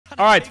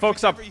Alright,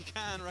 folks up.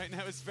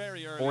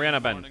 Right Oriana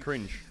ban,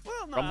 cringe.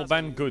 Rumble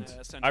ban, good.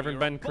 Iron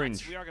ban,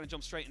 cringe.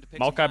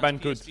 Maokai ban,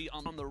 good.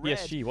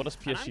 PSG, what does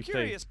PSG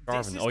play?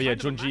 Jarvan. Oh yeah,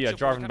 Junji, yeah,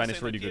 Jarvan ban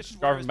is really good.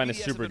 Jarvan ban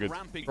is super good.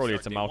 Probably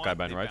it's a Maokai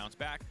ban, right?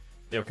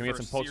 Yo, can we get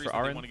some pokes for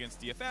Aaron?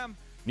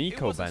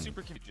 Nico ban.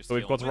 So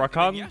we've got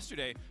Rakan,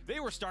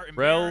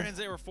 Rel,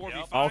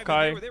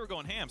 Maokai,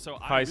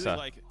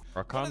 Kai'Sa.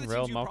 Rakan,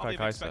 Rel, Maokai,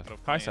 Kai'Sa.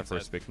 Kai'Sa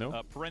first pick, no?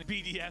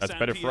 That's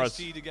better for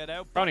us.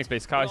 Brownie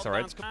plays Kai'Sa,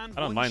 right? I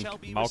don't mind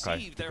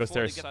Maokai, because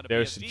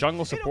there's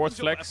jungle support,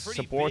 flex,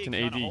 support, and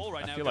AD.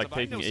 I feel like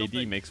taking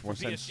AD makes more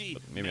sense,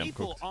 but maybe I'm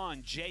cooked.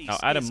 Now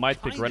Adam might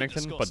pick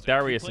Renekton, but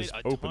Darius is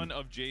open.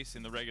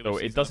 So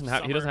he doesn't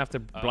have to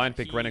blind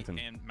pick Renekton.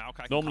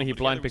 Normally he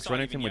blind picks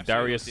Renekton with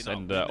Darius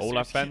and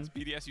Olaf ban.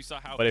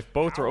 But if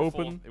both are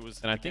open,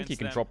 then I think he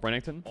can drop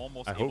Renekton.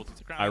 I hope.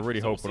 I really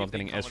hope we're not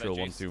getting Ezreal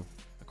 1-2.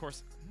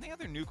 Course, any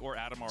other nuke or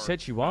Adam are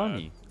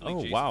Sejuani.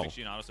 Oh wow.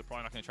 So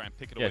probably not gonna try and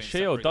pick it Yeah, away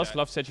Sheo does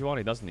love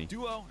Sejuani, doesn't he?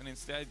 Duo, and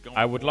instead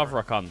I would love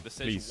Rakan,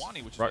 please.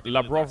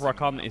 Labrov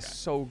Rakan is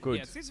so good.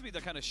 Yeah, it seems to be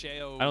the kind of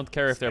Sheo I don't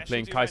care if they're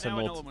playing Kai'Sa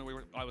right Nolt.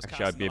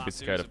 Actually, I'd be a bit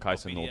scared of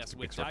Kai'Sa Nolt to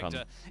pick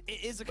Rakan.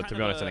 But to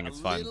be honest, I think it's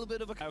fine.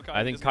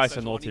 I think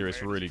Kai'Sa Nolt here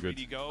is really good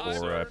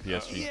for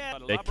PSG.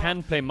 They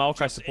can play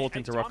Maokai support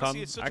into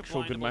Rakan.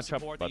 Actual good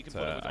matchup, but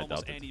I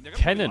doubt it.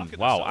 Kennen.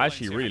 Wow,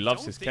 Ashi really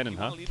loves his Kennen,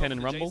 huh?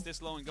 Kennen Rumble.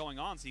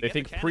 They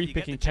think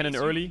pre-picking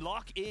Kennen early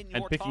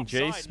and picking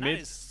Jace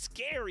mid.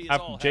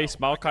 Have Jace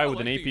Maokai with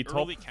an AP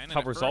top.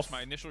 Covers off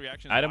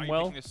Adam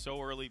well.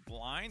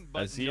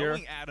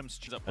 Azir.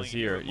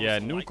 Azir. Yeah,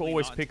 Nuke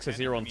always picks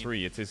Azir on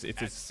 3. It's his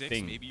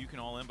thing.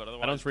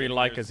 I don't really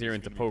like Azir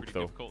into poke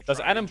though. Does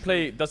Adam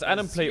play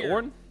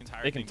Ornn?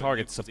 They can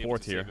target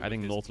support here. I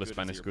think Nautilus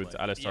ban is good.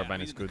 Alistar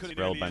ban is good.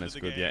 Rel ban is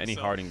good. Yeah, any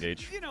hard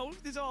engage.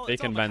 They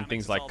can ban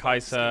things like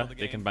Kai'Sa.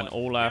 They can ban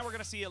Olaf.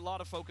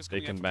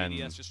 They can ban,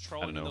 I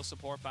don't know,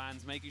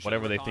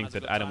 whatever they think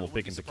that Adam will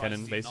pick into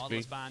Kennen,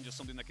 basically.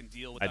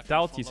 I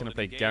doubt he's going to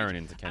play Garen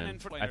into Kennen.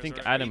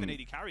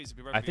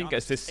 I think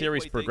as this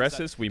series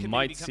progresses, we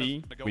might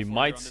see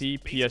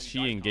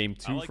PSG in Game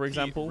 2, for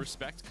example,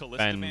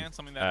 ban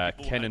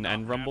Kennen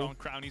and Rumble.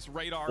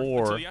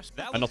 Or,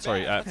 not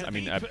sorry,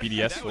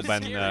 BDS will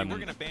ban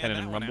Kennen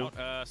and Rumble.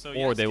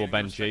 Or they will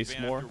ban Jace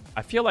more.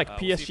 I feel like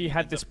PSG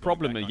had this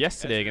problem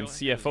yesterday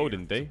against CFO,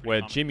 didn't they?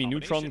 Where Jimmy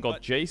Neutron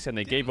got Jace and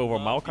they gave over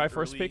Maokai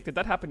first pick. Did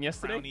that happen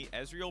yesterday?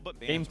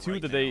 Game 2,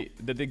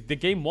 the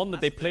game 1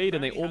 that they played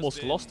and they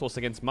almost lost was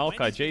against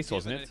Maokai Jace,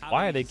 wasn't it?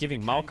 Why are they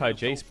giving Maokai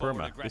Jace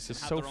perma? This is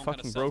so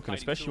fucking broken,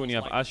 especially when you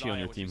have Ashi on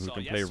your team who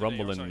can play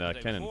Rumble and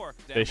Kennen.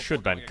 They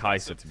should ban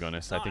Kai'Sa, to be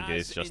honest. I think it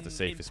is just the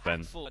safest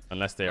ban.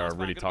 Unless they are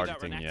really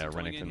targeting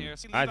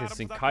Renekton. I just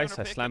think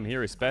Kai'Sa Slam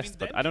here is best,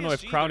 but I don't know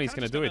if Crownie's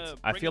gonna do it.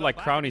 I feel like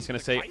Crownie's gonna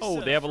say,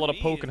 oh, they have a lot of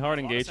poke and hard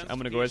engage, I'm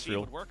gonna go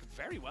Ezreal.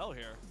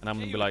 And I'm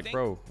gonna be like,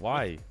 bro,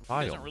 why?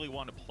 Doesn't really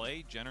want to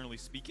play, generally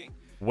speaking.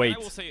 Wait. I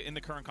will say in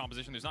the current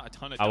composition, there's not a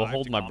ton of I will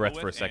hold my breath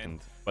for a second.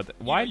 But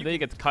why do they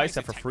get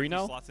Kai'Sa for free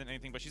now?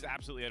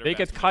 They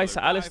get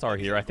Kai'Sa Alistar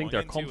here. I think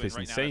their comp is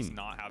insane.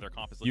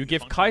 You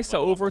give Kai'Sa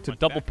over to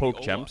double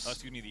poke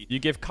champs. You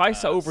give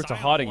Kai'Sa over to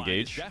hard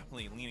engage.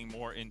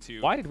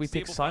 Why did we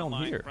pick Sion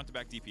here?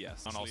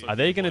 Are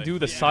they going to do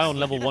the Sion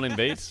level 1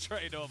 invade?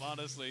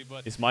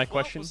 Is my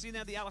question.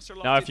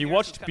 Now, if you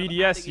watched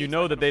BDS, you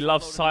know that they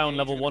love Sion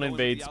level 1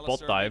 invades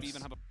bot dives.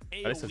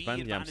 Kai'Sa's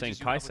banned? Yeah, I'm saying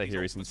Kai'Sa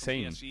here is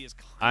insane.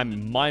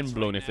 I'm mind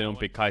blown if they don't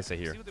pick Kai'Sa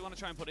here.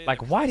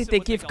 Like, why did they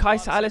give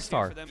Kai'Sa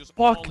Alistar?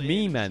 Fuck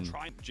me, man.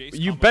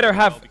 You better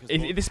have...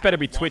 This better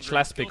be Twitch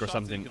last pick or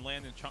something.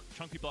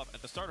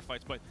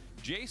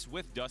 Jace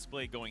with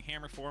Duskblade going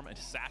hammer form,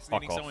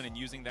 assassinating someone and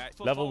using that.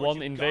 Level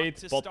 1 invade,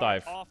 bot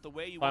dive. Sion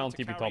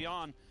TP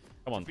top.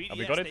 Come on, have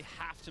we got it?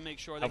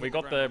 Have we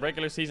got the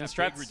regular season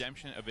strats?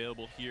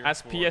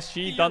 Has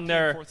PSG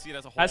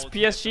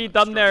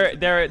done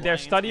their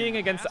studying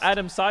against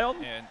Adam Sion?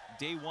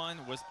 Do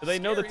they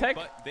know the tech?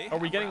 Are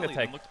we getting the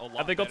tech?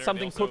 Have they got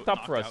something cooked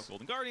up for us?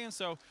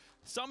 So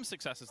some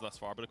successes thus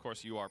far, but of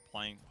course you are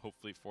playing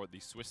hopefully for the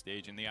Swiss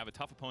stage, and they have a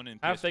tough opponent.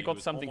 Have they got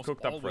something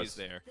cooked up for us?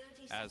 There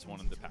as one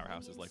of the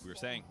powerhouses, like we were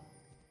saying.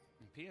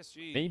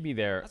 PSG, maybe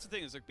they're that's the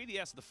thing, is like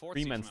BDS, the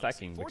 3-man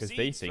stacking because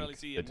they think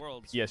that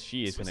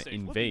PSG is going to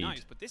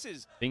invade,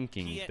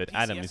 thinking that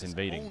Adam is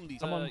invading.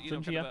 Come on,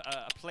 Junji.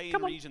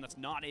 Come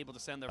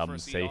on. Come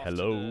say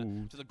hello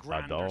to the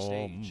grander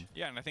stage.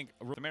 Yeah, and I think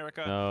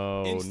America.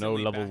 No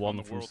level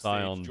 1 from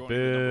Sion.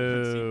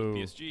 Boo.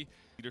 PSG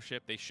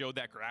leadership. They showed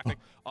that graphic.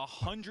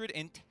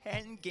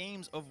 110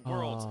 games of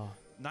Worlds,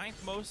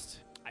 9th most.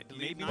 I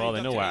believe. Well,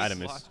 they know where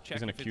Adam is. He's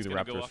going to queue the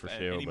Raptors for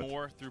Sheo, but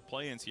more through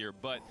play-ins here,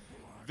 but.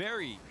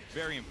 Very,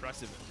 very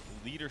impressive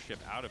leadership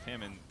out of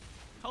him and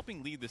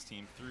helping lead this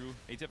team through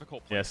a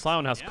difficult play. Yeah,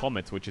 Sion has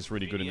Comet, which is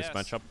really good in this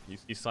matchup. You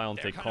see Sion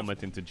take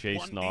Comet into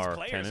Jace, Gnar,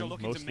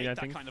 Kennen, mostly, I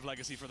think.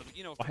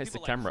 Why is the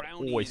camera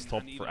always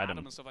top for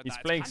Adam? He's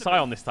playing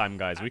Sion this time,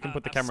 guys. We can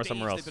put the camera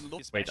somewhere else.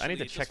 Wait, I need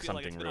to check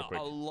something real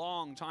quick.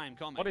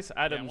 What is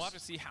Adam's we'll have to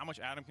see how much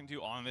Adam can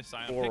do on this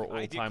Sion score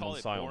all-time on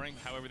Sion?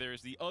 However, there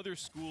is the other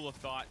school of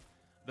thought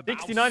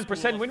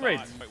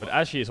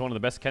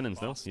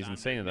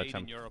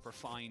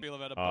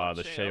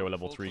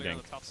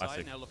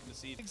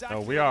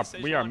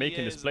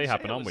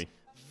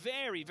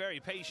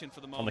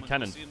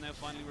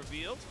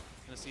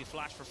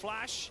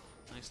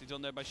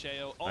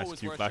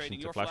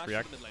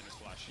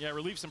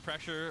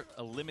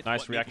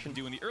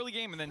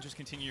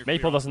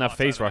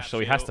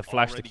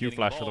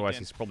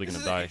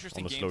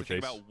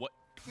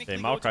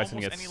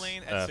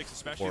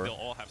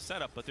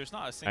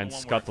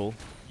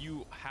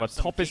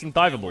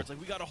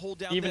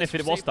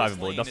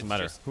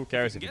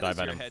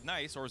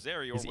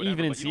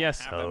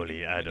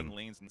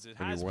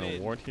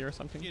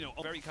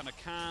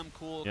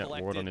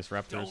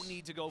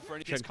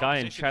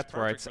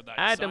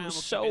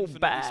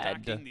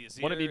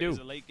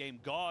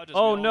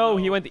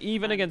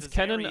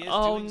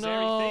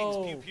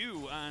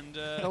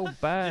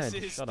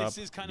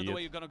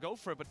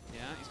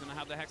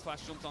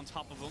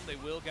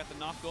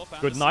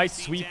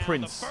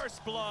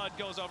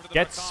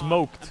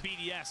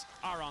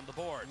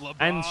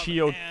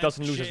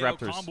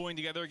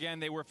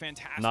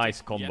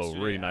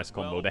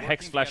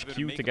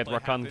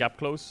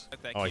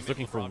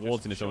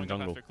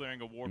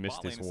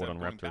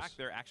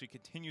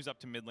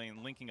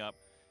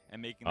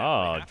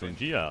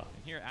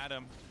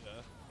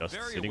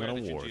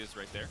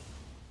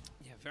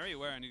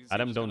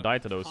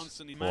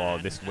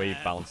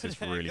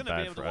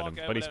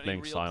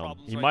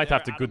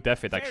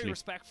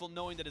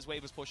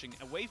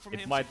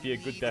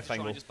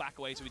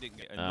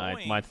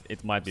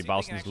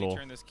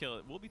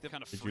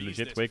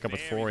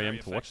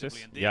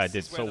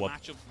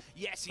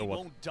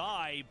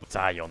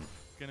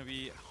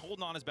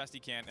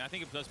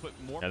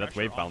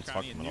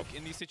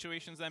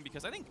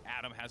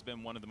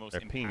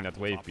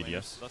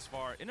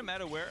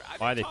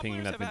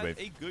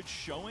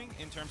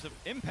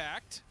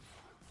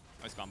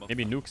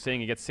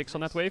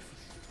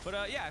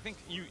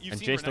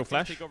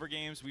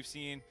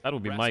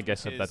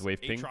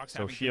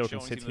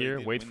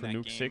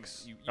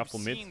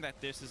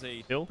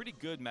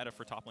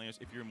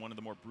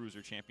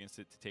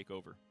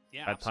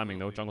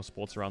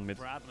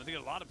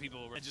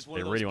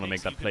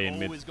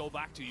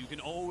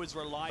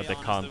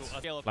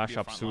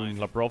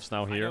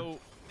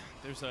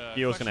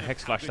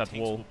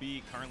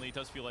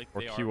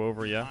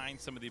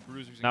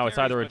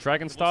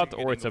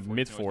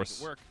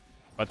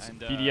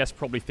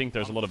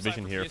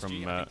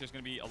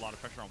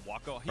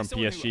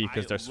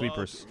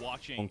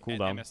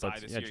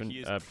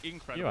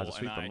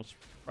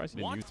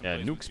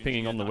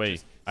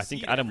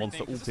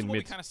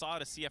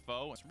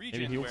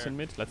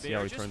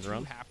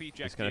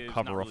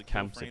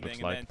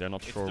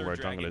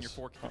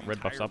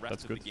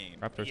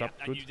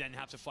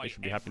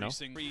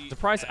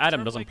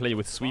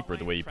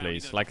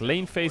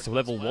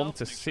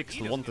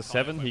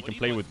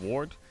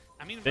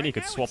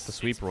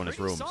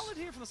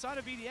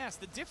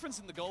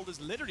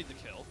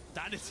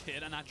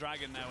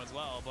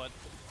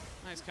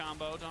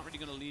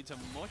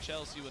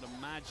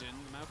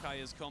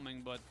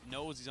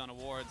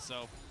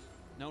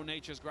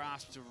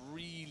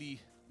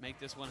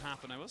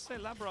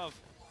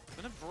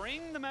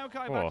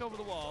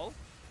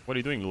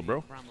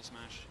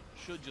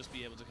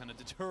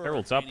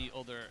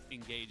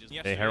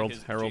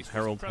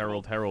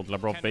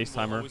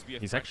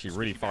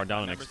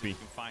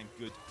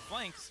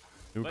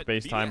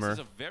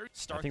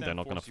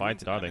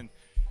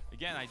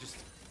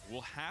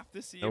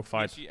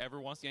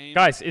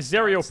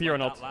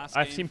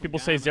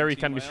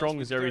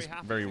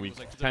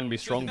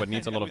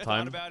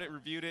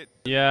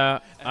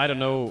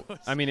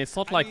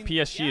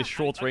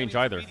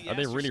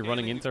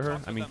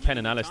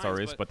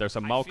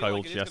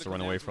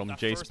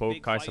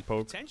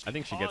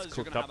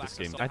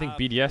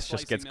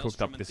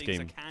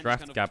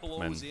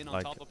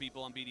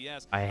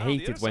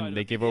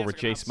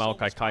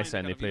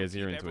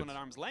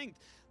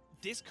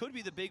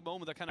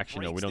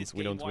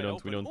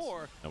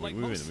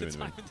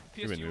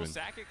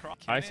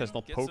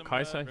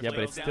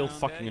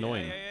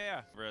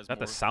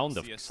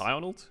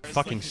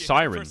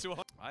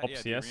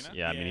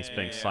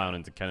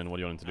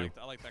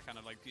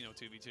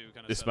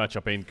This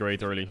matchup ain't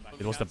great early.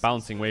 It was the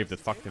bouncing wave that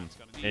fucked him.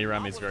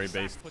 ARAM is very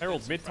based.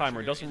 Herald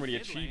mid-timer doesn't really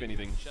achieve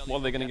anything. What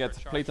are they gonna get?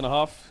 Plate and a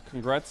half?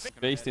 Congrats.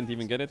 Base didn't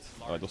even get it.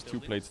 Oh, it was 2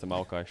 plates to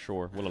Maokai.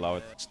 Sure, we'll allow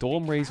it.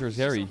 Storm Razor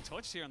Zeri.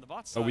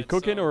 Are we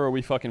cooking or are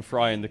we fucking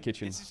frying in the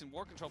kitchen? This is in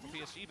war control for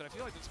PSG, but I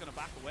feel like it's gonna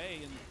back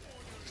away and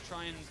just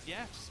try and,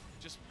 yeah,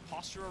 just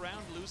posture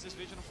around, lose this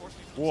vision,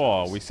 unfortunately.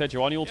 Whoa, we said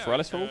Giovanni ult for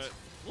Alistair ult?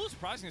 A little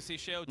surprising to see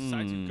Sheo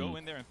decide to go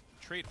in there and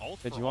trade ult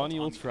for Giovanni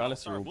ult for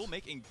Alistair ult. Will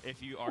make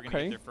if you are going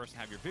to get there first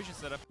and have your vision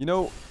set up. You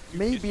know,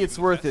 maybe it's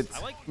worth it.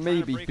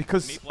 Maybe,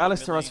 because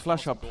Alistair has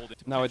flash up.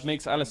 Now it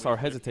makes Alistair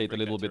hesitate a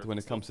little bit when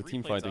it comes to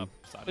team fighting.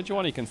 But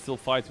Giovanni can still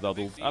fight without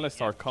ult.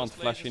 Alistair can't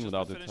flash in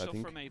without it, I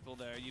think.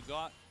 You've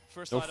got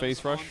First No items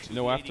phase rush, onto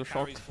no the AD aftershock,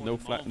 carries for no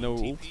the flat,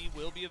 moment. no ult. TP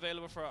will be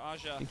available for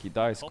Aja. I think he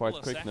dies quite Couple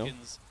of quick, no?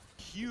 seconds.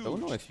 Huge. I don't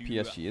know if to,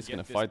 PSG is get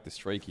going to this fight this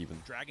Drake even.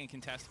 Dragon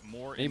contest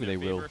more Maybe in they their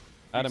will. favor.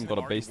 Adam got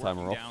a Already base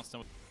timer working off. down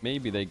some-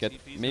 Maybe they get.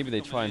 TP's Maybe they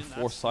coming try and in,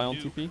 force that's Sion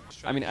new. TP. I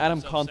Trying mean, to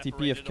Adam keep can't himself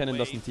TP if separated Kennen away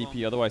doesn't from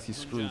TP, otherwise he's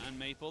Ninja screwed. and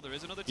Maple. There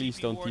is another Please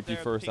TP don't ward TP there.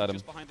 first, Pink Adam.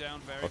 just behind down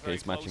very, Okay, very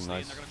it's matching closely, and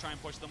nice. they're going to try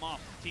and push them off.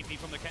 TP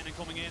from the Kennen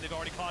coming in. They've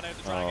already caught out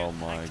the Dragon. Oh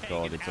my and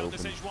god, Kagan it's out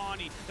open. the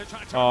Sejuani. They're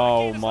trying to turn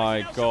Oh back in. my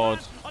It's god.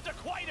 under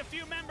quite a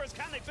few members.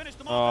 Can they finish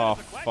them Oh, off?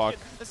 That is the fuck.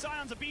 question. The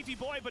Sion's a beefy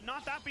boy, but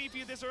not that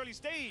beefy at this early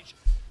stage.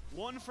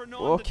 One for none.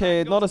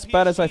 Okay, not as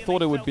bad as I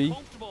thought it would be.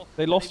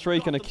 They lost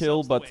Drake in a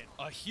kill, but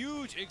A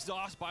huge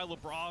exhaust by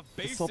Labrov.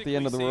 it's not the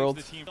end of the world.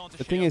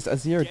 The thing is,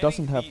 Azir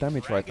doesn't have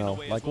damage right now.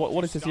 Like,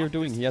 what is Azir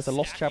doing? He has a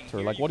lost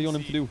chapter. Like, what do you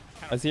want him to do?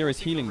 Azir is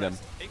healing them.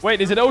 Wait,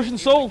 is it Ocean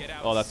Soul?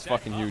 Oh, that's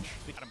fucking huge.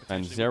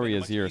 And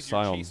Zeri, Azir,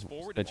 Sion,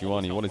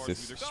 Sejuani. What is this?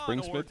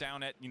 Spring split?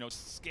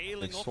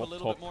 Like, swap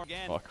top.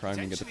 Oh, Crown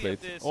didn't get the plate.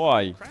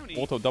 Oh,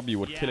 Auto W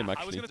would kill him,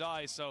 actually.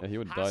 Yeah, he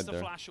would have died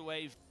there.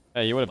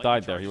 Hey, he would have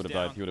died there. He would have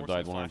died. He would have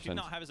died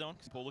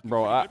 100%.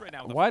 Bro,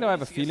 why do I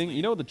have a feeling?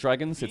 You know the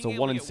dragons? It's a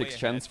 1 in 6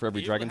 chance for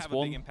every dragon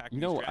spawn. You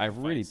know, I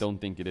really don't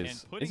think it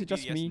is. Is it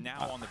just me?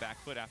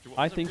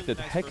 I think that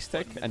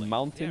Hextech and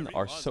Mountain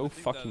are so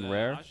fucking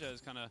rare.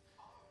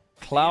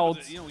 Cloud,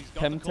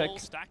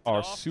 Chemtech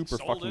are super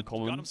fucking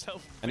common,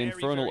 and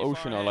Infernal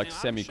Ocean are like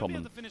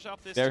semi-common.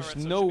 There's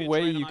no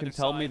way you can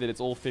tell me that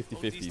it's all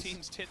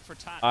 50-50s.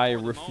 I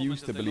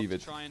refuse to believe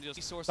it.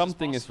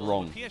 Something is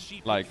wrong.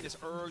 Like,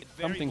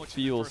 something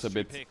feels a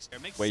bit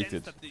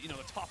weighted.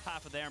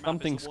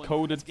 Something's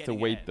coded to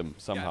weight them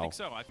somehow.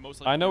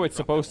 I know it's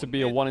supposed to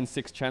be a 1 in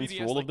 6 chance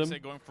for all of them,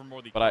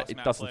 but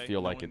it doesn't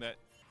feel like it.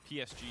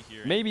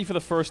 Maybe for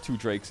the first 2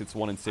 Drakes it's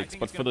 1 in 6,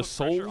 but for the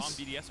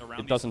Souls,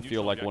 it doesn't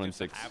feel like 1 in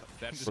 6.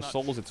 For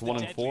Souls, it's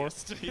 1 in 4.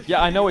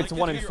 Yeah, I know it's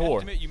 1 in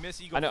 4.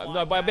 I know,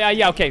 no, but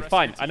yeah, okay,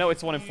 fine. I know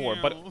it's 1 in 4,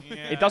 but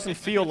it doesn't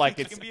feel like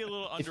it's.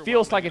 It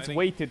feels like it's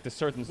weighted to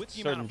certain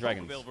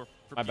dragons.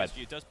 My bad.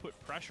 You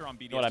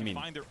know what I mean?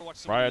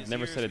 Riot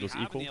never said it was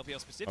equal.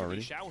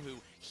 Already.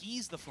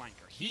 He's the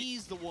flanker.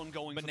 He's the one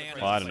going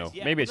well, I don't know.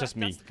 Maybe it's just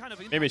me.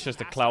 Maybe it's just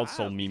the Cloud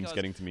Soul memes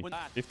getting to me.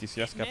 50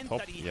 CS cap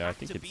top? Yeah, I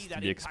think it's to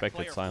be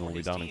expected. Sion will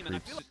be down in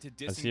creeps.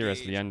 Azir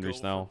as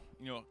Leandris now.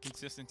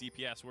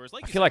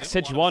 I feel like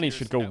Sejuani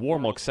should go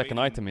Warmog second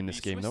item in this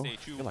game, no? I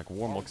feel like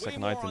Warmog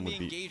second item would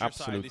be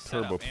absolute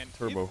turbo.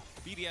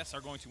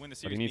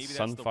 But he needs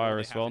Sunfire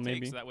as well,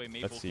 maybe?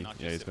 Let's see.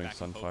 Yeah, he's going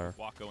Sunfire.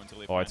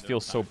 Oh, it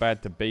feels so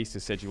bad to base the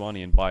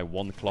Sejuani and buy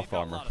 1 cloth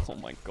armor. Oh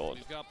my god.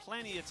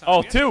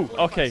 Oh, 2!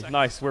 Okay,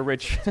 nice. We're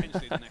rich.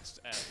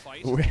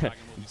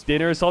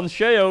 Dinner's on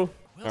Sheo.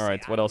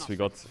 Alright, what else we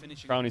got?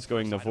 Crowny's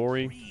going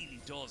Navori.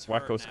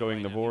 Wacko's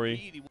going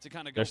Navori.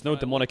 There's no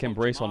Demonic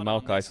Embrace on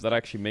Maokai, so that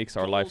actually makes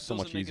our life so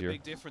much easier.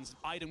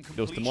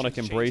 Those Demonic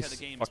Embrace,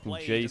 fucking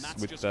Jace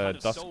with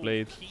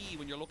Duskblade.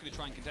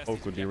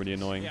 Both would be really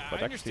annoying,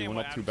 but actually we're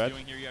not too bad.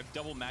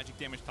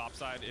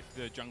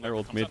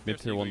 Herald mid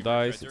tier 1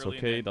 dies, it's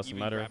okay, doesn't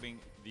matter.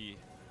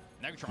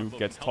 Luke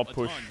gets top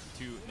push.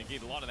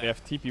 They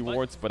have TP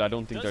wards, but I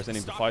don't think there's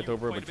anything to fight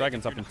over. But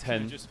Dragon's up in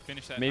 10.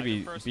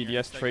 Maybe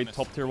BDS trade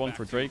top tier 1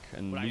 for Drake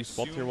and lose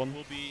bot tier 1.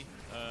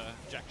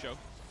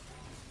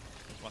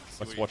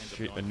 Let's watch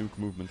a Nuke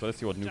movement. Let's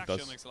see what Nuke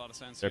does.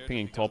 They're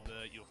pinging top.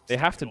 They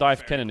have to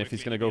dive Kennen if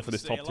he's going to go for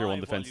this top tier 1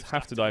 defense.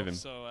 Have to dive him.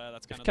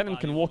 If Kennen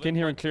can walk in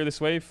here and clear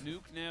this wave,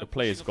 the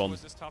play is gone.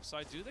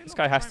 This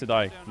guy has to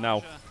die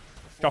now.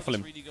 Shuffle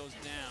him.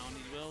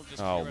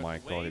 Oh my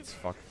god, it's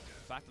fucked.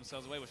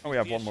 Oh, we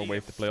have 1 more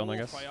wave to play on, I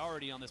guess.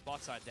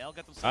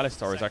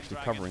 Alistar is actually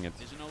covering it.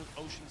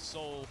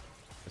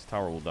 This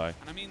tower will die.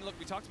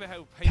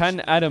 Can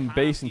Adam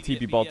base and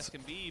TP bot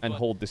and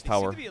hold this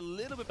tower?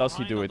 Does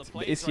he do it?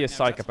 Is he a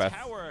psychopath?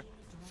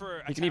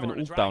 He can even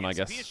ult down, I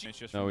guess.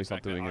 No, he's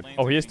not doing it.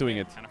 Oh, he is doing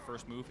it.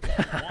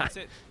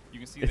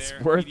 It's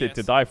worth it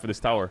to die for this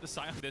tower.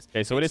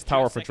 Okay, so it is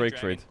tower for Drake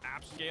trade.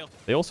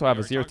 They also have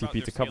a 0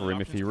 TP to cover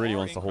him if he really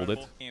wants to hold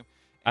it.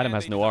 Adam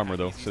has no armor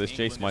though, so this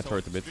Jace might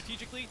hurt a bit.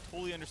 Strategically,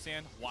 totally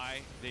understand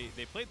why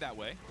they played that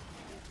way.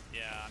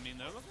 Yeah, I mean,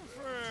 they're looking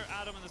for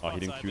Adam in this he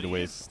didn't cue the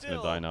wave. He's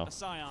gonna die now.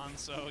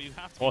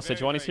 Oh,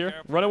 Sejuani's here.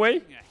 Run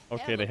away?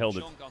 Okay, they held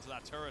it.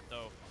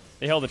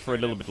 They held it for a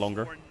little bit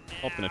longer.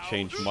 Not gonna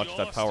change much.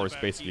 That tower is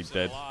basically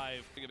dead.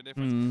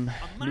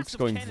 Luke's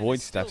going Void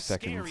Staff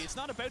second.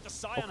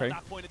 Okay.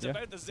 Yeah,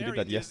 he did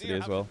that yesterday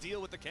as well.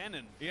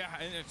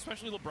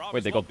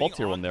 Wait, they got bot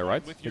tier 1 there,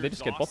 right? Did they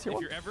just get bot tier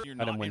 1?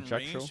 Adam went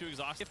Jack Show.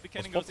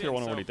 Was bot tier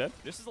 1 already dead?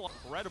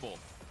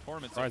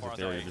 tournament so Surprised far. if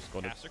they already just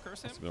got it. Caster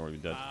curse him? Must have been already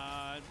dead.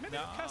 Maybe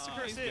No, Caster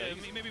Curse he's did.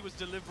 good. Maybe he was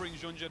delivering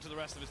Junja to the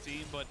rest of his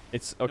team, but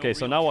It's okay,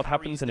 so now what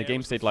happens in a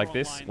game state like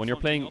this, when you're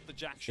playing,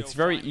 it's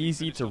very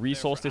easy to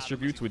resource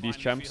distribute with these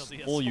champs.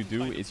 All you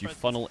do is you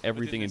funnel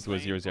everything into a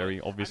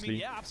 0-0,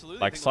 obviously.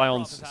 Like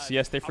Sion's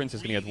CS difference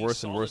is going to get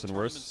worse and worse and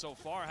worse,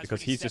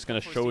 because he's just going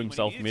to show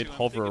himself mid,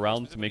 hover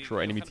around to make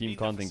sure enemy team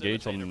can't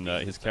engage on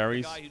his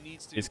carries.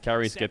 His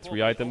carries get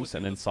 3 items,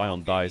 and then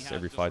Sion dies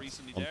every fight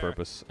on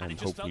purpose, and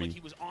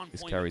hopefully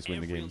his carries win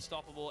the game.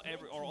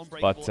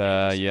 But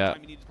yeah,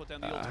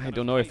 I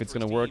don't know if it's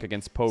going to work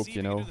against Poke,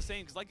 you know.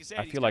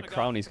 I feel like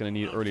Crowny's going to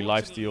need early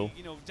lifesteal.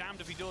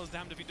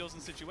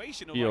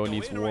 Theo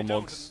needs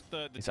Warmogs.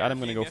 Is Adam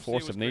going to go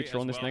Force of Nature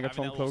on this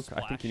Negatron Cloak?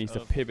 I think he needs to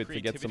pivot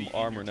to get some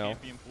armor now.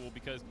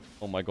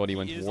 Oh my god, he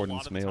went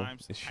Warden's Mail.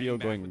 Is Shio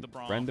going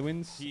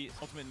Branduin's?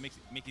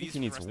 I think he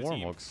needs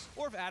Warmogs.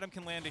 Or if Adam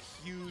can land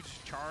a huge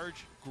charge,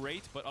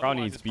 great, but Crowny otherwise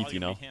needs it's probably BT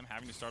gonna now. be him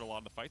having to start a lot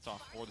of the fights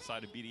off for the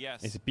side of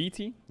BDS. Is it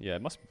BT? Yeah,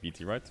 it must be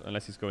BT, right?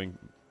 Unless he's going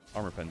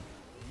Armor Pen.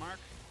 Mark,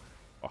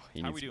 Oh,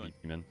 he How needs we doing?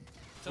 BT, man.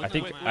 So I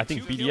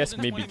think BDS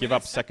maybe give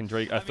up second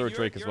Drake, third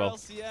Drake as well.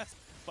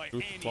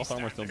 Dude, cloth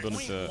armor still done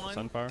to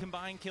Sunfire.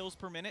 Combined kills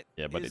per minute.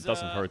 Yeah, but it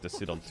doesn't hurt to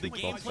sit on 2 The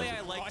cloths. gameplay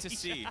I like to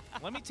see.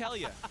 Let me tell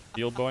you,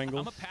 Shield bow angle?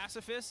 I'm a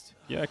pacifist.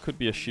 Yeah, it could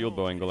be a shield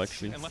bow angle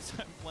actually. Unless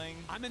I'm playing.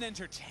 I'm an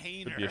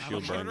entertainer. Could be a I'm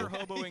shield bow murder angle.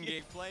 hobo in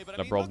gameplay, but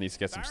I mean, Labrov look, needs to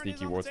get some Baron sneaky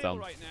is on the wards table down.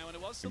 right now, and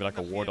it was Maybe like a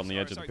something ward that on the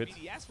edge of the pit.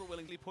 BDS were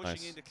willingly pushing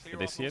Nice. in to clear Did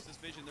they off see most it?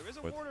 of this vision. There is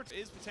a Good. warder,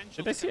 is potential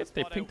Did they to see kind it?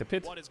 They of spot pinked the out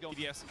pit. what is going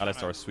BDS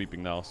Alistar is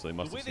sweeping now, so they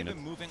must have seen it.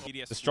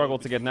 BDS The struggle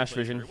to get Nash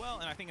vision. well,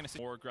 and I think in a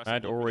more aggressive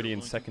I'd look, already they're in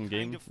going to second kind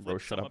game. of flip Bro,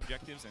 shut some up.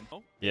 objectives and-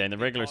 Yeah, in the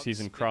regular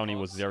season, Crowny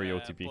was 0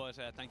 but, OTP.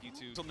 thank you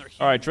to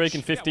Alright, Drake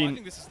in Yeah, well, I 15.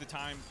 think this is the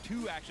time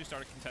to actually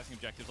start contesting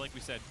objectives. Like we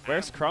said,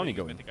 Where's Adam Crowny completing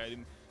going? mythic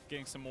item,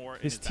 getting some more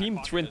in His back team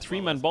pocket went as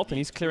 3-man well as bot and the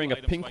he's clearing a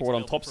 2 pink items ward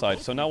on available top for side.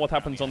 both. So now what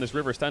happens on this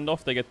river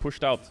standoff? They get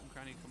pushed out.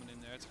 Crowny coming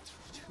in there. It's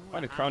Why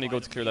did Crowny go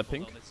to clear that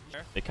pink?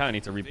 They kind of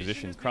need to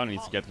reposition. Crowny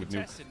needs to get with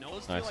nuke.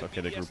 Nice,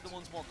 okay, they grouped.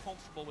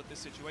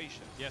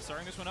 Yeah,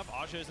 starting this one up,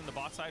 Aja is in the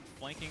bot side,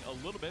 flanking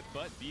a little bit,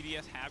 but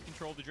BDS have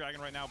control of the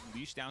dragon right now,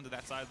 leashed down to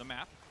that side of the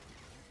map.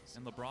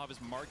 And Labrov is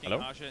marking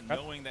Hello? Aja, Cat?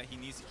 knowing that he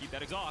needs to keep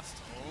that exhaust.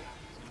 Oh,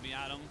 it's going to be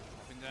Adam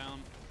dropping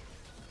down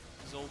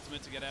his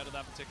ultimate to get out of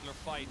that particular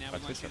fight. Now we're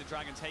going to see the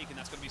dragon taken.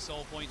 That's going to be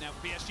soul point now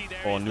for PSG there.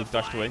 Oh, is the nuke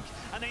dashed away. flank,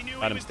 and they knew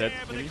Adam's he was dead, there,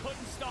 but maybe? they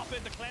couldn't stop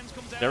it. The cleanse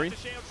comes out Derry? to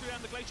Shale through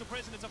down the glacial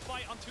prison. It's a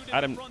fight on 2 different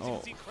Adam- fronts. You oh.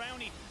 can see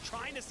Crowny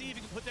trying to see if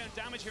he can put down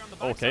damage here on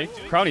the Okay,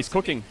 backside. Crowny's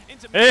cooking.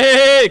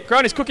 Hey,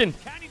 Crowny's cooking.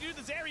 Can he do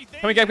the Zeri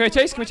thing? Can we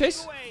chase? Can we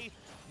chase?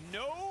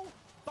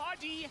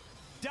 Nobody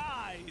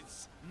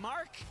dies.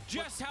 Mark,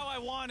 Just how I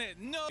want it.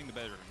 No.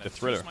 The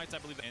thriller. Smites, I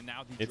believe, and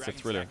now the It's a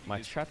dragon thriller. stacking My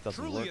is chat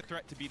doesn't truly work. a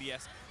threat to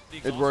BDS. The It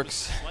exhaust was works.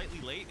 slightly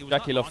late. It was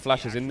Jackie not Love onto the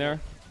flashes in there.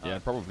 actual, Yeah,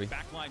 probably.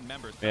 backline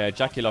members. Yeah, But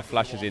Jackie Love the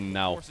flashes wall in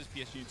now. forces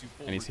PSG into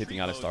full And he's hitting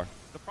retreat Alistar. mode.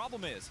 The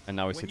problem is, And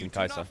now he's when hitting you do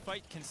not Kai'Sa.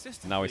 fight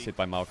consistently, Now he's hit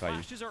by Maokai.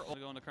 flashes are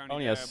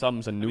Crowny has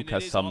sums and Nuke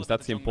has sums.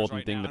 That's the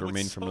important thing that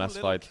remained from last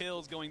fight.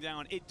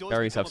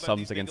 Carries have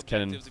sums against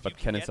Kennen, but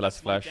Kennen still has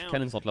flash.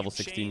 Kennen's not level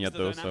 16 yet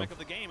though, so...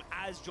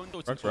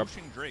 Works up.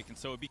 Drake, and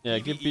so it'd be Yeah,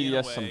 give PvE in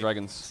a BDS some way.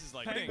 dragons.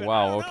 Like,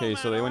 Wow, okay,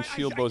 so they went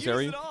shield bow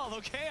Zeri.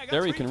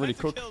 Zeri can really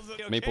cook.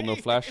 Maple no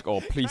flash.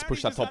 Oh, please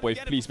push that top wave.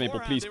 Please, Maple,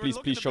 please, please,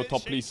 please show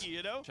top, please.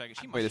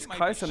 Wait, is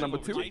Kai'Sa number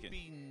 2?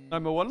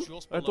 Number 1?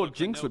 I thought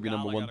Jinx would be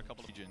number 1.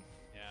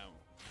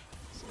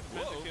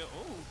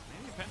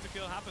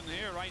 Pentakill happened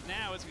here right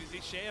now as we see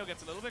Sheo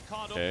gets a little bit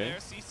caught up Okay. there.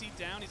 CC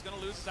down, he's going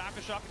to lose his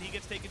aftershock and he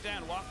gets taken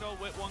down. Wako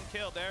with 1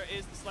 kill. There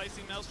is the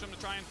slicing maelstrom to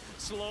try and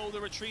slow the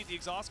retreat. The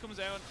exhaust comes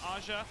out.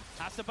 Aja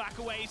has to back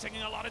away. He's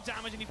taking a lot of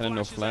damage and he And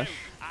no flashes flash.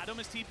 out. Adam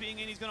is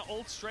TPing in. He's going to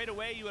ult straight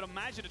away, you would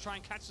imagine, to try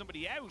and catch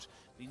somebody out.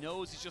 He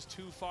knows he's just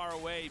too far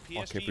away.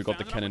 PSG Okay, if we got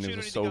the found an cannon, it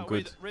was opportunity so to get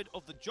good. rid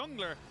of the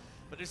jungler,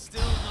 but there's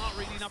still not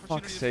really an opportunity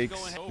Fuck's to sakes.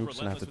 go ahead. Nuke's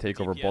gonna have to Relentless take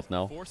with over DPS, bot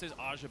now. forces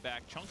Aja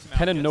back, chunks him out,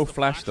 Kennen gets no the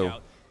flash though.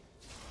 out,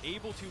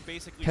 able to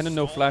basically Kennen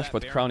no solve flash, that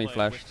but Baron Crowny play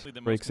flashed. with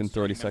the most Breaks in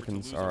 30 concerning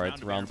member to seconds. lose a Alright,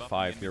 of round Baron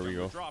 5, buff here we and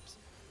go. drops.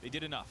 They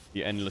did enough.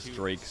 The endless to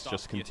Drakes stop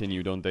just the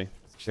continue, don't they?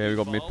 There we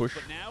got mid push.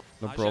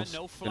 Labrov's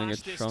getting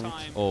it chunked.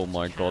 Oh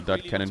my god,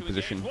 that cannon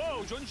position.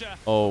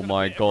 Oh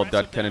my god,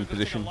 that cannon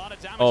position.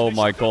 Oh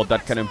my god,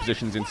 that cannon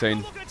position's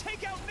insane.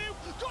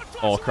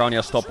 Oh, Crowny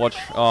has stopwatch.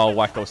 Oh,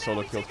 Wacko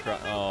solo killed Crowny.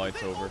 Oh,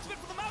 it's over.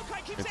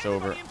 It's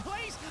over.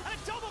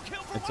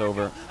 It's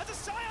over.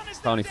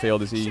 Crowny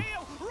failed his E.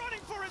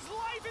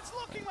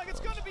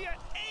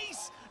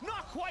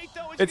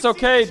 It's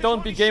okay,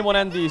 don't be game 1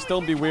 Andes,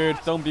 don't be weird,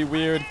 don't be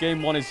weird.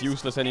 Game 1 is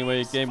useless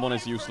anyway, game 1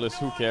 is useless.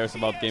 Who cares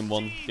about game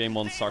 1? Game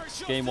 1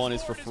 sucks. Game 1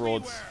 is for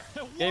frauds.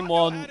 Game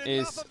 1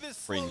 is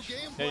fringe.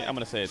 Okay, I'm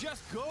gonna say it.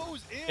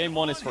 Game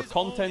 1 is for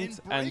content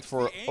and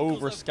for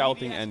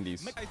over-scouting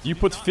Andes. You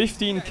put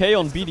 15k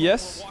on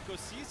BDS?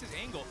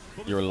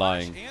 You're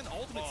lying.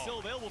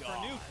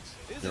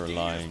 You're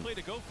lying.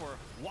 play to go for.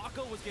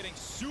 Wako was getting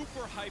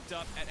super hyped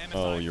up at MSI.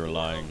 Oh, you're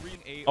lying.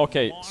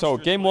 Okay, so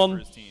game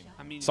 1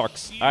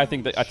 sucks. I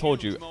think that I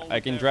told you,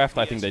 like in draft,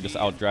 I think they just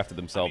outdrafted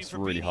themselves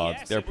really hard.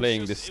 They're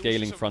playing this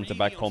scaling front to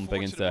back comp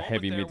against a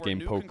heavy mid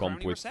game poke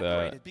comp with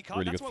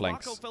really good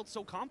flanks.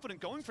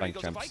 Flank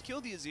champs.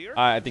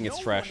 I think it's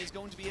trash.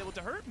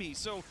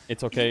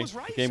 It's okay.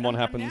 Game 1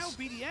 happens.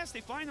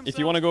 If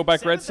you want to go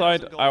back red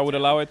side, I would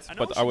allow it,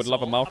 but I would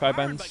love a Maokai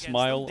ban,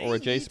 Smile, or a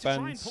Jace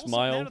ban,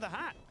 Smile.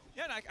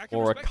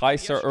 Or a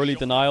Kai'Sa early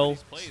denial,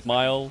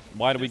 Smile.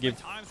 Why do we give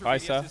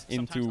Kai'Sa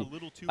into...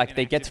 Like,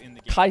 they get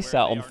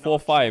Kai'Sa on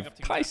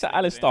 4-5. Kai'Sa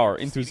Alistar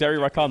into Zeri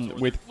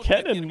Rakan with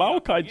Kennen,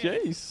 Maokai,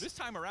 Jace.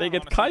 They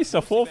get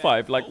Kai'Sa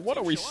 4-5. Like, what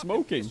are we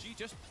smoking?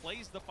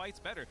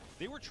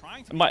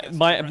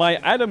 My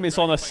Adam is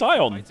on a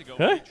Sion.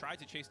 Huh?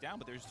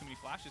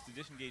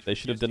 They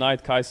should have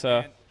denied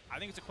Kai'Sa.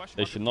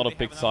 They should not have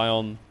picked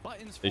Sion.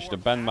 They should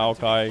have banned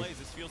Maokai.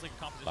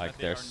 Like,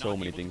 there's so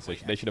many things.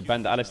 They should have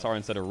banned Alistar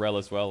instead of Rel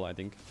as well, I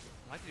think.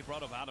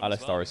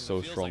 Alistar is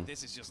so strong. The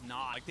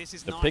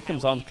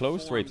pick'ems aren't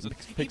closed? Wait,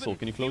 Pixel,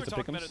 can you close the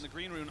pick'ems? In the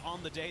green room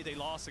on the day they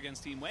lost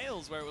against Team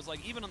Wales, where it was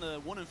like, even on the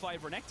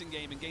 1-5 Renekton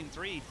game in game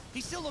 3, he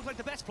still looked like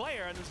the best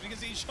player, and it's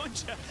because he's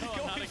Shunja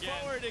going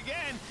forward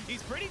again.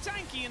 He's pretty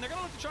tanky, and they're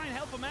going to have to try and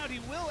help him out. He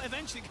will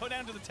eventually go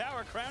down to the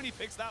tower. Crowny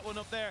picks that one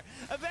up there.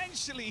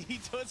 Eventually, he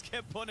does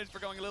get punished for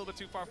going a little bit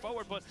too far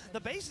forward, but the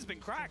base has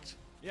been cracked.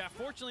 Yeah,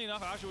 fortunately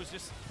enough, Aja was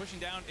just pushing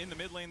down in the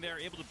mid lane there,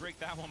 able to break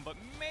that one, but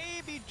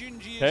maybe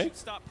Jinji should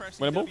stop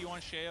pressing W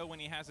on Sheo when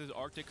he has his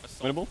Arctic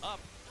Assault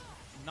up.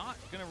 Not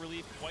going to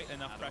relieve quite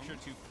enough pressure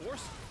to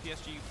force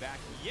PSG back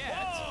yet.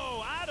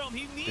 Whoa, Adam,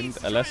 he needs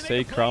Didn't LS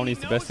say Crowny's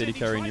the best AD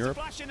carry in Europe?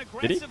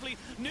 Did he?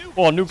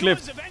 Oh, Nuke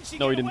lived.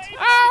 No, he didn't.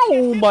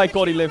 Ow! My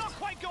god, he lived.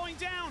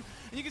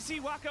 And you can see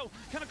Wako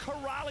kind of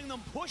corralling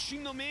them,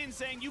 pushing them in,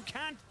 saying, you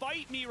can't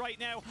fight me right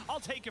now. I'll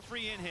take a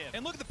free in hit.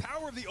 And look at the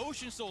power of the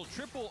Ocean Soul.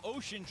 Triple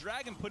Ocean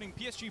Dragon putting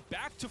PSG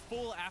back to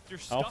full after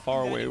stuffing. How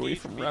far away are we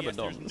from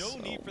Rabadon? There's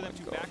no need for them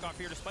to back off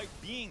here despite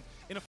being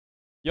in a...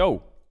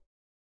 Yo.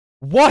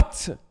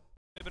 What?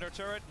 Inhibitor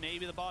turret,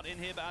 maybe the bot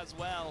inhib as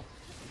well.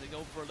 They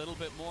go for a little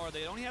bit more.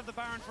 They only have the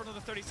Baron for another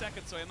 30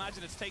 seconds, so I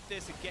imagine it's take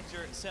this and get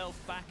yourself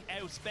back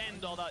out.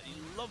 Spend all that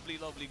lovely,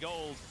 lovely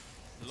gold.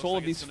 It's all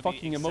of these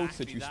fucking emotes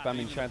that you spam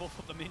in chat.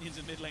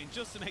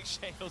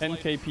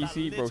 10k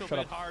PC, bro, shut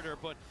up.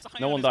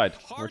 No one died.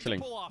 We're chilling.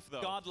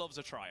 God loves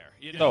a trier.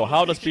 So,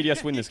 how does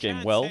BDS win this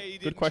game? Well,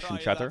 good question,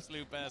 chatter.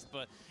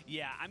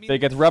 They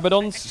get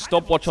Rabadons,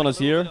 stopwatch on us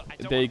here.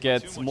 They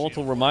get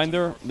Mortal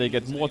Reminder. They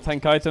get more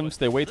tank items.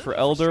 They wait for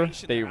Elder.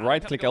 They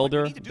right-click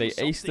Elder. They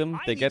ace them.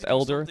 They get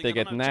Elder. They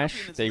get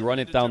Nash. They run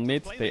it down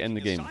mid. They end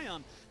the game.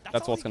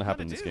 That's what's gonna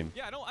happen in this game.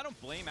 Yeah, I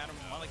don't blame Adam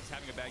Malik is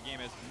having a bad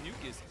game as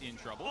Nuke is in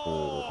trouble.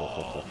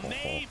 Oh,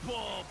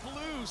 Maple,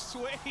 blue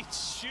suede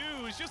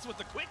shoes, just with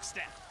the quick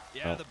step.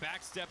 Yeah, the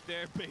back step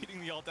there,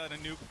 baiting the ult out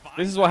of Nuke.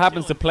 This is what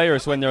happens to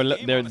players when their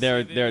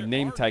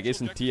name tag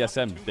isn't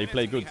TSM. They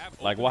play good.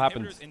 Like, what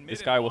happened?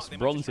 This guy was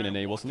bronze in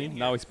NA, wasn't he?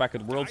 Now he's back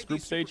at World's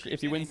group stage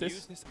if he wins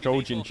this.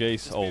 Trojan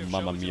Jace, oh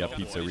mamma mia,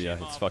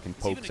 pizzeria. It's fucking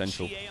poke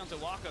central.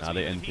 Nah,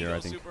 they end here,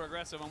 I think.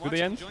 Do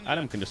they end?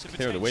 Adam can just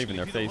clear the wave in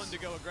their face.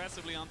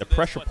 The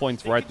pressure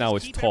point right now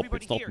is top,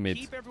 it's not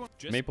mid.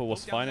 Maple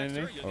was fine in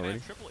NA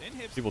already.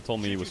 People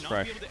told me he was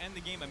trash.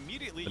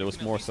 But it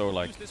was more so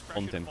like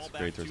content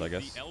creators, I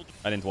guess.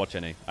 I didn't watch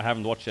NA. I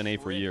haven't watched NA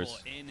for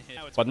years.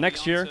 But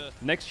next year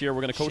we're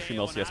gonna coach him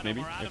LCS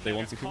maybe, if they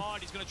want to.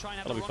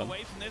 That'll be fun.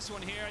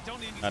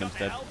 Adam's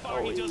dead.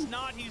 Oh, he does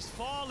not. He's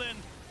fallen.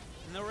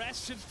 And the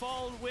rest should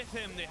fall with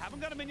him. They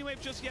haven't got a minion wave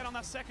just yet on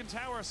that second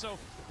tower, so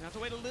we have to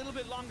wait a little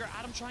bit longer.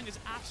 Adam trying his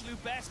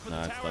absolute best,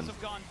 but the towers have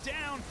gone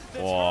down. The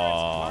turrets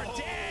are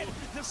dead.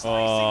 The slicing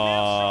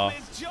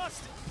maelstrom is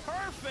just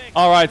perfect.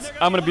 Alright,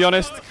 I'm gonna be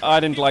honest. I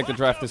didn't like the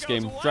draft this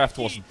game. Draft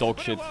was dog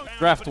shit.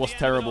 Draft was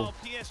terrible.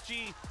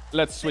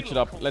 Let's switch it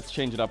up. Let's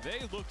change it up.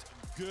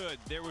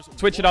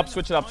 Switch it up,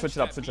 switch it up, switch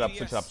it up, switch it up,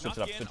 switch it up, switch it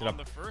up, switch it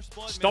up.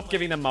 Stop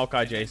giving them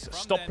Maokai Jace.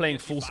 Stop playing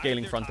full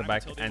scaling front to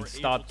back and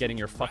start getting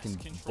your fucking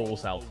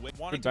balls out.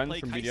 Good ban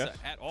from BDS.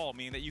 At all,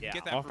 meaning that you can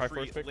get that for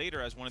free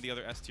later as one of the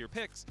other S tier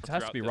picks. It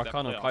has to be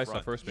Rakan or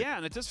Kai'Sa first pick. Yeah,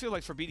 and it does feel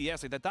like for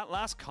BDS like that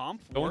last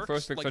comp worked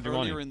first pick like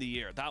earlier in the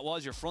year. That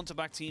was your front to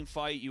back team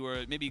fight. You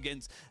were maybe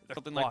against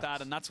something like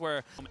that, and that's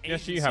where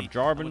yes, you have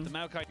Jarvan.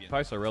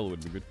 Kai'Sa Rel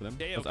would be good for them.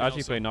 Does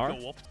Aji play Nara?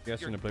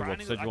 Yes, gonna play what?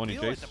 Sejuani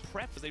Jace.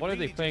 What are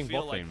they playing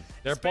bot lane?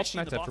 Their bot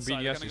meta for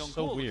BDS is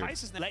so weird.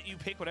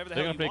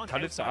 They're gonna play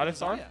Kalista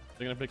Alistar?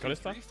 They're gonna play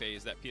Kalista?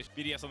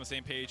 BDS on the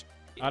same page.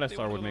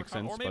 Alistar would make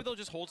sense, or maybe but they'll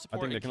just hold I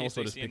support think they can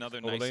also just pick another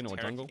lane or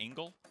jungle.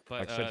 Angle, but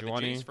like the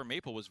Sejuani, Jace for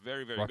Maple was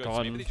very, very Rakan, good.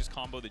 So maybe they just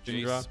combo the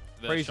Jace,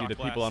 crazy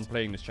that people aren't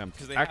playing this champ.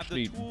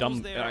 Actually,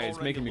 dumb. It's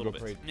making me go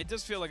crazy. It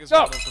does feel like it's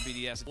for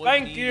BDS.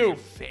 Thank you.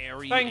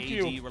 Thank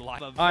you.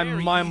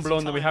 I'm mind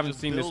blown that we haven't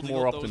seen this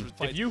more often.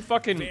 If you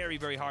fucking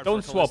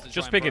don't swap,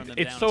 just pick it.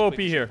 It's so OP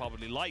here.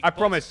 I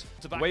promise.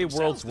 The way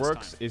Worlds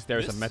works is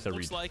there's a meta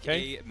read,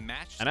 okay?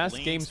 And as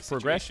games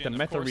progress, the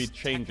meta read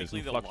changes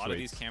and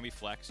fluctuates.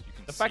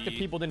 The fact that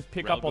people didn't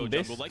pick up on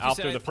this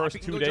after the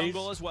first 2 days.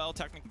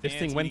 This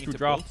thing went to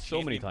draft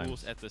so many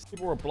times.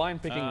 People were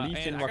blind picking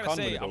Leaf in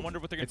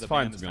Rakan with it. It's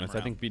fine, to be honest.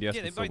 I think BDS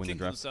will still win the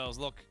draft.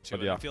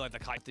 But yeah,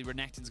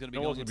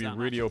 that would be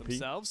really OP.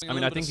 I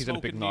mean, I think he's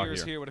going to pick Gnar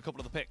here.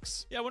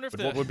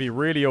 But what would be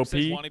really OP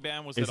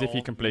is if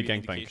he can play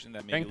Gangplank.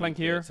 Gangplank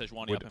here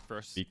would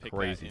be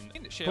crazy.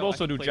 Could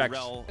also do Jax.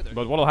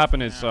 But what will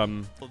happen is,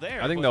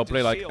 I think they'll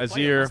play like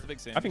Azir.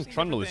 I think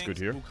Trundle is good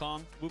here.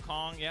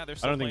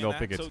 I don't think they'll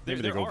pick it.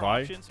 Maybe they go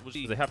Vi.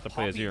 They have to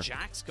play Azir.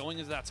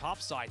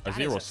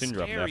 Azir or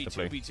Syndra they have to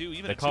play.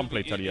 They can't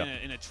play Talia.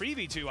 In a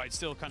 3v2, I'd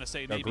still kind of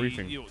say they're maybe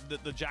griefing.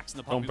 The Jax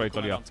and the Don't play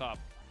Poppy Talia. on top.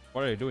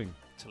 What are they doing?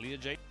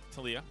 Talia.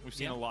 We've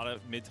seen a lot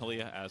of mid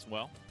Talia as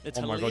well.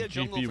 Oh my god,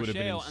 GP would have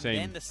been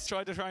insane.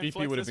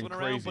 GP would have been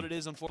crazy.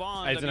 It's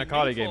an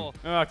Akali game.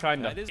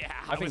 Kinda.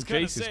 I think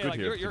Jace is good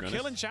here, to be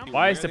honest.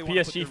 Why is the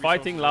PSG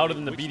fighting louder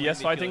than the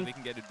BDS fighting?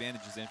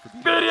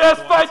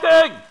 BDS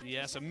fighting!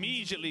 Yes,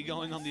 immediately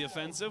going on the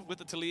offensive with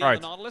the Talia and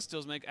the Nautilus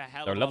does make a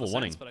hell of a lot of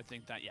sense, but I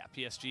think that, yeah,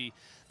 PSG,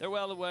 they're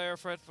well aware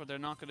of it, but they're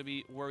not going to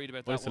be worried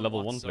about that. What is the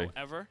level 1 play?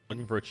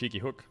 Looking for a cheeky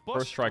hook.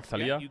 First strike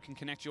Talia. You can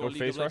connect your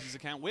League of Legends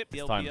account with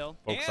it's time.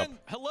 Focus up.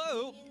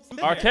 Hello!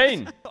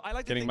 Arcane!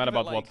 Getting mad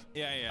about what?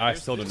 Yeah, I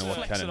still don't know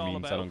what canon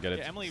means. I don't get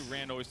it. Emily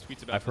Rand always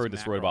tweets about I've heard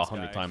this word about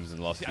 100 times in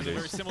the last 2 days.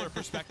 Very similar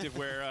perspective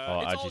where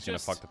oh, Aji's gonna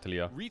fuck the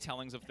Talia.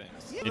 Retellings of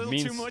things. It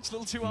means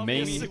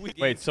main.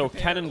 Wait, so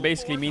canon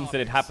basically means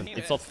that it happened.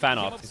 It's not fan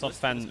art. It's not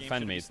fan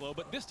made.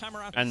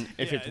 And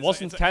if it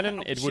wasn't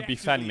canon, it would be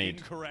fan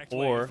made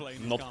or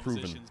not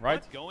proven,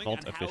 right?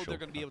 Not official.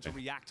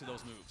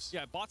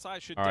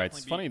 Alright,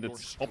 it's funny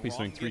that Poppy's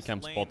doing 3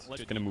 camp spot.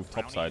 Just gonna move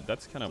top side.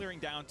 That's kind of.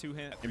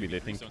 Maybe they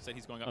think.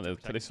 Oh,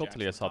 they still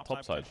Talia saw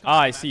top side. Ah,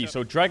 I see.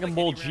 So Dragon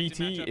Ball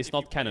GT is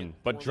not canon,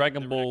 but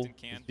Dragon Ball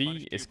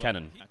Z is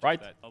canon,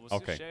 right?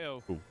 Okay,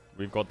 cool.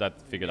 We've got that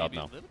figured out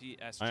now.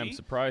 I am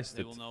surprised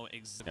that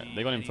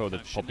they're gonna throw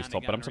that Poppy's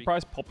top, but I'm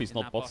surprised Poppy's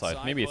not bot side.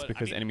 Maybe it's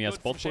because enemy has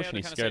bot push and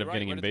he's scared of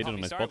getting invaded on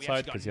his bot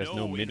side because he has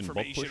no mid and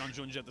bot push.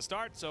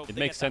 It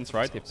makes sense,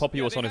 right? If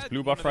Poppy was on his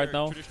blue buff right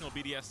now,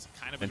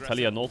 then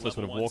Talia and Nautilus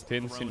would have walked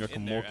in, Syndra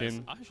can walk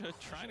in.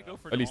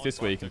 At least this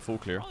way he can full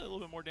clear.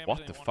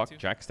 What the fuck,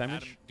 Jax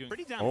damage?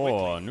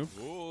 Oh, no.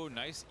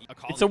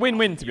 It's a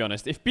win-win, to be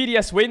honest. If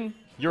BDS win,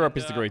 Europe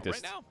is the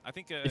greatest.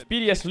 If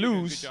BDS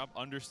lose,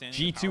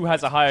 G2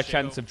 has a higher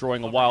chance of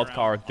drawing a wild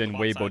card than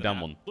Weibo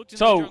Damwon.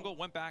 So,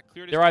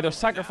 they're either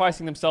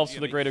sacrificing themselves for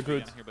the greater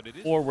good,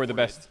 or we're the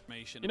best.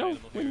 You know,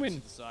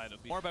 win-win.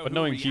 But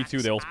knowing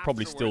G2, they'll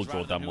probably still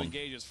draw Damwon.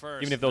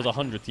 Even if there was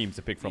 100 teams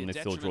to pick from, they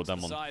still draw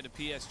Damwon.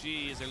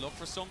 They look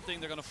for something,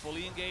 they're going to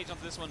fully engage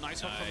onto this one.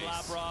 Nice one from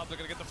Labrob, they're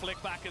going to get the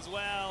flick back as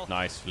well.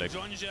 Nice flick,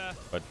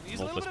 but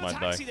Nautilus might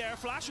die.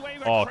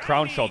 Oh,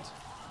 crown shot.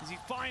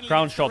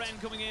 Crown shot.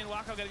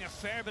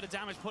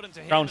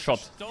 Crown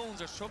shot.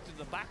 Stones are shoved into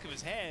the back of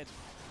his head.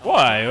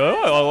 Why?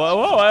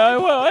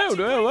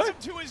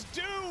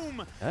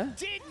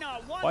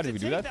 Why did we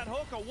do that?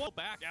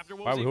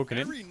 Why are we hooking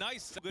in?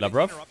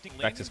 Labrov?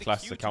 Praxis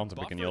class is a counter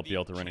pick in the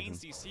LPL to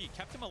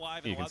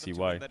Renekton. You can see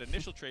why.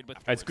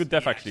 It's good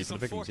def actually for the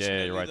pickings.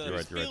 Yeah, you're right.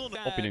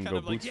 Poppy didn't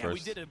go boots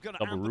first.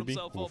 Double Ruby.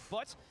 Oof.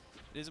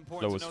 It is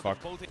important low as fuck.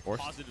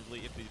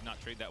 Positively if they did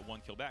not trade that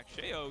 1 kill back.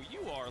 Sheo,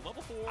 you are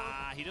level 4.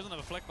 He doesn't have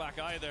a flick back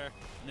either.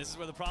 And this is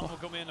where the problem will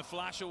come in, a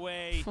flash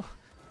away.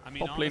 I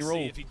mean, top lane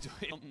roll. If he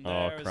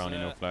Crowny,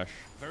 no flash.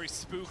 Very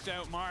spooked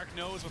out. Marc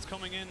knows what's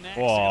coming in next.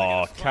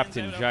 Oh,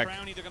 Captain Jack.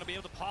 Crowny, they're going to be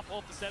able to pop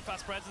up the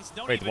steadfast presence.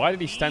 Wait, why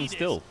did he stand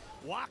still?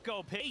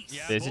 Wacko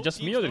pace. Is it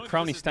just me or did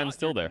Crowny stand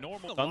still there?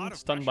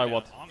 Stunned by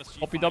what?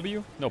 Poppy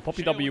W? No,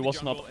 Poppy W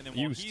was not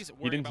used.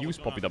 He didn't use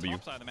Poppy W.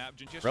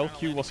 Rel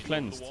Q was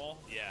cleansed.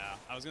 Yeah,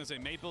 I was going to say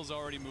Maple's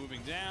already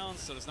moving down,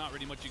 so there's not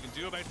really much you can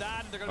do about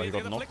that. They're he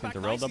got knocked into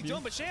Rel W.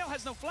 But Sheo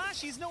has no flash,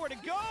 he's nowhere to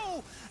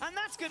go. And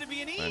that's going to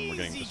be an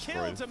easy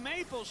kill to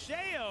Maple.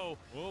 Sheo.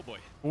 Oh boy.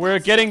 We're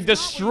getting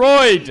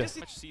destroyed!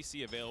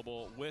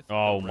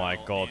 Oh my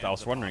god, I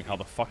was wondering how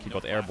the fuck he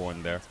got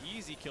airborne there.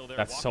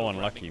 That's so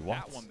unlucky.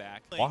 What?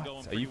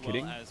 What? Are you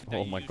kidding?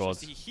 Oh my god.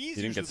 He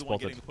didn't get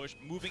spotted.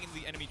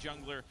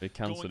 They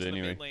cancelled it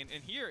anyway.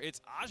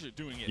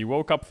 You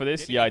woke up for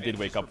this? Yeah, I did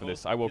wake up for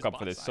this. I woke up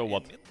for this. So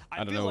what?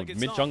 I don't know.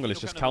 Mid jungle is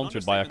just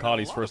countered by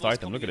Akali's first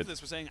item. Look at it.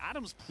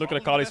 Look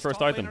at Akali's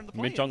first item.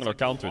 Mid jungle are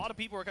countered.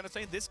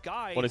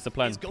 What is the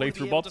plan? Play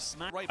through bot?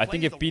 I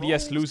think if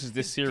BDS loses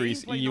this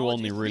series, EU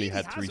only really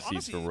had 3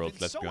 seeds for Worlds,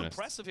 let's be honest.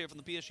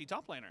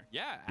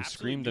 You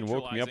screamed and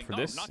woke me up for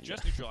this? Yeah.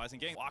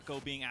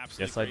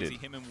 Yes, I did.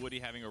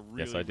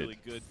 Yes, I did.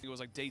 It was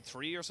like day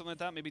 3 or something like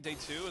that, maybe day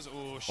 2.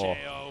 Oh,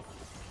 Sheo.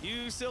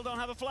 You still don't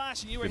have a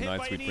flash, and you were hit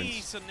by an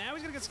E, so now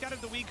he's going to get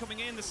scattered the week coming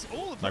in.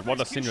 Like, what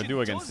does Syndra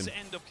do against him?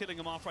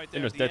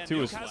 Syndra's dead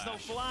too.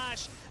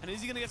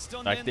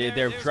 Like,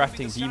 they're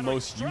drafting the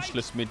most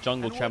useless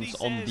mid-jungle champs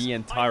on the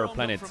entire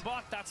planet.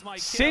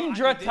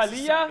 Syndra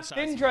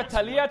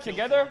Talia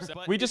together?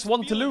 We just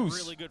want to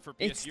lose.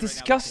 It's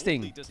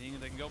disgusting.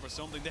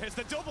 There's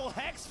the double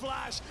hex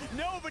flash.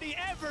 Nobody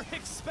ever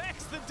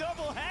expects the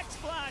double hex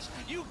flash.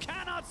 You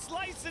cannot not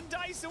slice and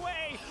dice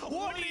away.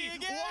 Woody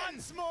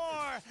once more,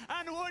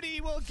 and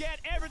Woody will get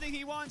everything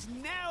he wants.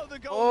 Now the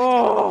goal.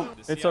 Oh,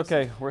 it's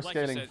okay. We're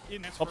scaling.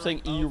 Stop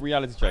saying EU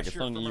reality check. It's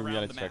not an EU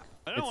reality check.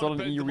 It's not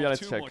an EU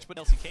reality check. But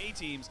LCK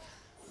teams,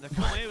 they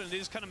come in and they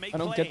just kind of make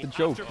play get the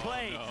joke. after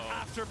play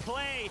after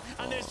play,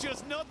 and there's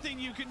just nothing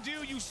you can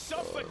do. You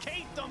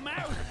suffocate them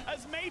out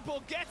as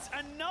Maple gets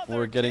another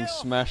We're getting kill,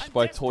 smashed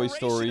by Toy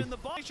Story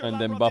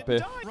and then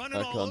Mbappe. I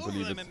can't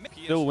believe it.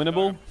 Still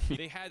winnable?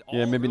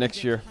 Yeah, maybe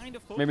next year.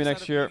 Maybe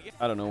next year.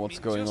 I don't know what's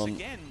going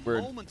on.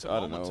 We're, I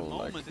don't know,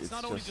 like,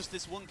 it's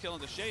just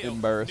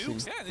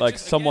embarrassing. Like,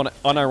 someone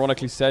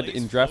unironically said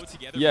in draft,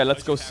 yeah,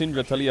 let's go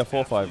Syndra Talia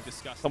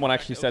 4-5. Someone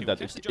actually said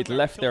that. It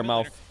left their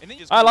mouth.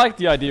 I like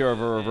the idea of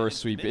a reverse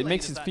sweep. It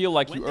makes it feel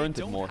like you earned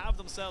it more.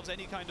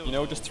 You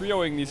know, just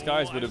 3-0ing these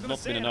guys would have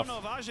not been enough.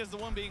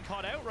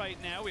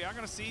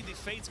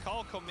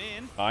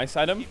 Nice,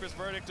 Adam.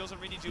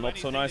 Not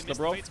so nice,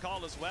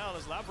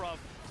 Labrov.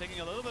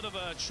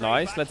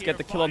 Nice, let's get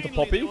the kill onto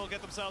Poppy.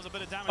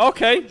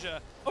 Okay.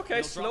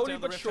 Okay, slowly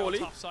but surely.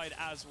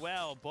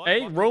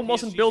 Hey, Rome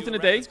wasn't built in a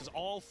day.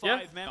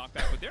 Yeah.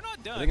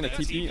 Are they gonna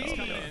TP?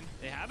 Oh, yeah.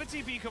 They have a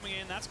TP coming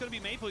in. That's going to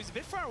be Maple. He's a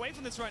bit far away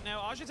from this right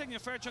now. Aja taking a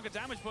fair chunk of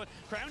damage, but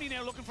Crowny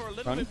now looking for a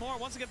little bit more.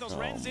 Once to get those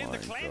Rens in, the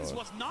cleanse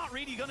was not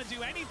really going to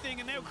do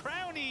anything, and now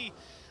Crowny.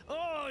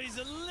 Oh, he's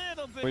a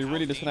little bit. We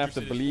really just gonna have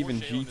to believe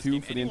in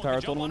G2 for the entire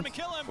tournament.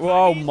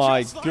 Oh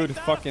my good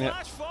fucking hell.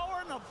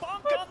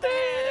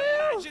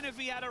 Imagine if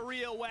he had a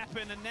real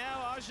weapon, and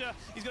now Aja,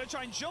 he's going to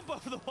try and jump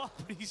over the wall,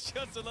 but he's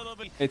just a little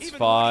bit. It's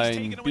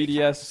fine.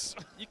 BDS.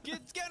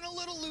 It's getting a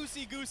little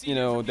loosey-goosey. You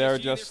know, they're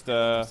just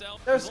they're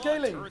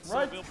scaling,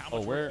 right?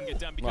 Oh,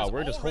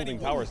 we're just holding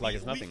towers like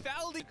it's nothing.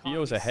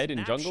 Kyo's ahead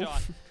in jungle.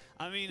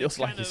 I mean, feels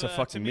like he's a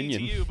fucking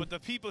minion. But the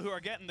people who are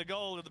getting the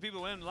goal are the people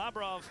who win.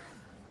 Labrov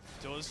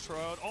does throw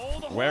out all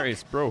the Where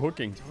is bro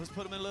hooking? Does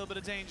put him in a little bit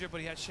of danger,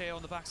 but he had Sheo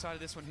on the backside of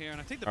this one here, and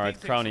I think the all right,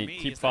 big Crowny, thing for me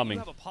keep is farming.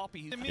 That you have a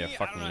Poppy. Yeah,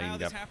 fucking lane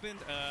gap.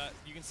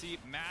 You can see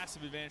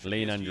massive advantage.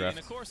 Lane and draft.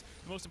 And of course,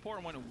 the most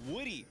important one,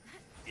 Woody.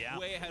 Yeah.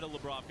 Way ahead of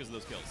Labrov because of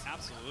those kills.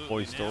 Absolutely.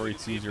 Toy Story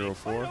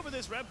 204. Over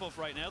this red buff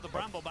right now, the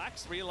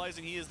Bramblebacks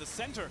realizing he is the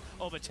center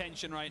of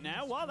attention right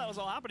now. While that was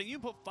all happening, you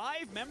put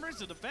 5 members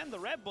to defend the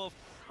red buff,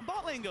 and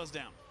bot lane goes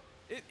down.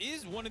 It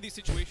is one of these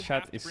situations.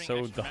 Chat is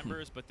so dumb.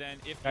 Members, but then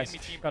if guys, the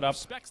enemy team shut up.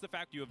 respects the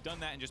fact you have done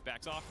that and just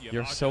backs off,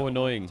 you're so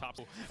annoying.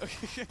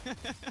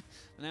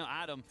 Now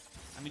Adam,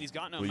 I mean, he's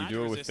got no. Will you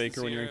do it with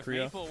Faker when you're in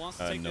Korea? No,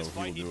 he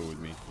will do it with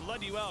me.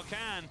 Bloody well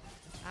can.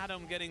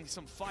 Adam getting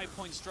some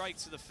 5-point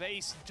strikes to the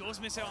face. Does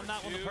miss out on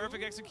that one. The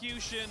perfect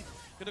execution.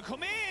 Gonna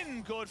come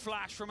in. Good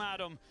flash from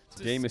Adam.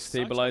 The game is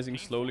stabilizing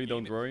slowly,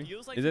 don't worry.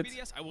 Is it?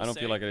 I don't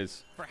feel like it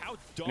is.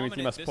 Enemy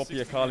team has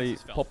Poppy Akali,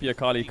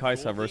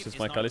 Kai'Sa versus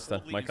my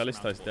Kalista. My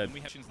Kalista is dead.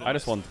 I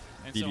just want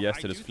BDS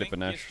to just flip a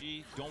Nash.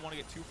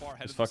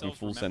 Just fucking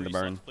full send the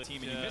Baron.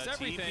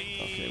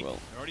 Okay, well.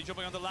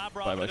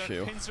 Bye-bye,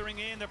 Sheo.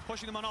 They're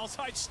pushing them on all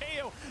sides.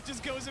 Sheo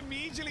just goes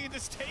immediately into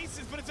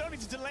stasis, but it's only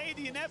to delay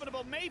the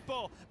inevitable.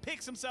 Maple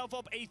picks himself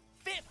up a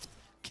 5th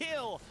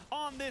kill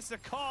on this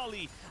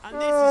Akali, and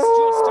this is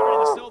just starting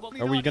to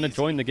snowball. Are we gonna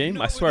join the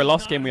game? I swear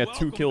last game we had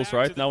 2 kills,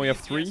 right? Now we have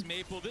 3.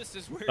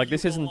 Like,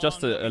 this isn't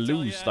just a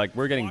lose, like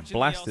we're getting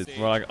blasted.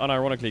 We're like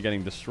unironically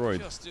getting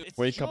destroyed.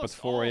 Wake up at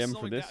 4 AM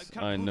for this?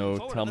 I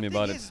know, tell me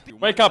about it.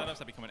 Wake up!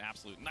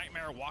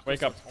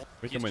 Wake up.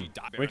 We can win.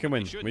 We can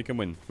win. We can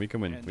win. We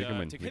can win. We can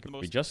win.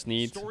 We just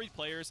need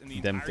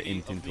them to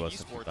int into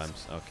us a few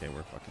times. Okay,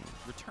 we're fucking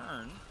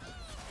return.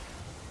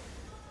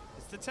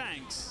 It's the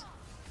tanks.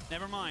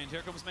 Never mind,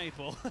 here comes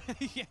Maple.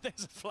 Yeah,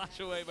 there's a flash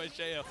away by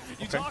Sheo.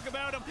 You talk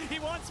about him, he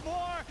wants more!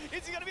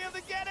 Is he gonna be able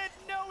to get it?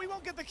 No, he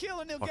won't get the kill,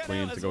 and he'll get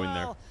out as go well. In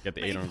there. Get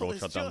the 800 gold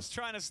shut down. Just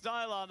trying to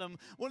style on him.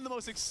 One of the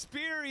most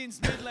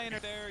experienced mid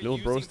laner there. Little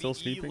bro still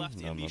sleeping? No, I'm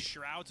not. I'm just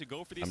trying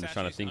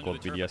to think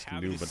what BDS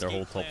can do, but their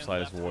whole top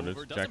side is warded.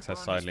 Jax has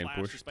side lane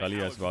push.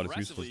 Talia has about as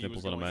useful as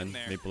nipples on a man.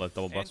 Maple has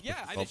double buffs. Yeah,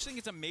 I just think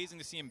it's amazing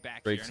to see him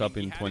back. Drake's up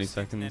in 20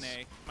 seconds.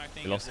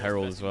 They lost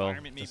Herald as well.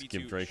 Just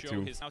give Drake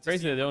 2.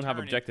 Crazy they don't have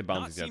objective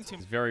bounties yet.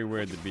 It's very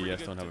weird that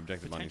BDS don't have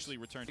objective bounties.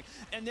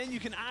 And then you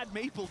can add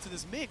Maple to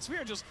this mix. We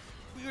are just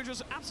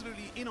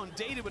absolutely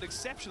inundated with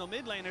exceptional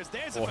mid laners.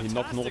 There's a he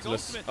knocked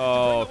Nautilus. Ultimate.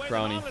 Oh,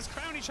 Crowny.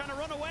 Crowny trying to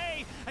run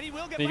away, and he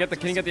will get.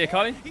 Can you get the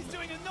Akali? He's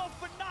doing enough,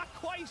 but not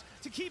quite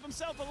to keep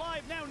himself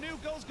alive. Now New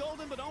goes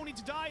golden, but only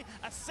to die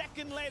a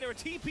second later. A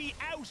TP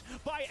out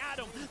by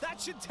Adam.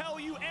 That should tell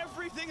you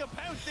everything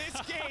about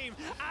this game.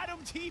 Adam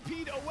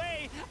TP'd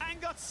away and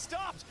got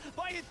stopped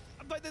by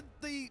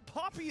the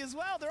Poppy as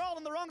well. They're all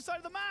on the wrong side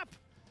of the map.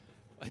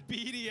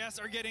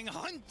 BDS are getting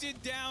hunted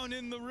down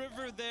in the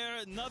river there.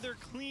 Another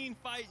clean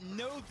fight,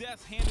 no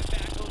deaths handed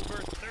back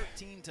over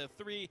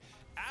 13-3.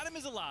 Adam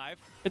is alive.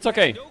 It's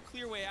okay. No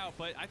clear way out,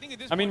 but I think at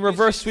this point,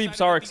 reverse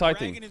sweeps are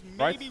exciting,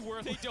 right?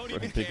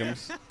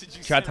 Pick'ems.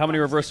 Chat, how many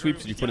reverse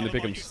sweeps did you put in the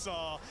pick'ems?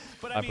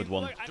 I put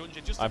one.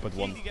 I put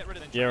one.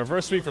 Yeah,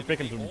 reverse sweep for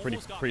Pickens would be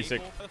pretty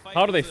sick.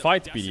 How do they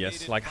fight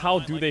BDS? Like, how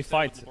do they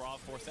fight?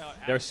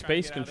 Their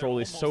space control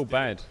is so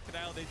bad.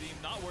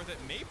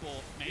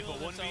 Maple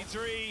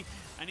 1v3,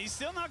 and he's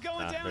still not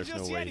going down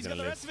just yet. He's got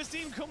the rest of his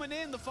team coming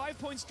in. The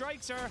 5-point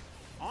strikes are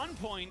on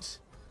point.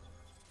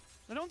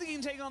 I don't think he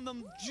can take on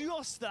them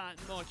just that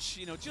much,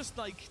 you know, just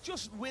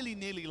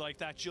willy-nilly like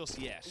that just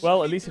yet.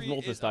 Well, at least if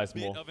Nautilus dies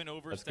more.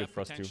 That's good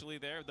for us too.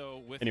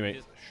 Anyway,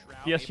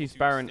 PSG's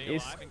Baron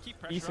is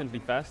decently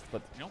fast,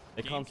 but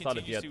they can't start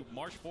it yet.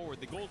 March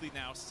forward. The gold lead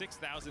now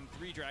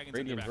 6,003 dragons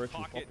Radiant in their back versus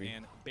pocket, Poppy.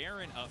 and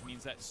Baron up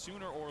means that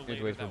sooner or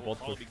Wait later for that will bot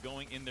probably push. be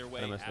going in their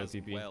way And as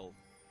TP. well.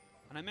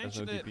 And I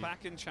mentioned it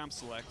back in Champ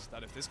Select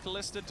that if this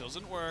Callista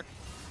doesn't work,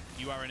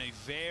 you are in a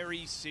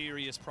very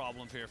serious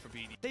problem here for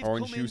BD.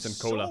 Orange juice and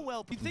cola. So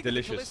well.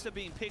 Delicious.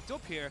 Being picked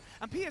up here,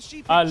 and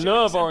PSG I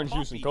love orange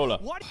juice and cola.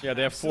 Yeah,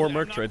 they have 4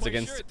 Merc trades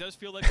against It does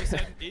feel like we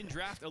said in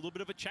draft a little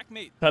bit of a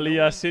checkmate.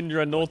 Talia,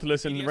 Syndra,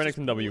 Nautilus, and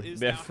Renekton W.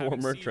 They have 4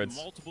 Merc trades.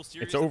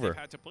 It's over.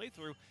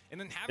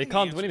 They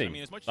can't do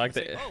anything. Like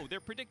they're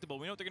predictable.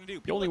 We know what they're going to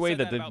do. The only way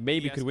that they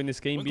maybe could win this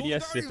game,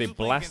 BDS, is if they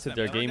blasted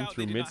their game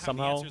through mid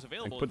somehow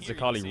and put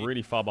Zakali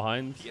really far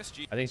behind. I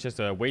think it's just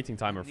a waiting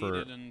timer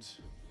for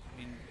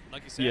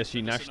like said,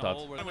 PSG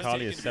Nashstad.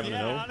 Kali is 7-0.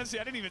 Yeah, honestly,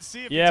 I didn't even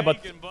see it yeah,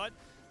 but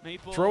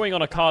Maple, throwing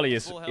on a Kali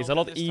is a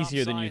lot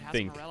easier than you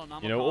think.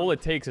 You know, all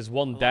it takes is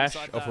one dash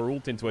of her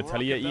ult into a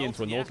Talia E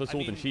into a Nautilus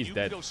ult and she's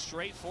dead. Go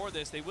straight for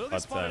this. They will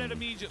get spotted out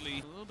immediately.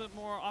 A little bit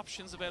more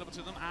options available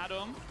to them.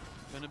 Adam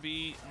going to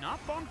be not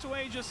bumped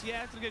away just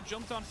yet. Going to get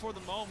jumped on for the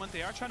moment.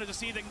 They are trying to just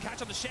see if they can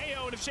catch up to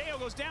Sheo, and if Sheo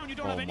goes down, you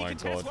don't have any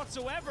contest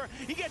whatsoever.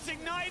 He gets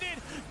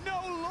ignited. No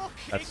look.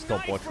 That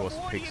stopwatch was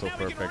pixel now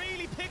perfect. He can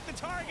really pick the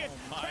target.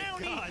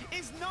 Brownie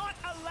is not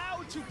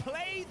allowed to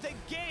play the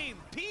game.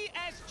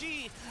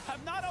 PSG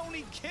have not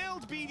only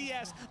killed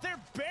BDS, they're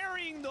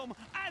burying them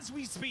as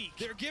we speak.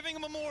 They're giving a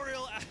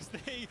memorial as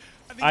they...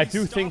 I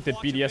do think that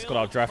BDS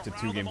got outdrafted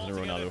 2 games in a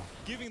row now, though.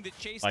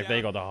 Like,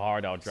 they got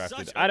hard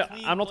outdrafted.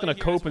 I'm not going to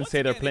cope and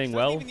say they're playing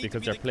well,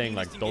 because they're playing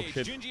like dog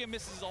shit.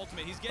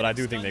 But I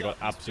do think they got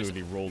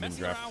absolutely rolled in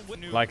draft.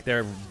 Like,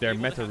 their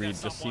meta read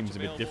just seems a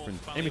bit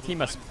different. Every team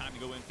has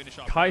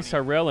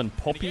Caedrel and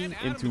Poppy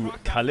into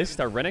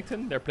Callista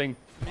Renekton. They're playing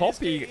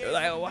Poppy.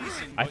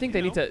 I think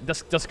they need to...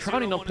 Does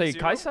Crowny not play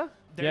Kai'Sa?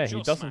 Yeah,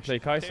 he doesn't play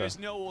Kai'Sa. There's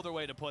no other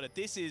way to put it.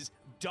 This is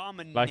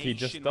domination. Like, he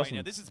just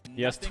doesn't.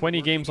 He has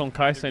 20 games on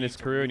Kai'Sa in his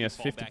career and he has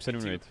 50%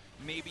 win rate.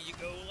 Maybe you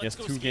go, he has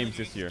 2 games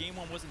this year. Game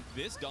 1 wasn't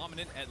this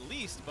dominant at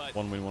least, but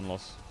 1 win, 1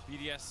 loss.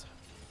 BDS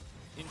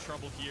in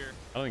trouble here.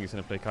 I don't think he's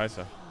gonna play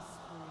Kai'Sa.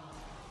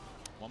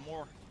 One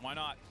more. Why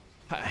not?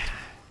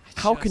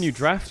 How can you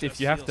draft if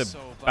you have to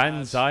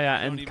ban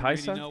Xayah and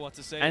Kai'Sa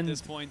and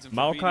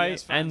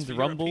Maokai and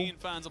Rumble?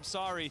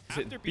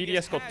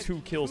 BDS got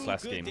 2 kills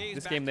last game.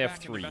 This game they have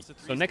 3.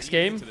 So next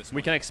game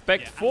we can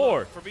expect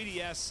 4. For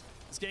BDS,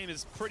 this game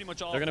is pretty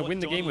much all They're gonna win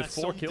the game with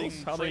 4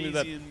 kills. How do they do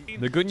that?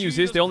 The good news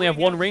is they only have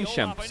 1 range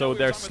champ, so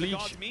their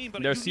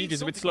siege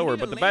is a bit slower.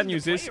 But the bad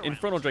news is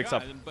Inferno Drake's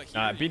up.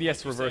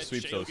 BDS reverse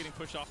sweeps those.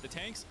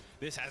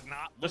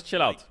 Just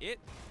chill out.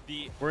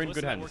 We're in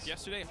good hands.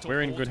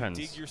 We're in good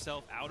hands.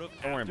 Don't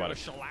worry about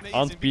it.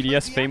 Aren't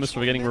BDS famous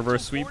for getting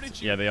reverse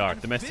sweeped? Yeah, they are.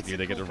 Domestically,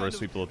 they get reverse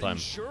sweeped all the time.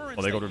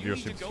 Well, they got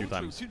reverse sweeped a few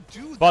times.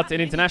 But in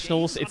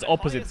internationals, it's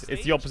opposite.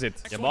 It's the opposite.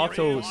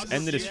 Yamato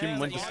ended his stream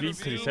and went to sleep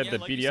because he said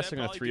that BDS are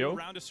going to 3-0.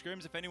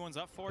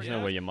 There's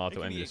no way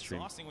Yamato ended his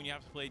stream.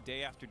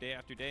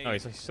 No,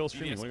 he's still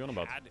streaming. What are you on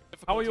about?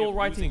 How are you all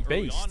writing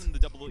based?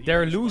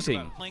 They're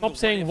losing. Stop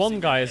saying one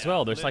guy as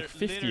well. There's like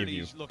 50 of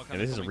you. Yeah,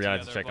 this is a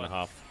reality check and a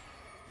half.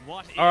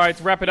 All right,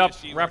 wrap it up,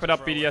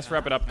 BDS,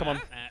 wrap it up. Come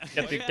on,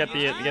 get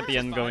the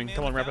end going.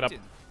 Come on, wrap it up.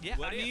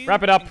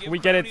 Wrap it up. We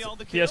get it,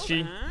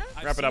 PSG.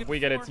 Wrap it up. We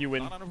get it. You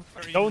win.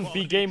 Don't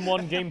be game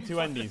 1, game 2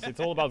 endies. It's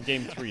all about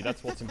game 3.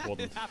 That's what's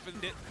important.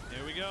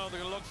 There we go.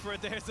 They're gonna look for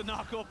it. There's the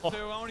knock-up.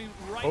 They're only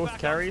right both back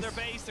carries. onto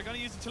their base. They're gonna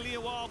use the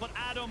Talia wall, but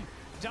Adam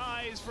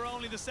dies for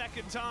only the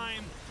 2nd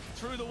time.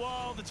 Through the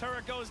wall, the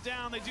turret goes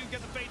down. They do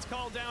get the Fates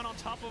call down on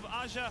top of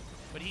Aja,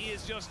 but he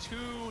is just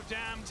too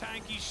damn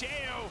tanky.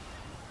 Sheo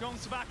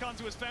goes back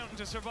onto his fountain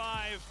to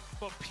survive,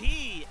 but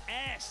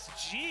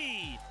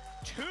PSG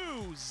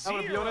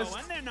 2-0,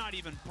 and they're not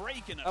even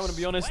breaking it. I'm gonna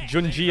be honest,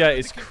 Junjia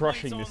is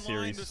crushing this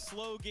series.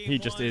 He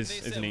just is,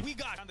 isn't he?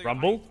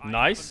 Rumble,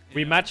 nice.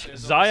 We match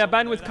Xayah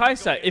ban with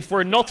Kai'Sa if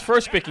we're not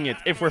first picking it.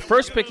 If we're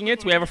first picking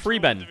it, we have a free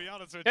ban.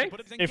 Okay?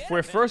 If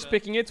we're first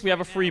picking it, we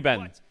have a free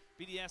ban.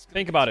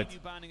 Think about it.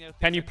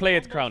 Can you play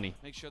it, Crowny?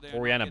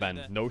 Orianna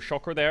ban. No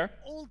shocker there.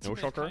 No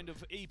shocker.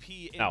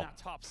 Now,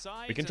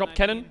 we can drop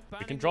Kennen.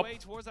 We can drop...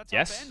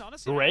 Yes.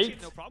 Great.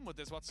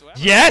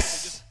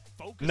 Yes!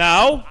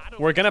 Now,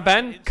 we're gonna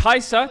ban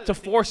Kai'Sa to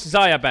force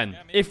Xayah ban.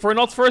 If we're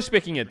not first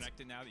picking it.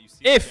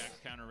 If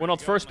we're not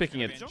first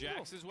picking it.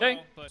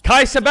 Okay?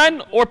 Kai'Sa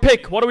ban or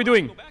pick. What are we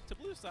doing?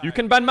 You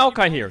can ban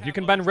Maokai here. You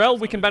can ban Rel.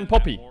 We can ban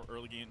Poppy.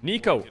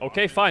 Nico.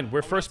 Okay, fine.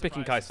 We're first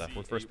picking Kai'Sa.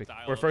 We're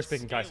first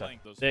picking Kai'Sa.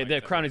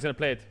 The crown is gonna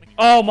play it.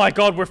 Oh my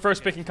god, we're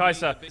first picking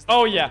Kai'Sa.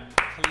 Oh yeah.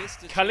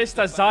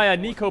 Kalista, Xayah,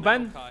 Nico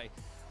ban.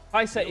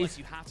 Kai'Sa is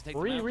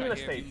free real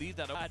estate.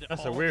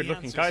 That's a weird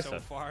looking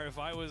Kai'Sa.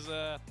 Is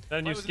that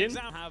a new skin?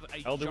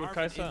 Elder with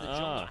Kai'Sa?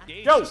 Ah.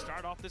 Yo!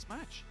 Start off this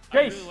match. I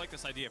really like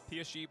this idea.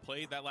 PSG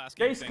played that last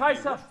game. Jace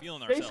Kai'Sa. We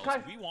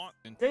want.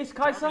 Jace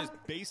Kai'Sa. Is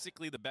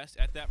basically the best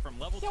at that from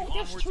level 2 Yo,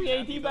 onwards. there's 3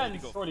 AD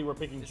bans. Surely we're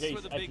picking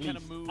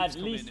Jace At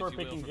least we're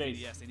picking Jace.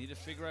 Yes, they need to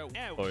figure out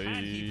how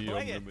can he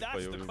play it.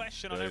 That's the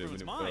question on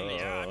everyone's mind.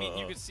 Yeah, I mean,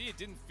 you could see it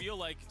didn't feel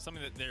like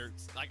something that they're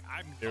like.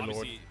 I'm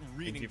obviously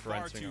reading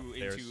far too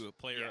into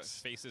players'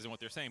 faces and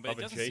what they're saying, but it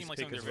doesn't seem like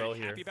something they're very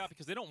happy about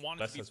because they don't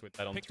want it to be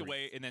picked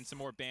away and then some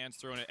more bans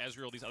thrown at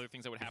Ezreal, these other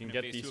things that would happen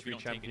in phase 2 if you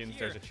don't take it here.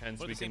 There's a chance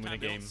we can win a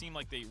They game. don't seem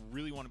like they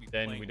really want to be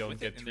Then playing we don't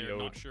with get it, and they're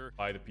not sure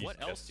by the piece. what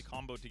else to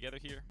combo together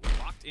here.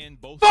 Locked in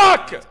both.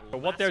 Fuck!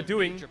 But what they're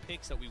doing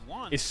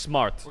is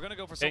smart. We're gonna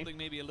go for something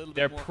maybe a little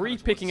They're bit more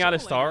pre-picking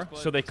Alistar,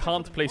 so they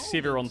can't play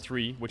Sivir on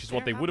 3, which is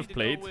what they would have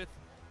played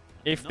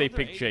if they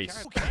picked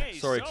Jace.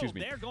 Sorry, excuse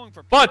me.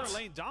 But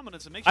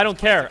I don't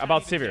care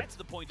about Sivir.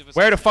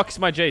 Where the fuck is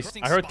my Jace?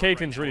 I heard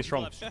Caitlyn's really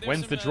strong.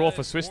 When's the draw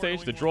for Swiss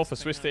stage? The draw for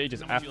Swiss stage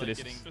is after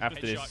this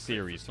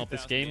series. Not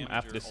this game,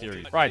 after this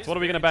series. Right, what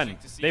are we gonna ban?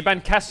 They ban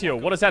Cassio.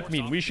 What does that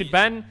mean? We should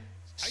ban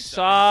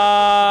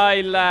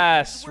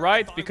Sylas,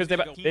 right? Because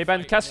they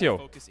banned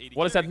Cassio.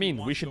 What does that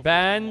mean? We should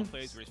ban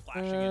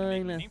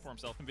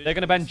They're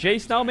gonna ban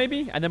Jace now,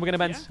 maybe? And then we're gonna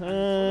ban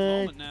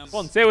Come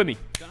on, say it with me.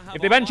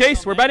 If they ban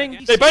Jace, we're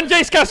banning. They ban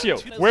Jace Cassio.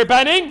 We're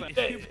banning.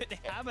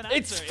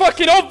 It's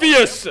fucking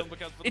obvious.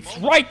 It's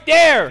right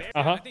there.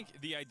 I think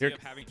the idea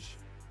of having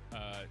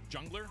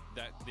jungler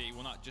that they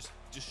will not just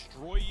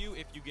destroy you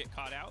if you get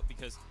caught out,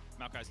 because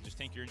Maokai's just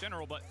tankier in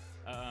general, but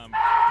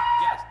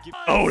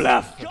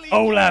Olaf!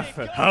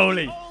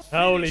 Holy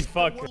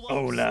fuck.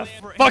 Olaf.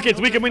 Fuck it,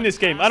 we can win this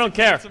game. I don't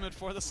care.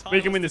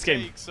 We can win this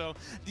game.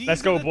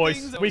 Let's go,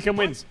 boys. We can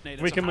win.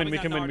 We can win.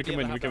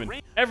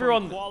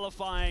 Everyone,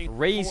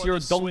 raise your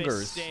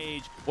dongers.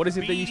 What is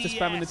it they used to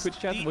spam in the Twitch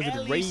chat? Was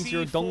it raise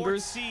your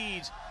dongers?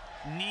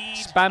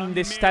 Spam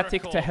this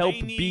static to help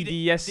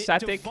BDS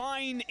static.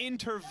 Divine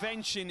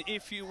intervention,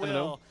 if you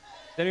will.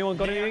 Has anyone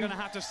got anything?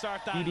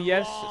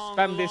 BDS,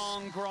 spam this.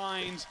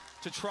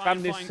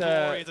 Spam this.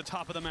 At the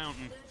top of the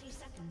mountain.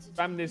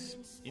 Spam this.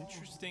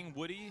 Interesting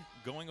Woody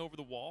going over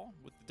the wall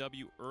with the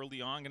W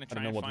early on. Gonna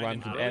try I don't know and what find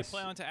an rhymes with early S.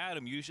 play onto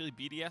Adam. Usually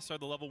BDS are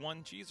the level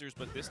 1 cheesers,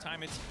 but this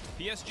time it's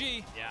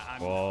PSG. Yeah,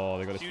 oh,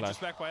 they got a huge splash.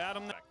 respect by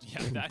Adam.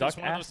 Yeah, Duck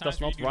ass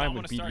does not rhyme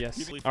with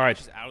BDS.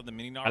 Alright.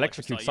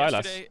 Electrocute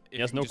Sylas. He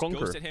has no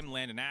Conqueror. Goes at him,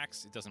 land an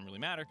axe. It doesn't really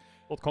matter.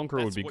 Well,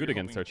 Conqueror would be good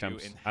against our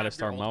champs.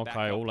 Alistar,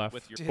 Maokai, Olaf,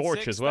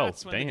 Scorch as well.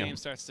 Damn.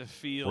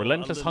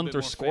 Relentless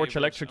Hunter, Scorch,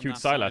 Electrocute,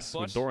 Sylas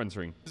with Doran's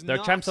Ring. Their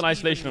champs in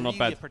isolation are not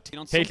bad.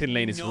 Caitlyn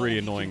lane is really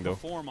annoying though.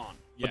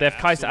 But they have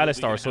Kai'Sa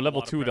Alistar, so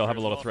level 2 they'll have a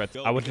lot of threat.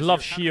 I would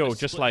love Shio,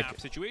 just like,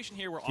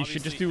 he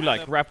should just do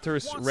like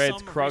Raptors, Red,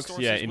 Krugs,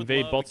 yeah,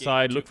 invade bot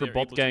side, look for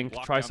bot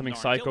gank, try something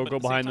psycho, go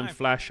behind them,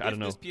 flash, I don't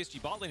know.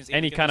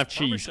 Any kind of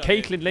cheese.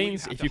 Caitlyn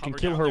lanes, if you can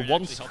kill her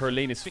once, her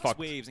lane is fucked.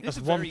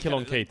 Just one kill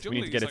on Kate, we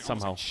need to get it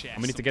somehow.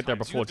 And we need to get there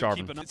before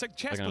Jarvan.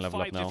 They're gonna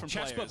level up now.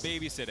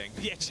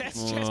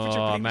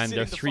 Oh man,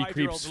 they're 3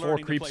 creeps, 4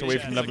 creeps away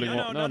from leveling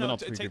up. No, they're not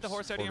 3 creeps,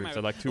 4 creeps,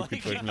 they're like 2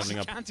 creeps away from leveling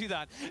up.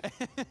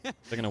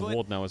 They're gonna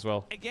ward now as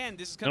well. Again,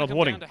 this is they're not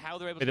warding.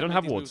 They don't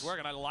have wards.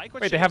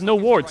 Wait, they have no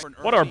wards.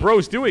 What are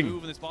bros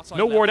doing?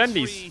 No ward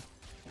endies.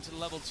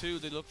 Level 2,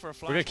 they look for a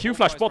flash. We're gonna Q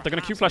flash bot. They're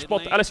gonna Q flash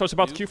bot. Alistar's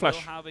about to Q flash.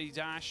 Have a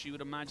dash, you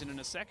would imagine, in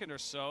a second or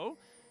so.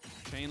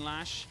 Chain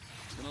lash.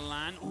 It's gonna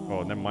land.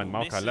 Oh, never mind.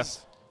 Maokai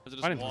left.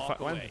 Why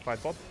didn't he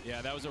fight bot?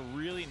 Yeah, that was a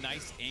really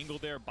nice angle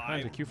there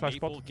by Q flash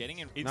bot.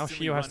 Now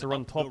Shio has to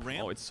run top.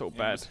 Oh, it's so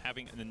bad.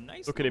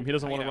 Look at him. He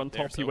doesn't want to run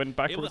top. He went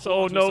backwards.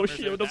 Oh no,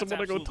 Shio doesn't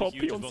want to go top.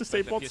 He wants to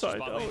stay bot side.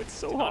 Oh, it's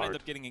so hard. End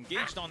up getting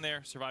engaged on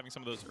there, surviving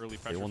some of those early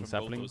pressures. They won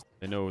sapling.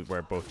 They know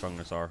where both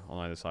junglers are on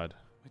either side.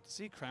 Wait to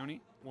see Crowny.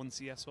 1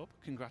 CS up.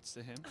 Congrats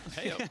to him.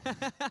 Hey,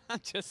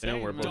 just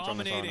saying, we're both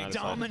dominating.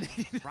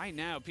 Right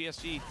now,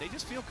 PSG, they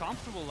just feel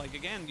comfortable. Like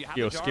again, you have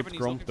Yo, the skip Jarvan,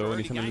 Gromp though,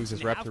 anytime he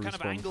loses Raptor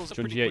respawn.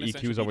 Junjie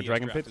EQs over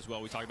Dragon Pit.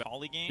 Well.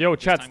 Yo,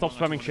 chat, stop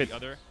spamming shit.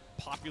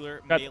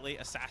 Popular chat, melee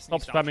assassin.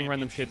 stop spamming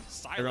random shit.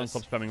 Everyone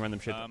stop spamming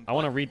random shit. I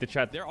want to read the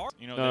chat. There are,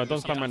 no,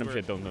 don't spam random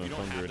shit. Don't do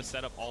it. The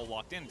setup all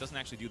locked in. It doesn't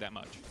actually do that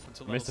much.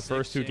 Missed the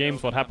first 2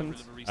 games. What happened?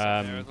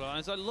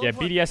 Yeah,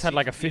 BDS had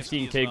like a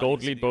 15k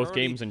gold lead both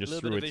games and just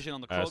threw it.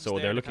 So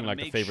they're looking like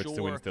the favorites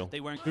to win still.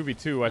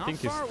 2v2, I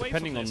think, is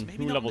depending on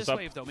who levels up.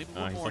 He's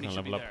not gonna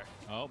level up.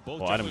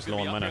 Oh, Adam's low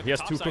on mana. He has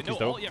 2 cookies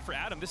though. Yeah, for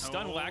Adam, this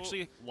stun will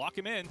actually lock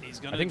him in.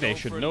 I think they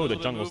should know the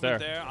jungle's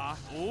there.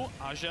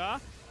 Aja.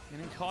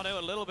 Getting caught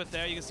out a little bit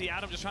there. You can see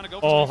Adam just trying to go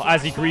for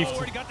as he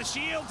griefed. He got the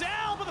shield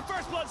down, but the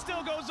first blood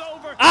still goes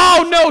over.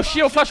 Oh no!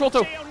 Shield flash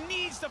auto.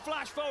 Needs to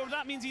flash forward.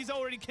 That means he's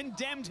already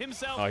condemned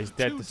himself. Oh, he's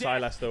dead to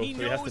Silas though, so he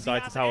has to die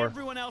to tower.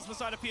 Everyone else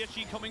beside of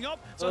PSG coming up,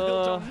 so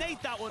he'll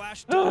donate that one.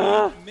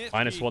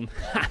 -1.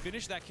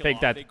 Take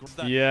that.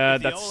 Yeah,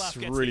 that's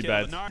really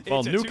bad.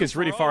 Well, Nuke is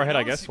really far ahead,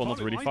 I guess. Well, not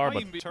really far,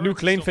 but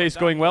Nuke lane phase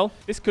going well.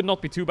 This could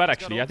not be too bad,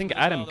 actually. I think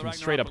Adam can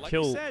straight up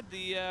kill.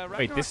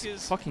 Wait, this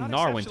fucking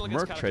Gnar went to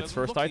Merc Tread's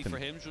first item.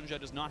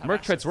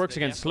 Merc Treads works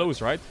against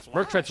slows, right?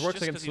 Merc Treads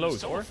works against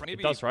slows, or?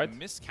 It does, right?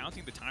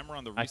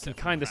 I can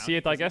kind of see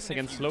it, I guess,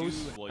 against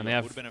slows. And they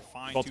have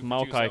got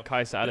Maokai,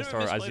 Kai'Sa,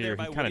 Alistar, Azir.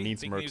 He kind of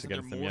needs Mercs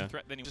against them, yeah.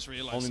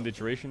 Only the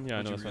duration? Yeah,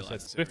 I know, that's what I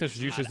said. Swift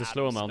reduces the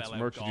slow amount,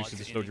 Merc reduces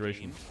the slow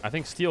duration. I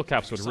think Steel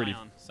Caps would really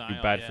be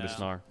bad for the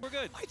Gnar. We're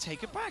good. I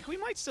take it back. We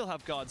might still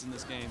have gods in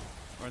this game.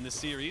 Or in this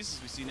series,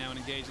 as we see now, and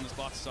engage on the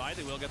spot side.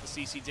 They will get the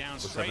CC down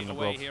straight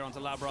away here onto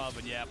Labrov,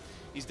 but yeah,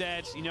 he's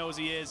dead. He knows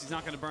he is. He's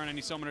not going to burn any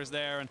summoners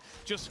there, and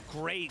just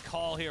great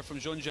call here from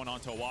Junja.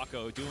 Onto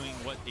Wako, doing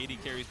what AD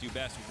carries do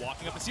best,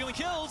 walking up and stealing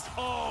kills.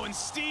 Oh, and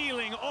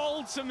stealing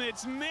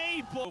ultimates.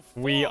 Maple.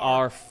 We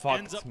are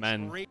fucked,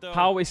 man.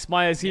 How is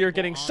my Azir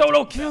getting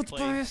solo killed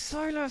by a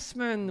Silas,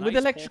 man? With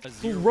Electric,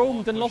 who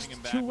roamed and lost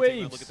 2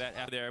 waves. Look at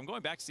that there. I'm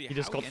going back to see he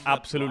just got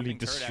absolutely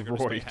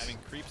destroyed.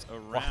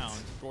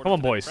 Come on,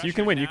 boys, you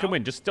can win. You can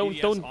win. Just don't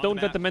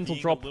let the mental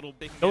drop.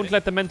 Don't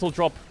let the mental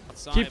drop.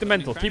 Keep the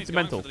mental. Keep the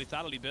mental.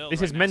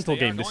 This is mental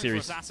game, this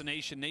series.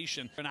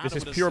 This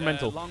is pure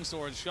mental.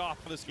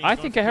 I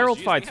think a Herald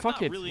fight.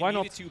 Fuck it. Why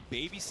not?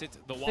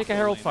 Take a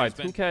Herald fight.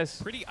 Who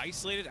cares? Pretty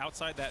isolated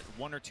outside that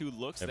 1 or 2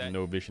 looks. I have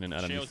no vision in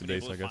Adam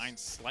today's, I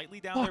guess. Slightly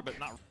down there, but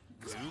not.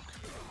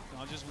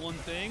 Not just one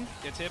thing.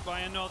 Gets hit by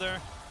another.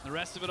 The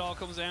rest of it all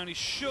comes down. He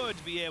should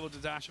be able to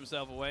dash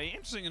himself away.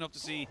 Interesting enough to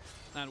see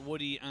that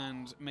Woody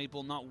and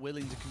Maple not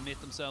willing to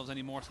commit themselves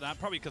anymore to that.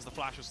 Probably because the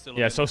flash was still.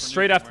 Yeah, so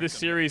straight after this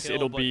series,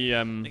 it'll be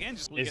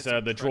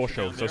the draw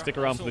show. So stick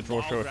around for the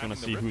draw show if you want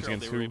to see who's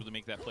against who.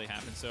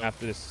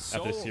 After this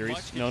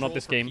series. No, not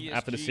this game.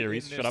 After the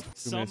series. Shut up.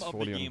 2 minutes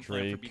 40 on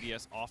Drake.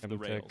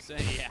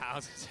 Yeah, I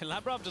was gonna say,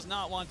 Labrov does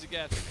not want to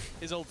get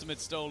his ultimate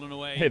stolen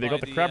away. Hey, they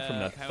got the crab from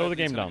that. Slow the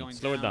game down.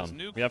 Slow it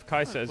down. We have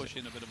Kai'Sa as. Push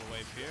in a bit of a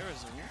wave here.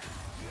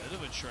 Bit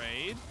of a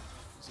trade.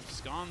 Some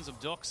scons of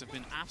ducks have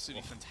been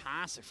absolutely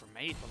fantastic for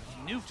Maple.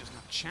 Nuke just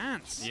not a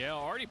chance. Yeah,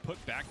 already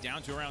put back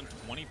down to around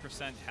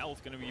 20%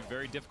 health. Going to be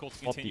very difficult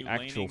to continue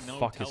laning. What the actual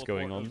fuck is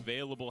going on?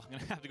 Available. I'm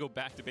going to have to go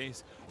back to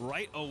base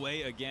right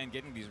away again,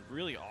 getting these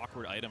really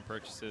awkward item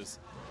purchases.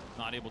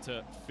 Not able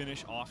to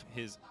finish off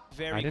his.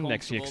 I didn't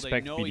actually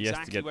expect BDS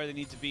exactly to get where they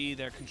need to be.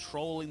 They're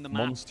controlling the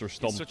map. Monster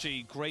stomp. Such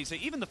a great. So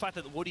even the fact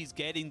that Woody's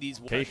getting these.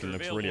 Caitlyn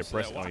looks really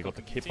impressive. Oh, he got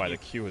the hit by the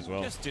Q as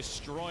well. Just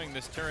destroying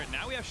this turret.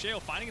 Now we have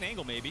Shale finding an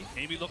angle, maybe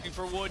looking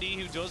for Woody,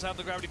 who does have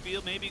the gravity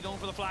field. Maybe going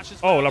for the flashes.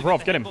 Oh,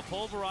 Labrov, get him.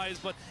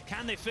 Pulverized, but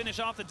can they finish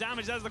off the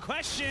damage? That's the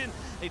question.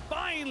 They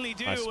finally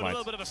do. Nice, with a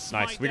little bit of a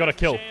smite. Nice. We got a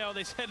kill.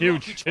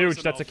 Huge.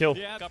 That's a kill.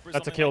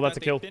 That's a kill. That's a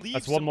kill.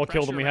 That's 1 more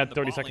kill than we had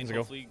 30 seconds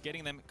ago.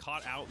 Getting them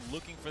caught out,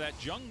 looking for that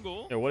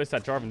jungle. Yo, what is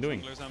that Jarvan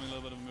doing? Having a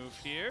little bit of a move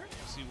here.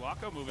 See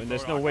Wako moving. And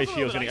there's no way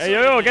Shio's getting. Hey,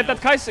 yo, get that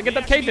Kai'Sa, get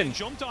that Caitlyn.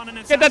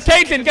 Get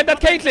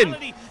that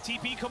Caitlyn.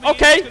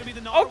 Okay.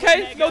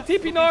 Okay. No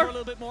TP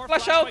Gnar.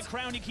 Flash out.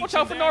 Watch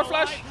out for Gnar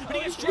flash.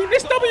 He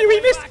missed W.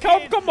 He missed.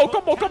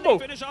 Combo.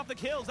 Finish off the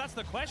kills. That's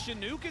the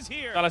question. Nuke is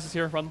here. Silas is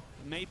here. Run.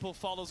 Maple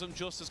follows him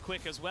just as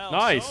quick as well.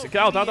 Nice. Get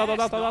out.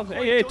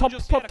 Hey, top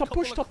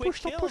push.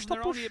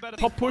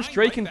 Top push.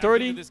 Drake in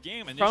 30.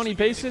 Brownie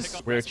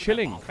bases. We're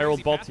chilling.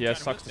 Herald bot.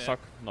 Yes, sucks to suck.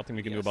 Nothing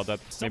we can do about that.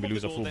 Maybe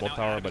lose a full bot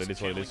tower, but it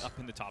is what it is.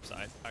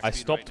 I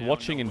stopped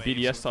watching and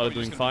BDS started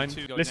doing fine.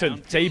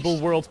 Listen, table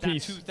world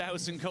peace.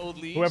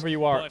 Whoever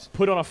you are,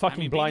 put on a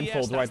fucking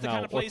blindfold right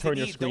now or turn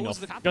your screen off.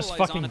 Just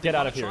fucking get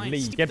out of here.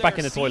 Leave. Get back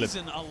in the toilet.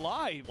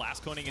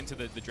 Blast coning into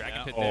the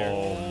dragon pit there.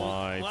 Oh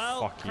my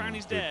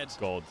fucking good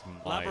god.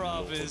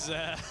 Labrov is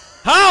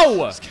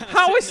How?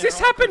 How is this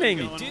happening?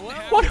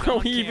 What are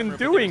we even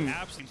doing?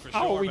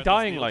 How are we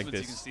dying like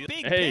this?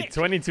 Hey,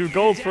 22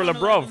 gold for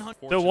Labrov.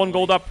 Still 1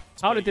 gold up.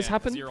 How did this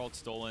happen? 0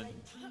 stolen.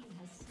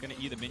 Gonna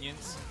either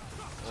minions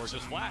or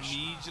just flash.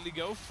 Immediately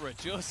go for it.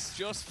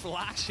 Just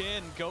flash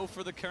in. Go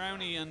for the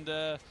crowny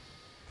and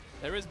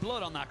there is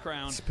blood on that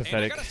crown. It's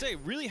pathetic. I gotta say,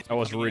 really, that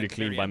was really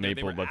clean by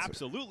Maple, but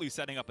absolutely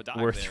setting up a dive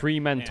we're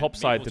 3 men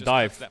topside to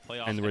dive,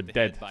 and we're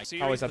dead.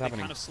 How is that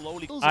happening?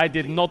 I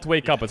did not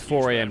wake up at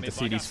 4 AM to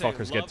see these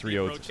fuckers get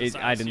 3-0'd.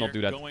 I did not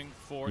do that.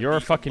 You're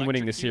fucking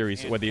winning this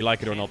series, whether you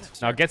like it or not.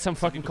 Now get some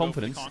fucking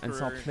confidence and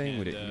start playing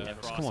with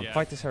it. Come on,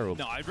 fight this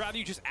Herald.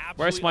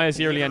 Where's my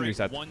Azir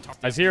Liandry's at?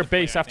 Azir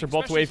base after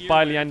bot wave,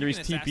 buy Liandry's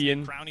TP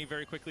in,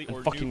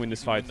 and fucking win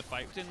this fight.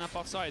 In that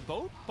bot side,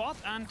 both bot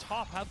and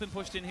top have been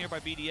pushed in here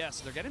by BDS.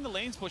 They're getting the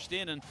lanes pushed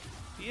in, and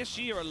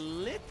PSG are a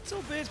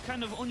little bit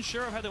kind of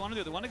unsure of how they want to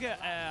do it. They want to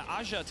get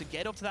Aja to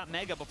get up to that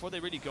mega before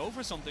they really go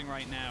for something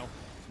right now.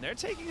 And they're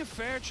taking a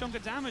fair chunk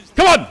of damage.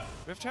 Come on!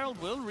 Rift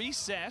Herald will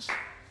reset.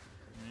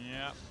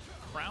 Yeah,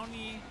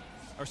 Crowny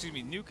or excuse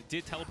me, Nuke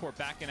did teleport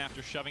back in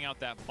after shoving out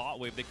that bot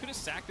wave. They could have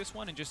sacked this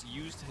one and just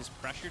used his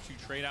pressure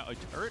to trade out a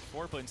turret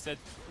for it, but instead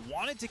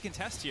wanted to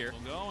contest here.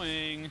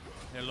 Going.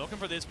 They're looking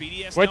for this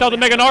BDS. Wait out the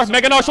Mega Gnar.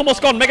 Mega Gnar's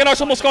almost gone. Mega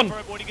Gnar's almost gone.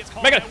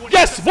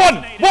 Yes!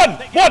 One!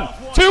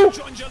 2!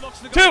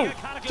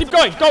 Keep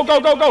going. Go, go,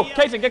 go, go.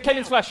 Caitlyn, get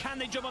Caitlyn's flash.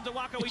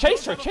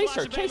 Chase her, chase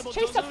her. Chase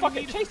that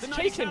fucking. Chase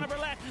him.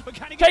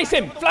 Chase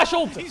him. Flash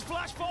ult.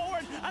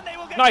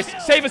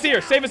 Nice. Save his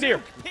ear. Save his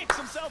ear.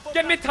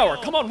 Get mid tower.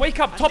 Come on, wake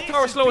up. Top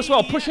tower slow as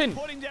well. Push in.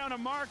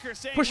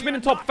 Push mid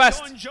and top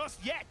fast.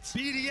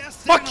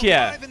 Fuck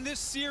yeah.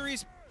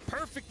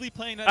 Perfectly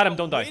playing Adam,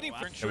 don't die.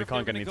 Yeah, we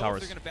can't get any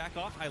towers.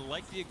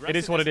 Like it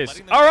is what it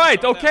is.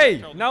 Alright,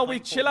 okay. Now we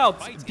chill out.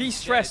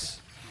 De-stress.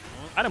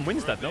 Adam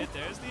wins that, no?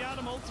 There's the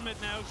Adam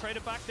ultimate now.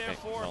 Traded back there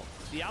for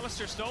the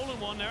Alistair stolen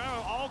one. They're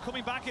all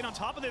coming back in on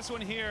top of this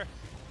one here.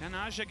 Can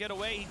Aja get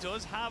away? He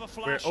does have a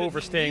flash. We're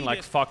overstaying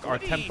like fuck. Our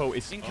tempo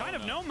is in kind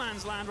of no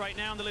man's land right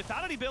now. And the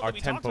lethality build our that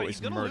we talked about,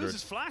 is murdered.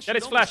 Get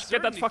his flash.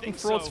 Get that fucking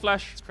fraud's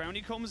flash.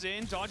 Crowny comes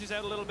in, dodges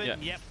out a little bit. Yeah.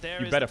 Yep, there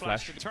you is better the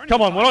flash.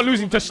 Come on, we're not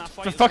losing just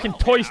for fucking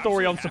Toy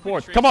Story on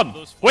support. Come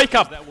on, wake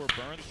up.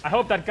 I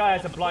hope that guy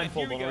has a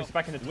blindfold when we're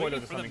back in the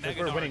toilet or something, because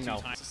we're winning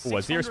now. Oh,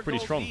 Azir's pretty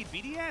strong.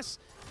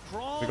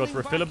 We got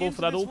refillable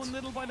for that ult.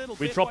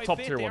 We drop top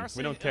tier 1.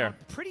 We don't care.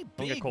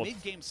 Don't get caught.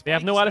 They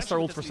have no Alistair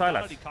ult for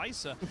Sylas.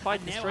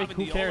 Fight this Drake,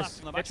 who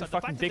cares? Get your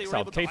fucking dicks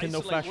out. Caitlyn,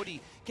 no flash.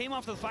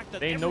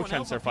 They ain't no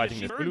chance they're fighting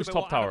this. We lose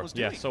top tower.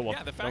 Yeah, so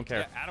what? Don't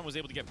care. Adam was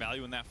able to get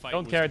value in that fight.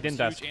 Don't care,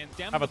 Dindas.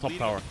 Have a top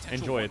tower.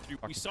 Enjoy it.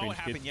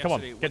 Come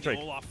on, get Drake.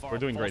 We're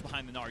doing great.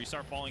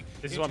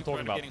 This is what I'm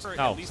talking about.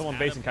 Now, someone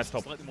base and catch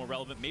top.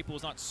 Maple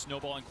is not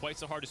snowballing quite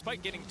so hard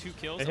despite getting 2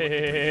 kills.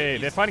 Hey,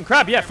 they're fighting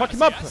Crab. Yeah, fuck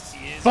him up.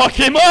 Fuck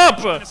him up.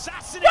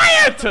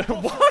 Quiet!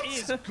 What?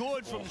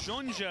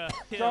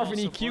 Jarvan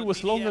EQ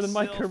was longer than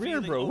my career,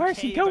 bro. Where's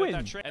he going?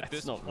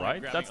 That's not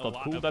right. That's not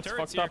cool. That's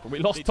fucked up. We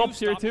lost top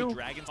tier 2.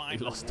 We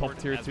lost top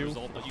tier 2. So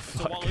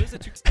while it is a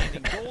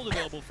 2-standing gold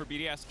available for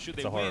BDS, should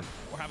they win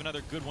or have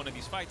another good one of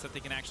these fights that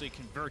they can actually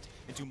convert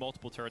into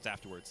multiple turrets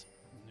afterwards.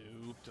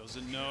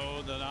 Doesn't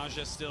know that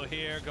Aja's still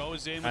here.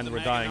 Goes in and with we're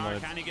the dying Mega on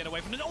it. Can he get away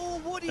from it? Oh,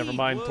 Woody! Never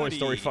mind. Toy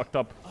Story fucked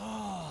up.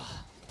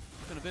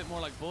 A bit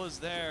more like Buzz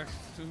there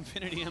to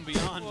infinity and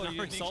beyond. Oh,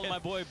 you insulted my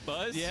boy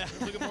Buzz? Yeah.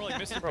 Looking more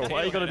like Mr. Bro,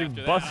 why are you gonna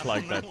do Buzz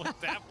like that? What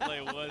that play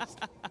was.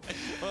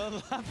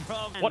 Well,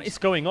 what is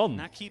going on?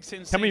 That keeps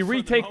him Can we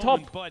retake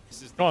top? Go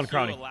on,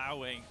 Crowny.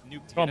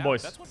 Come on,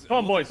 boys. Come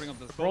on, boys.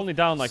 We're only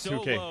down like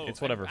 2k. It's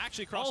whatever.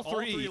 All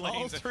three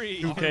lanes.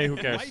 2k, who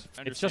cares?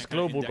 It's just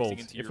global gold.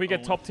 If we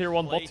get top tier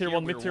 1, bot tier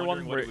 1, mid tier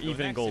 1, we're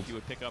even in gold.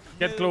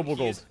 Get global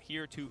gold.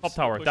 Top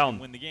tower, down.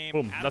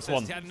 Boom, that's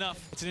 1.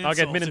 Now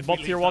get mid and bot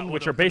tier 1,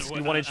 which are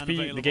basically 1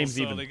 HP. The game's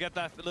even.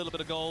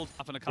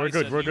 We're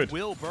good, we're good.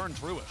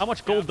 How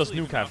much gold does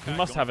Nuke have? He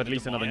must have at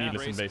least another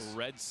needless in base.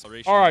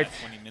 Alright,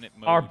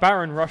 our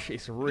Baron rush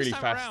is really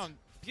fast.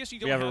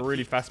 We have a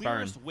really fast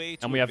Baron,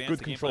 and we have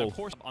good control,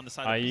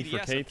 i.e. for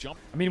Kate.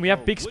 I mean, we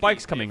have big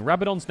spikes coming.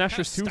 Rabadon's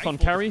Nashor's Tooth on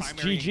carries,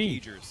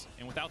 GG.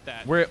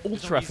 We're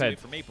ultra fed.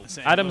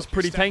 Adam's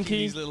pretty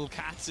tanky.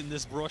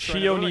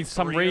 Shio needs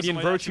some Radiant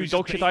Virtue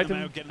dogshit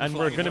item, and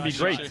we're gonna be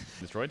great.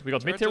 Destroyed. We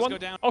got mid tier 1.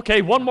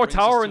 Okay, 1 more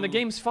tower and the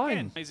game's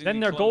fine. Then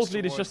their gold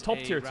lead is just top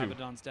tier 2,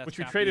 which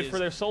we traded for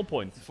their soul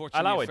point.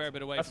 Allow it.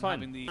 That's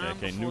fine.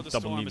 Okay, Nuke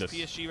double needless.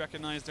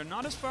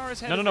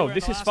 No,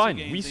 this is fine.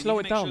 We slow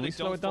it down. We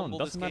slow it down.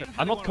 Doesn't matter.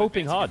 I'm not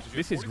coping hard.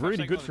 This is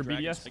really good for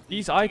BDS.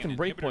 These item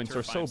breakpoints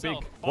are so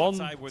big.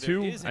 1,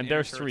 2, and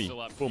there's 3.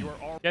 Boom.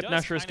 Get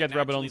Nashor's, get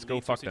Rabadons,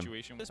 go fuck them.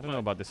 I don't know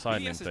about this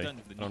side lane play. I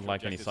don't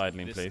like any side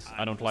lane plays.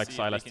 I don't like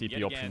Sylas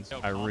TP options.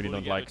 I really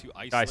don't like.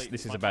 Guys,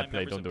 this is a bad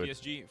play. Don't do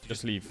it.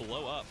 Just leave.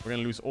 We're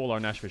gonna lose all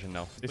our Nash vision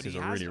now. This is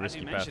a really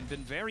risky path.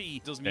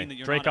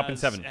 Okay. Drake up in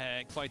 7.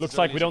 Looks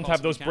like we don't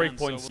have those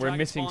breakpoints. We're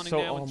missing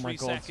so. Oh my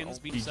god.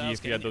 GG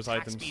if we had those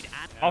items.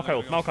 Maokai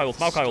ult, Maokai ult,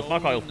 Maokai ult,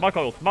 Maokai ult, Maokai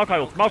ult, Maokai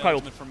ult, Maokai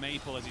ult. From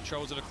Maple as he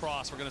throws it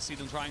across. We're gonna see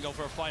them try and go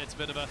for a fight. It's a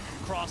bit of a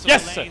cross.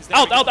 Yes!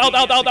 Out!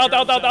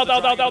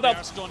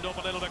 Stunned up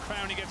a little bit.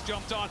 Crowny gets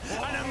jumped on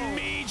and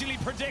immediately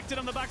predicted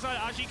on the backside.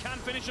 Aji can't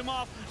finish him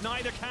off.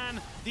 Neither can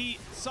the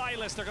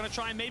Sylas. They're gonna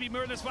try and maybe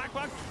murder this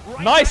backpack.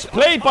 Nice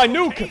played by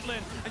Nuke.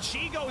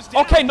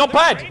 Okay, not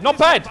bad, not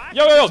bad.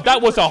 Yo,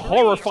 that was a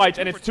horror fight,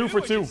 and it's 2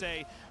 for 2.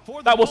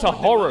 That was a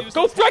horror.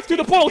 Go straight to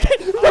the portal.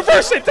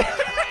 Reverse it.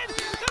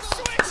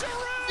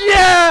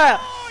 Yeah,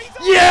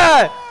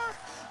 yeah.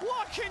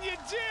 What can you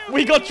do?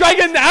 We got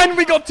Dragon and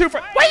we got 2 for.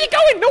 Where are you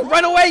going? No,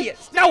 run away.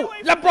 No,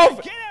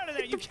 Labrov.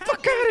 Get the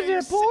fuck out of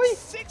there, boy.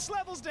 6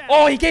 levels down.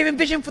 Oh, he gave him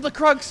vision for the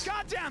Krugs.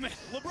 God damn it.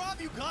 Labrov,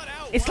 you got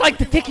out. It's like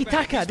the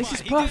tiki-taka. This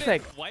is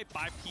perfect.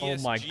 Oh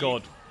my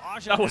god.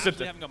 That was it.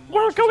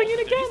 We're going in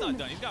again. He's not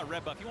done. He's got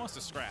red buff. He wants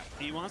to scrap.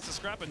 He wants to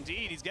scrap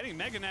indeed. He's getting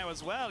Mega now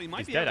as well. He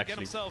might be able to get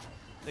himself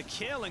the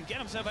kill and get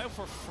himself out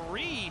for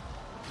free.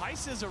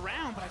 Kai'Sa's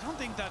around, but I don't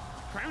think that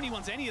Crowny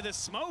wants any of this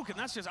smoke, and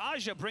that's just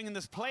Aja bringing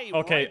this play.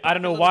 Okay, right I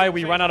don't know why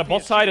we ran out of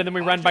bot side, and then we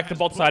ran back to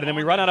bot side, and then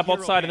we ran out of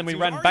bot side, and then we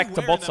ran back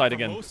to bot side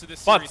again.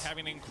 But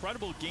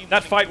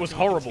that fight was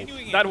horrible.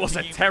 That was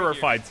a terror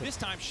fight.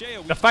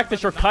 The fact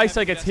that your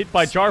Kai'Sa gets hit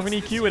by Jarvan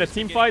EQ in a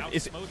team fight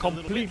is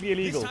completely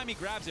illegal.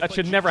 That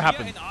should never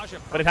happen.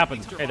 But it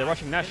happened. Hey, they're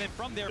rushing Nash.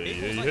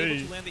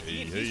 Hey.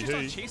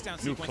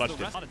 Nuke clutched it.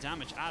 Not a lot of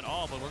damage at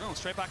all, but we're going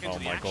straight back into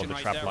the my action God, the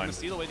right trap there. We're line. going to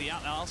steal away the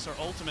Alistar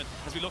ultimate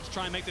as we look to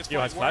try and make this Yo,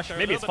 fight has flash. work.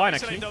 Maybe it's fine,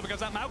 actually.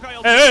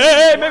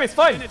 Hey, maybe it's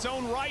fine.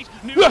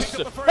 Yes!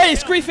 Hey,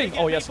 he's griefing!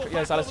 Oh, yes,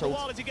 Alistar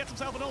ult. He gets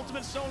himself an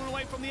ultimate stolen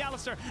away from the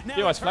Alistar. Now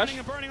Yo, has flash.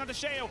 and burning onto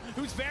Sheo,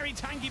 who's very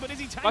tanky, but is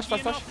he tanky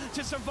Flash. enough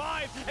to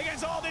survive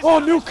against all this? Oh,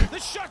 damage? nuke! The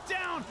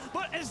shutdown,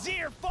 but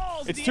Azir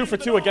falls. It's at the 2 end for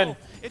of it 2 all. again.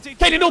 It's a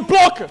Katie, don't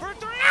block! For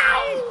 3!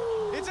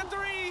 It's a 3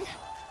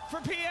 for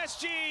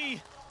PSG.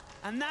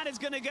 And that is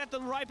going to get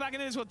them right back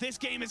into this. What this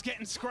game is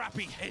getting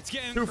scrappy. It's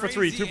getting 2 for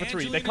 3, 2 for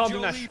 3. They can't do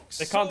Nash.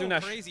 They can't do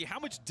Nash. Crazy. How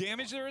much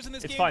damage there is in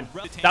this It's game?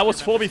 fine. That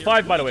was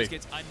 4v5, by the way.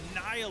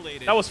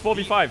 Annihilated. That was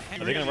 4v5.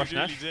 Are they going to rush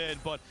Nash? Did,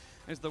 but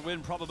there's the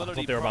win probability. I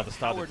thought they were about to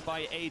start powered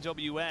by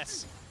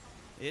AWS.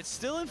 It's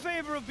still in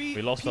favor of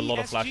We lost a lot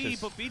of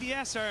flashes. But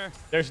BDS are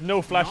There's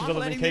no flashes not other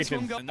than letting this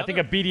one Caitlyn. go. I think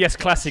a BDS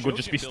Classic would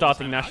just be Shoji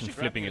starting builds Nash have and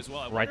flipping it as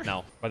well. right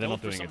now. But they're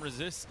not doing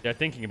it. They're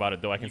thinking about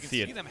it, though. I can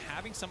see it. them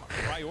having some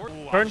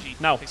priority. Turn,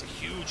 now. Takes a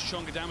huge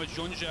chunk of damage.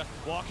 Junja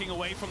walking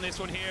away from this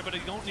one here, but I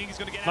don't think he's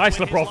going to get Nice, out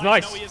with his Labrov,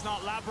 life. nice. No, he is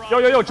not. Labrov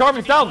Yo,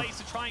 Jarvan's down.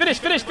 to try and Finish,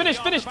 keep it finish,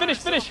 away. finish.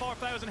 Still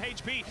 4,000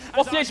 HP.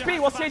 What's the As Aja HP?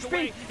 has What's to the back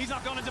away. HP? He's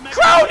not going into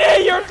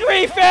Crowny, you're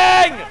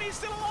griefing! He's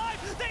still alive.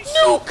 They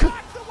Nuke! shoot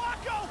back the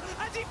Wacko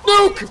as he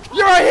Nuke,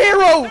 you're a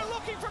hero! They're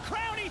looking for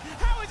Crowny.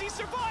 How has he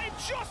survived?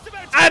 Just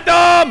about to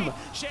Adam!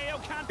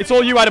 Sheo can't It's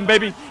all you, Adam,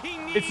 baby.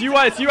 It's you,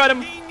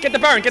 Adam. Get the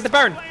Baron, get the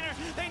Baron.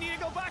 They need to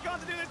go back on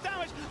to do this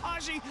damage.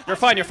 Aji You're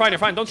fine, you're fine, you're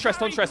fine. Don't stress,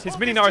 don't stress. His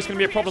mini Gnar is going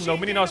to be a problem, though.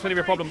 Mini Gnar is going to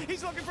be a problem.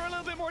 He's looking for a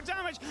little bit more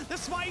damage. The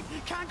smite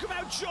can't come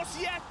out just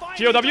yet.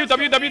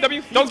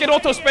 GOW. Don't get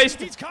auto-spaced.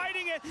 He's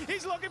kiting it.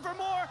 He's looking for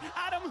more.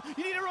 Adam,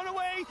 you need to run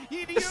away.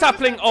 The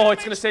sapling. Oh,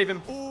 it's going to save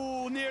him.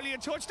 Oh, nearly a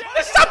touchdown.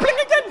 The sapling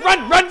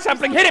again. Run,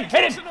 sapling. Hit him.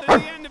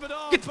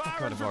 Get the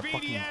fuck out of our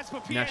fucking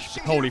Nash.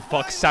 Holy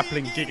fuck,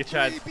 sapling Giga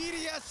Chad.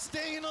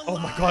 Oh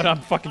my god,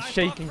 I'm fucking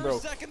shaking, bro.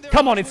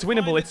 Come on, it's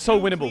winnable. It's so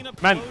winnable.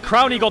 Man,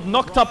 Crowny got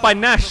knocked up by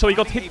Nash, so he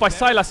got hit by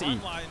Sylas E.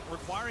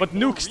 But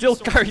Nuke still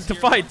carried the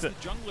fight.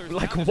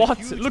 Like what?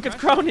 Look at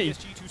Crowny.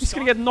 He's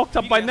gonna get knocked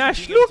up by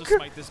Nash. Look!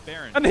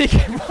 And then he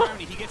came on.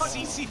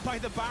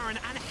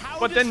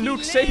 But then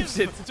Nuke saves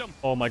it.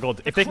 Oh my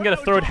god. If they can get a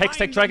third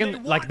Hextech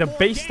Dragon, like the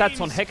base stats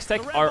on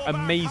Hextech are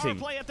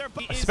amazing.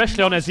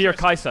 Especially on Azir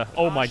Kai'Sa.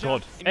 Oh my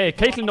god. Hey,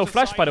 Caitlyn no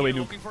flash, by the way,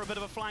 Nuke.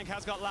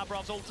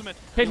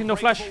 Caitlyn no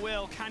flash.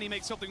 Can he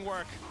make something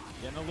work?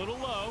 Getting a little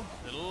low.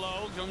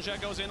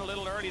 Junja goes in a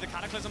little early. The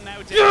Cataclysm now.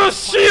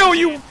 Yes, Sheo,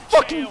 you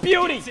fucking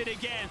beauty!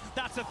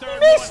 That's the third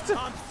Missed! one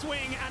on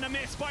swing and a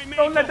miss by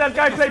Maple. Don't let that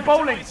guy play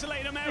bowling.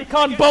 He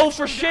can't bowl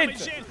for shit.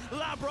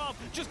 Labrov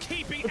just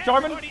keeping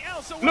Jarvan. everybody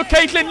else away. Look,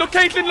 Caitlyn, look,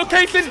 Caitlyn, look,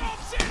 Caitlyn!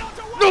 Stops in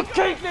onto Look,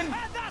 Wacko, Caitlyn! And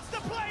that's the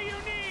play you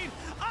need.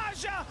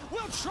 Aja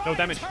will try No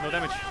damage, and turn no it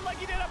damage. around like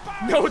he did at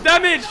Baron. No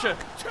damage! Two,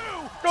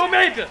 Go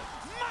mid!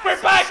 We're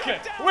back!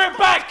 We're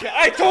back!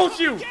 I told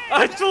you!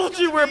 I told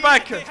you we're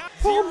back!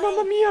 Oh,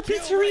 mamma mia,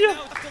 pizzeria!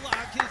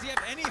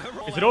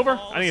 Is it over?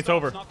 I think it's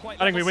over. I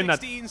think we win that.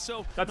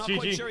 That's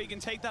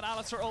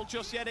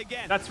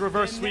GG. That's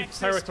reverse sweep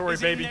territory,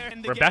 baby.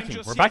 We're backing.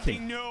 We're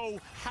backing.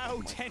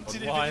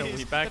 Why are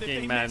we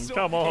backing, man?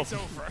 Come on.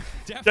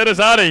 Get us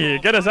out of here.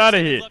 Get us out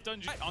of here.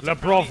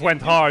 Labrov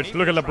went hard.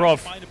 Look at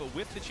Labrov.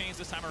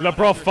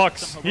 Labrov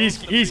fucks.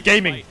 He's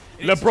gaming.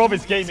 Labrov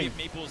is gaming.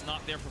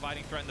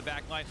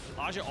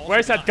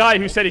 Where's that guy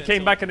who said he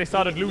came back and they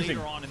started losing?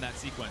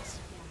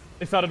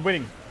 They started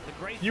winning.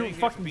 You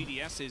fucking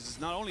BDS is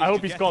not only I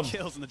hope he's gone.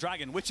 kills in the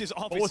Dragon, which is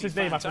What was his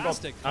name?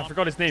 fantastic. I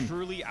forgot his name.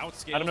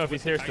 I don't know if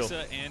he's here still.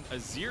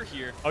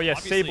 Oh yeah,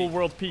 Sable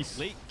World Peace.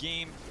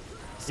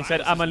 He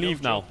said, I'ma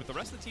leave now.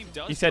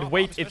 He said,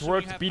 wait, it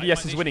worked.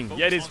 BDS is winning.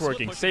 Yeah, it is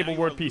working. Sable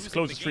World Peace.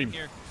 Close the stream.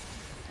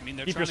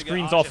 Keep your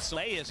screens off.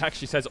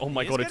 Actually says, oh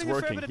my god, it's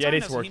working. Yeah, it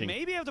is working. He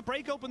may be able to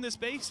break open this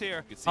base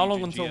here. How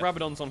long until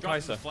Rabadon's on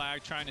Kai'Sa?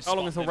 How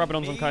long until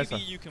Rabadon's on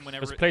Kai'Sa?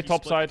 Let's play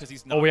top side.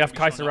 Oh, we have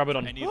Kai'Sa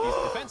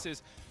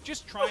Rabadon.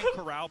 Just try and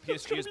corral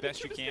PSG as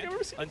best you can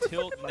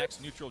until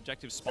next neutral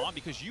objective spawn,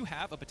 because you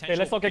have a potential. Okay,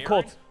 let's not get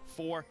caught.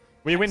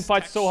 We win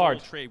fights so hard.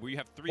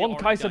 One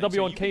Kai'Sa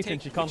W on Caitlyn,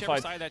 she can't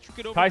fight.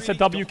 Kai'Sa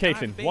W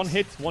Caitlyn. One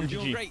hit, one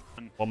GG.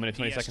 1 minute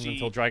 20 seconds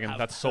until Dragon.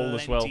 That's Soul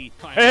as well.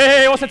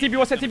 Hey, what's that TP?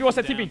 What's that TP? What's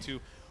that TP?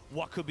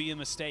 What could be a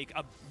mistake?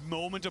 A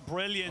moment of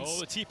brilliance. Oh,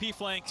 the TP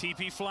flank.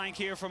 TP flank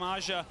here from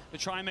Aja to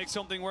try and make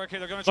something work here.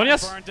 They're going to try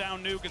and burn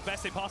down Nuke as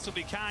best they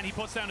possibly can. He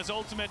puts down his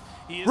ultimate.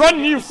 He is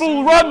run, you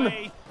fool, run!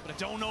 But I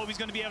don't know if he's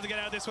going to be able to get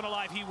out of this one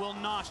alive. He will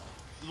not.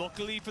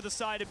 Luckily for the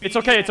side of BDS, It's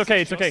okay, it's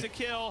okay, it's just okay. a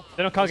kill.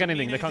 They can't get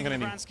anything, they can't get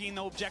anything.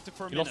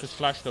 He lost his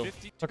flash though.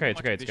 It's okay, it's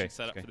okay, it's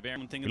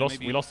okay.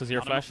 We lost his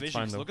air flash, it's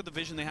fine though. Look at the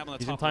vision they have on the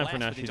He's top in time left, for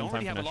Nash, but they he's in don't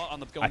time really for have a lot on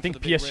Nash. the I think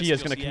PSG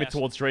is going to commit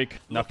towards Drake.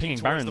 Now pinging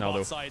Baron now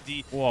though.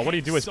 Whoa, what do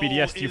you do as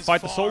BDS? Do you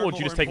fight the solo or do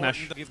you just take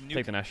Nash?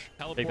 Take the Nash.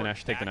 Take the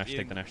Nash, take the Nash,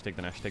 take the Nash, take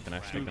the Nash, take the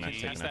Nash, take the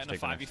Nash, take the Nash, take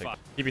the Nash.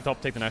 Keep it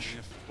top, take the Nash.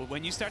 But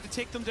when you start to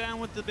take them down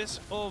with the bit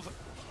of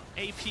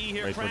AP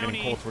here, Wait, we're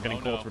getting caught, we're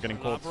getting caught, we're getting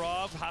caught.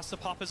 Lavrov has to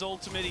pop his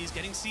ultimate. He's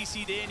getting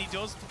CC'd in. He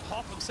does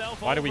pop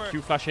himself Why over. do we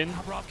Q flash in?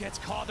 Lavrov gets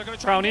caught. They're going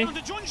to try and get on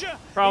the Junja.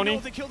 Brownie. They know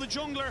if they kill the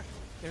jungler,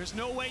 there's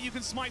no way you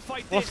can smite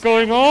fight this. What's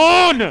going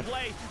on?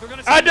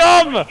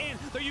 Adam!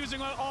 They're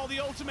using all the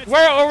ultimates.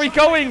 Where are we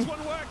going?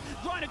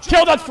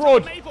 Kill that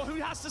fraud! Who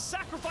has to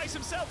sacrifice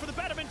himself for the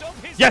betterment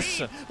of his yes!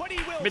 team, but he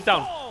will Mid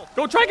down. fall.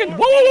 Go Dragon! Whoa,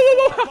 whoa,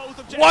 whoa, whoa,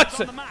 whoa!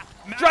 What?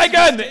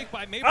 Dragon!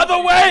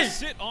 Other way!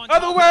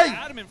 Other way!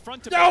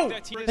 No!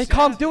 They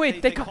can't do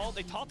it! They can't.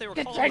 They thought they were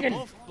Get calling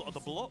Dragon!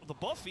 the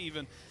buff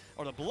even.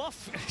 Or the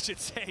bluff, I should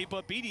say,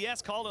 but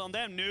BDS called it on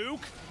them.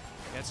 Nuke.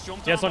 Gets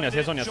jumped on.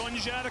 Yes, on.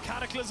 Junja, the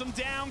Cataclysm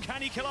down.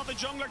 Can he kill off the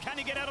jungler? Can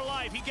he get out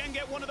alive? He can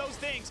get one of those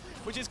things,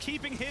 which is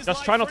keeping his Just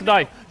life try not for to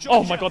die. now.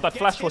 Oh my god, that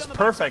flash was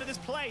perfect.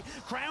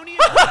 Crownie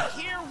is not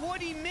here.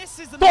 Woody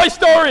misses the Toy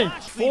Story!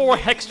 4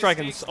 Hex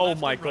Dragons. Oh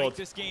my god.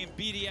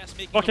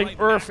 Fucking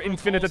Earth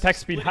Infinite attack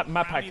speed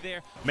map hack.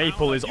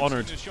 Maple is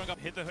honored.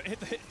 Hit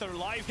the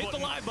live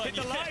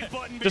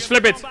button. Just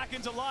flip it.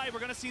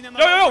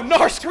 No,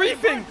 Nar's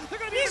griefing!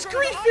 He's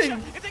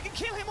griefing! If they can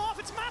kill him off,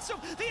 it's massive.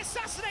 They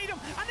assassinate him,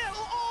 and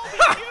they'll all be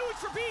huge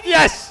for BDS.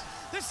 Yes!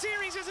 The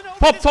series isn't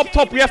over.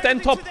 Top. We have to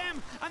end top.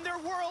 And their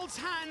world's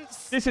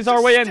hands This is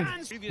our way in.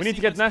 We need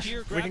to get Nash.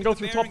 We can go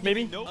through top,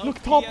 maybe.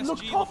 Look top.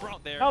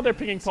 Now they're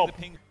picking top.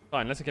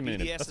 Fine, let's take a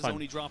minute. That's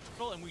fine.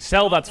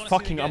 Sell that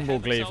fucking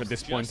Umbral Glaive at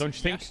this point, don't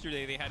you think?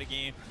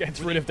 Get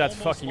rid of that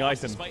fucking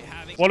item.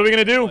 What are we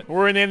gonna do?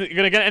 We're gonna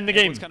end the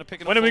game.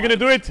 When are we gonna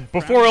do it?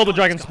 Before Elder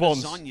Dragon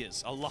spawns.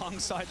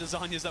 Alongside the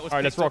Zhonya's that was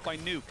Alright, let's picked up rock. by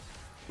Nuke.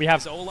 We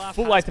have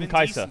full item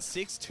Kai'Sa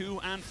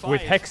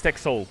with Hextech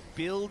Soul.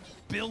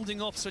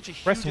 Building up such a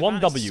huge Press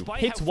 1W.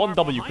 Hit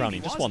 1W,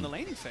 Crownie. Just one.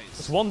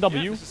 Just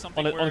 1W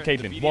on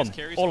Caitlyn. One.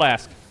 All I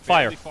ask.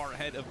 Fire.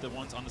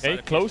 Okay,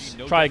 close.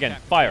 Try again.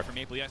 Fire.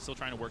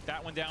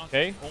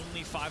 Okay.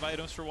 Only 5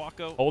 items for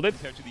Wako. Hold it.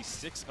 Compared to the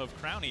 6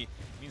 of Crownie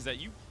means that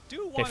you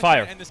do okay, want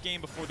fire. to end this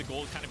game before the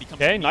gold kind of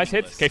becomes okay, nice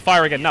hit. Okay,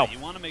 fire again now. You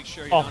want to make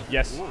sure oh,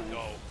 yes.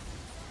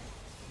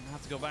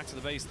 Have to go back to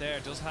the base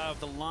there. Does have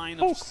the line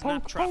of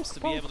snap traps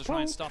to be able to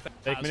try and stop it.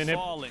 Has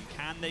fallen.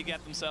 Can they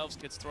get themselves?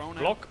 Gets thrown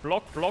out.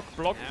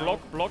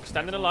 Block.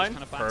 Stand in the line.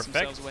 Kind of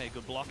Perfect. away.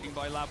 Good blocking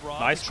by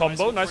Lavrov. Nice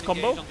combo.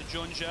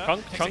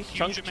 Chunk.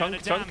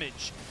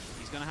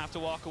 He's going to have to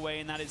walk away,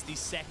 and that is the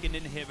second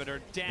inhibitor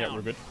down. Yeah,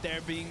 we're good.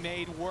 They're being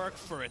made work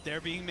for it. They're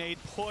being made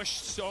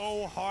pushed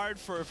so hard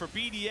for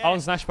BDS.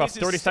 Alan's Nash buff,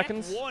 30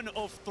 seconds. 1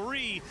 of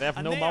 3. They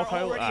have no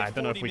Malphite. I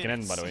don't know if we can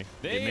end, by the way.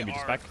 They maybe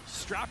just are back.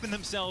 strapping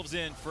themselves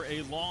in for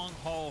a long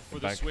haul for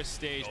the Swiss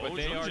stage, but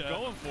they are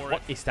going for it.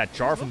 What is that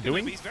Jarvan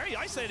doing? He's very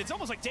isolated. It's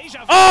almost like deja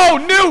vu.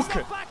 Oh,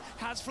 Nuke!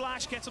 Has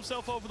flash, gets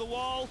himself over the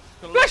wall.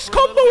 Flash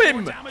combo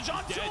him!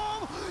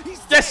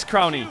 Yes,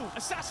 Crownie.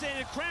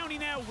 Assassinated Crownie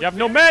now. You have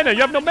no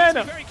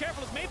mana. Very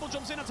careful as Maple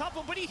jumps in on top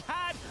of him, but he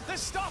had the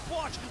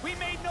stopwatch. We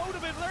made note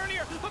of it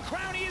earlier, but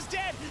Crownie is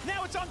dead.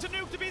 Now it's on to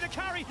Nuke to be the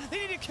carry.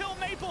 They need to kill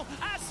Maple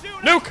as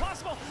soon as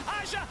possible.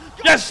 Aja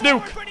goes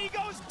forward, but he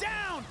goes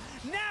down.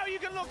 Now you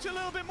can look to a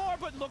little bit more,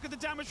 but look at the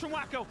damage from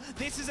Wako.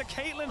 This is a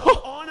Caitlyn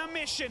on a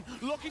mission,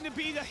 looking to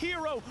be the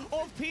hero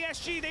of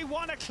PSG. They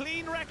want a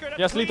clean record.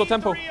 Yes, lethal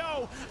tempo.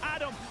 3-0.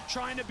 Adam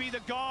trying to be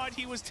the god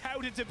he was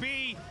touted to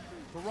be.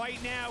 But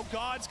right now,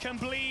 gods can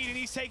bleed, and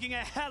he's taking a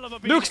hell of a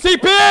beat. Nuke's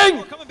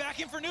TPing! Coming back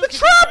in for Nuke. The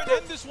trap!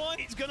 This one.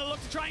 He's going to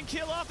look to try and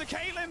kill off the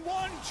Caitlyn.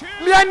 1, 2.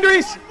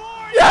 Leandris!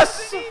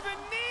 Yes!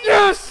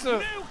 Yes!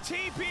 Nuke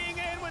TPing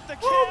in with the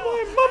kill.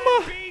 Oh,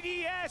 my mama!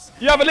 BDS.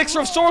 You have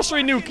Elixir of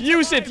Sorcery, Nuke.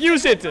 Use it.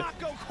 Use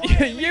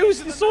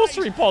the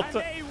sorcery pot.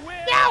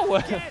 Now!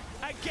 Get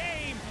a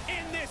game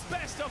in this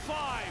best of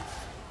 5.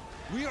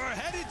 We are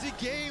headed to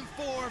game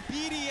 4.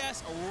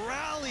 BDS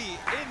rally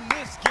in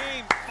this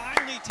game,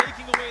 finally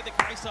taking away the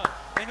Kai'Sa.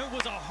 And it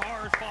was a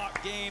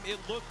hard-fought game. It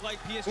looked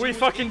like PSG. We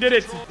fucking did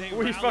it.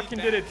 We fucking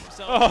did it.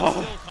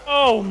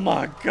 Oh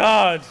my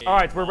god.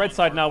 Alright, we're red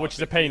side now, which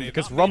is a pain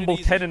because Rumble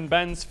Kennen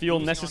bans feel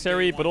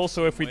necessary, but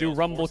also if we do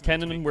Rumble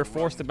Kennen, we're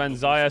forced to ban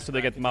Xayah so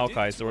they get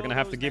Maokai, so we're gonna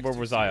have to give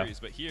over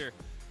Xayah.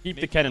 Keep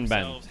the Kennen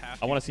ban.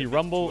 I want to see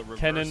Rumble,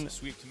 Kennen,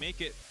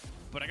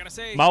 But I gotta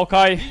say,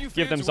 Maokai,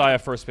 give them Xayah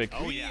first pick.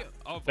 Oh yeah.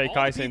 Fake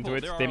Kai'Sa into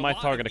it. They might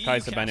target a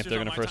Kai'Sa ban if they're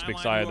gonna first pick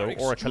Xayah though,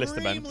 or a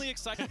Kalista ban.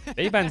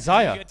 They ban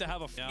Xayah.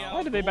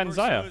 Why did they ban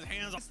Xayah?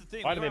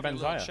 Why did they ban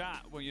Xayah?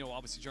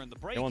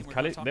 They want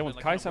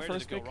Kai'Sa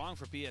first pick?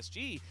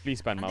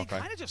 Please ban Maokai. They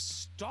kind of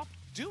just stopped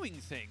doing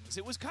things.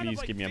 It was kind Please of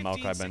like give me a 15,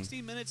 Maokai ban.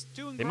 16 minutes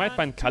doing They might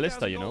ban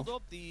Kalista, you know.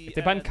 If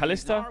they ban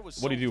Kalista,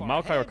 what do you do?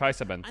 Maokai or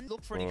Kai'Sa ban?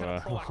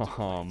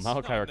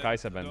 Maokai or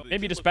Kai'Sa ban.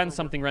 Maybe just ban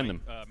something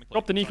random.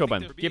 Drop the Nico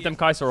ban. Give them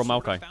Kai'Sa or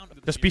Maokai.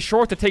 Just be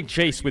sure to take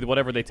Jace with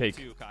whatever they take.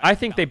 I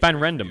think they ban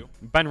random.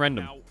 Ban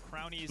random.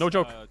 No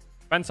joke.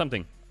 Ban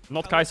something.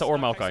 Not Kai'Sa or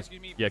Maokai.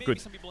 Yeah,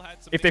 good.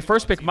 If they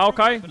first pick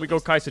Maokai, we go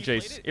Kai'Sa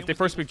Jace. If they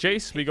first pick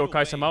Jace, we go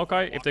Kai'Sa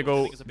Maokai. If they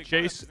go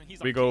Jace,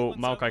 we go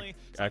Maokai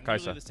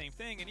Kai'Sa.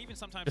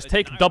 Just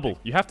take double.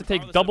 You have to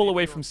take double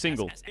away from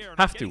single.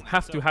 Have to.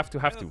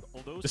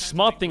 The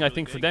smart thing I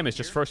think for them is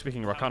just first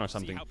picking Rakan or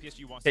something.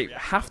 They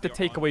have to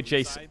take away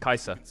Jace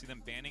Kai'Sa.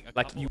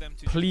 Like, you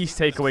please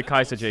take away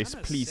Kai'Sa Jace.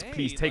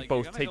 Please take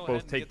both.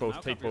 Take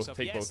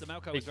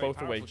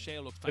both away.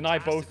 Deny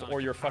both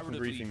or you're fucking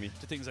griefing me.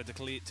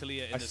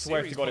 I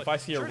swear to God, if I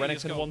see a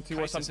Renekton 1-2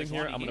 or something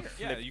here, I'm gonna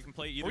flip. Yeah, you can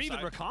play either or even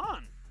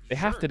Rakan. They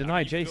have to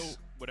deny Jace.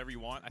 Whatever you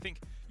want. I think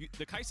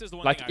the Kai'Sa is the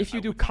one. Like, if you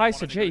do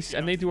Kai'Sa Jace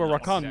and they do a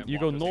Rakan, you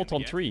go 0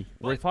 on 3.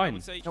 We're fine.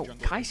 No,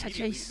 Kai'Sa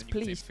Jace,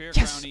 please.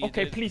 Yes!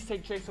 Okay, please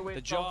take Jace away.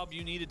 The job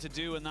you needed to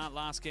do in that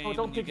last game. Oh,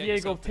 don't pick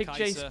Diego, pick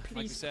Jace, please.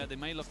 Like we said, they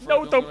may look for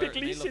No, don't pick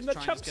Lee Sin,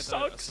 that champ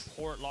sucks.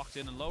 Support locked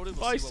in and loaded.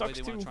 Vi sucks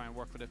too. Try and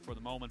work with it for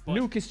the moment.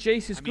 Lucas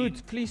Jace is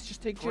good. Please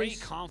just take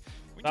Jace.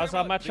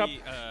 Zaza matchup?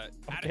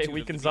 Okay,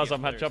 weaken Zaza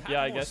matchup,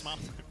 yeah, I guess.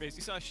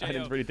 I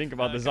didn't really think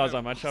about the Zaza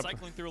matchup.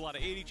 Cycling through a lot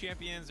of 80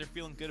 champions, they're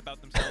feeling good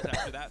about themselves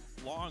after that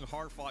long,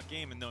 hard-fought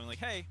game and knowing like,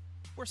 hey,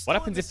 what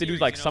happens if they do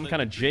like some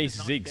kind of Jace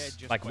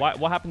Ziggs? Like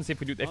what happens if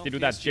they do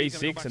that Jace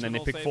Ziggs and then they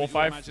pick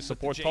 4-5 to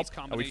support top?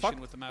 Are we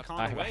fucked?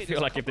 I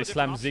feel like if they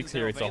slam Ziggs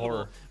here, it's a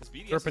horror.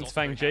 Serpent's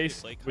Fang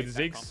Jace with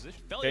Ziggs.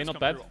 Okay, not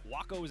bad.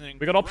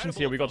 We got options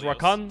here. We got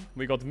Rakan,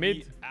 we got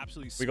mid,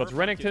 we got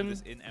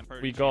Renekton,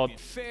 we got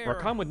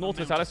Rakan with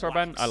Nautilus Alistar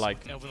ban. I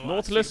like.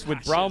 Nautilus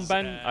with Brown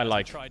ban. I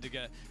like. They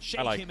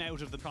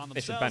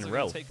should ban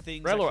Rel.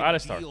 Rel or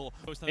Alistar?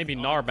 Maybe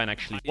Gnar ban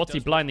actually. What's he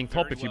blinding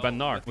top if you ban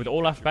Gnar? With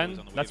Olaf ban?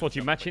 That's what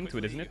you match into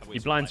it, isn't it? He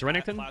blinds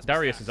Renekton,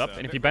 Darius is up,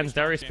 and if he bans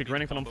Darius, pick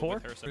Renekton on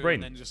 4. Brain.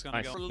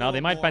 Nice. Now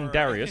they might ban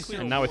Darius,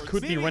 and now it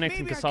could be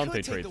Renekton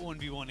Cassante trade.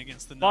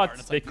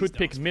 But they could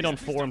pick mid on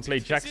 4 and play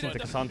Jackson to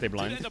Cassante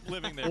blind.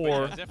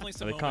 Or, no,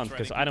 they can't,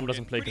 because Adam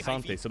doesn't play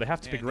Cassante, so they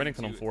have to pick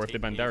Renekton on 4 if they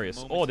ban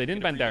Darius. Oh, they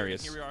didn't ban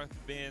Darius.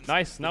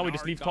 Nice, now we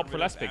just leave top for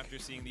last pick.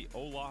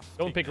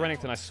 Don't pick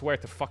Renekton, I swear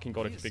to fucking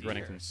God if you pick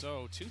Renekton.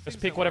 Just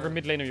pick whatever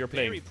mid laner you're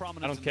playing.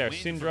 I don't care,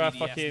 Syndra,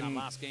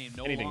 fucking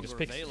anything, just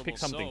pick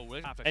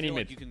something. Any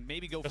mid. You can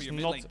maybe go for your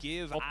mid lane,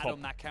 give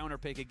Adam that counter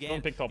pick again.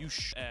 Don't pick top.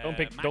 Don't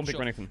pick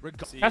Renekton.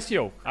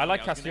 Cassio. I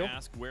like Cassio.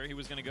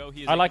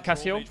 I like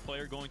Cassio.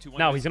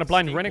 Now he's gonna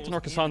blind Renekton or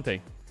Cassante.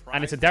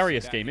 And it's a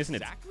Darius game, isn't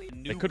it?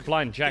 They could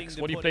blind Jax.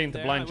 What are you playing to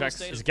blind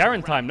Jax? Is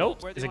Garen time? No?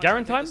 Is it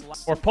Garen time?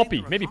 Or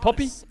Poppy? Maybe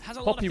Poppy?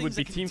 Poppy would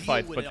be team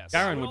fight, but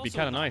Garen would be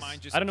kind of nice.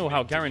 I don't know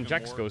how Garen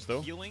Jax goes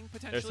though.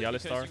 There's the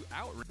Alistar.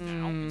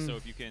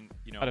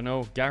 I don't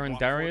know. Garen,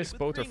 Darius,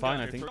 both are fine,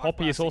 I think.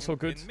 Poppy is also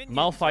good.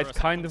 Malphite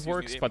kind of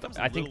works, but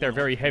I think they're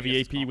very heavy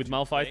AP with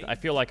Malphite. I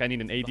feel like I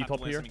need an AD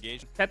top here.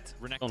 Set?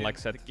 Don't like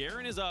Set.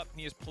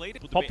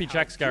 Poppy,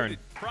 Jax, Garen.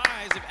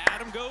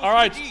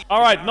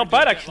 Alright, not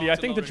bad actually. I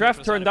think the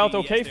draft turned out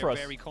okay for us.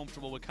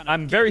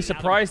 I'm very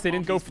surprised they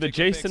didn't go for the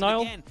Jace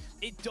denial.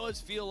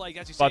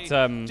 But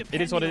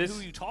it is what it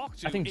is.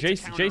 I think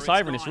Jace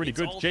Ivern is really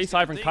good. Jace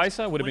Ivern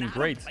Kai'Sa would have been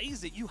great.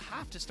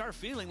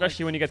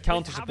 Especially when you get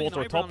counter support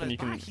or top and you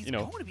can, you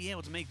know,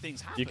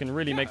 you can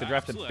really make the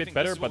draft a bit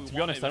better. But to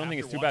be honest, I don't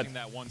think it's too bad.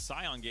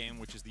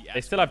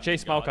 They still have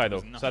Jace Maokai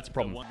though, so that's a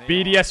problem.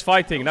 BDS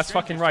fighting, that's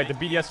fucking right. The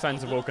BDS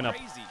fans have woken up.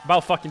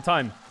 About fucking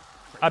time.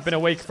 I've been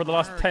awake for the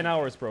last 10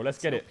 hours, bro. Let's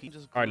get it.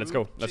 Alright, let's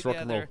go. Let's rock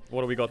and roll.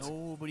 What do we got?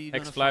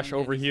 X-Flash,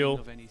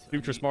 Overheal,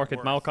 Futures Market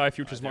Maokai,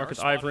 Futures Market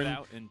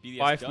Ivern,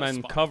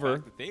 5-man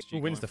cover. Who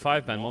wins the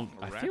 5-man one?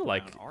 I feel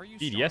like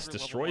BDS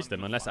destroys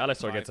them unless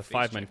Alistar gets a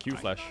 5-man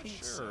Q-Flash.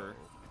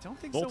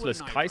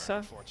 Nautilus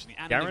Kai'Sa,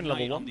 Garen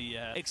level 1.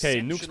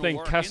 Okay, Nuke's playing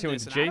Cassio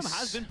into Jace.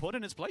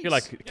 I feel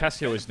like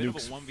Cassio is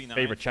Nuke's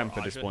favorite champ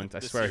at this point. I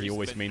swear he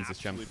always mains this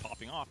champ.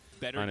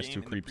 Minus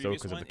 2 creeps though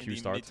because of the Q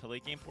start.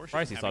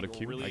 Surprised he started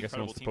Q. I guess he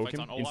wants to poke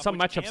him. In some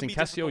matchups in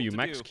Cassio you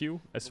max Q,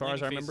 as far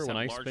as I remember when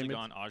I used to play mid.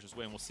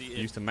 You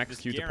used to max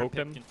Q to poke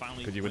them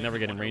because you would never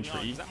get in range for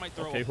E.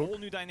 Okay, hook.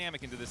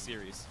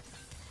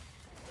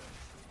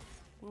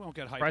 We won't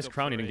get hyped Price up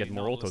Crown, he for didn't get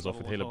more autos off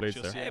with Halo Blades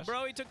there. Hey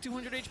bro, he took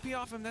 200 HP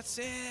off him, that's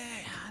it.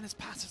 And his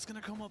passive's gonna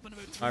come up in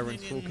about 3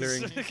 Iron's full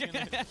clearing.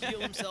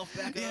 Heal himself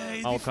back up.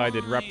 Maokai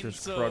did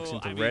Raptor's Krugs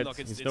into red.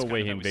 There's no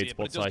way he invades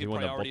bot side, he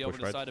won that bot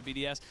push, right?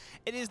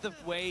 It is the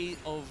way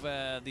of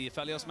the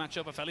Aphelios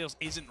matchup. Aphelios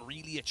isn't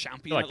really a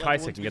champion. I feel like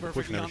Kai'Sa can get the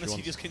push whenever she wants.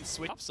 He just can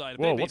switch upside.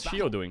 Whoa, what's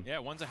Shio doing? Yeah,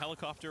 one's a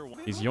helicopter.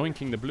 He's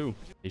yoinking the blue.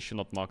 He should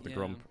not mark the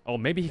Grump. Oh,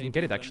 maybe he can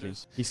get it actually.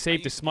 He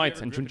saved the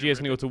smite and Junji is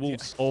gonna go to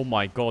Wolves. Oh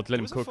my god, let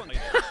him cook.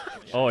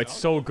 Oh, it's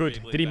so good.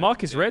 Did he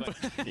mark his red?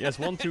 He has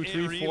 1, 2,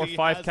 3, 4,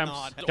 5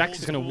 camps. Jax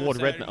is gonna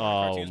ward red.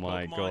 Oh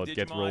my god,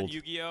 get rolled.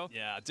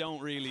 Yeah,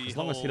 don't really. As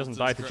long as he doesn't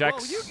die to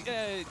Jax.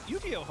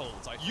 Yu-Gi-Oh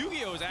holds.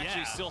 Yu-Gi-Oh is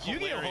actually still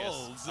hilarious.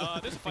 Yu-Gi-Oh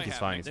holds. There's a fight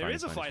happening. There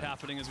is a fight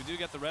happening as we do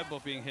get the red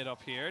buff being hit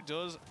up here.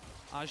 Does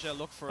Aja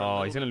look for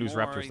Oh, he's gonna lose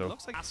more. Raptors though.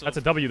 Like That's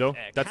a W though.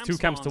 That's 2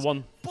 camps to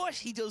 1. But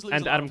he does lose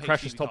and Adam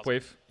crashes top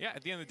wave. Yeah,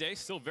 at the end of the day,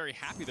 still very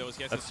happy though.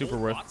 That's super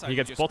worth. He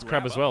gets bot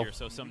crab as well. Here,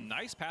 so some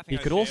nice he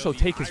could also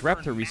take his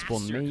raptor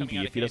respawn maybe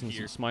if he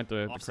doesn't smite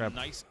the crab.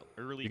 Nice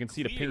you can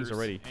see the pings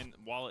already. And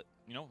while it,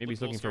 you know, maybe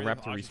he's looking for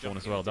raptor respawn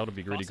as well. That would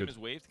be really good.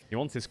 He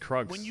wants his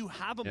Krugs. When you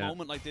have a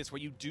moment like this where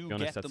you do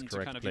get them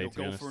to kind of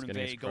go for an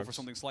invade, go for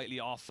something slightly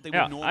off.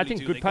 Yeah, I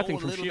think good pathing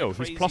from Shio.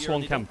 He's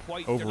 +1 camp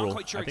overall.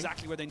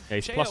 I think. Yeah,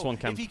 he's +1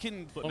 camp.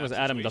 As long as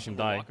Adam doesn't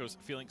die.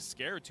 Feeling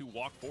scared to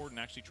walk forward and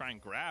actually try and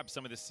grab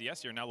some of this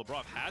CS here. Now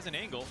Labrov has an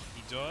angle.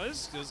 He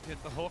does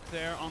get the hook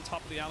there on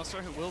top of the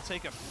Alistar, who will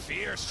take a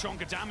fierce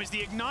chunk of damage.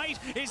 The Ignite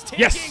is taking.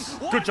 Yes!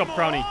 Good job,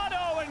 Crowny.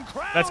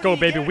 Let's go,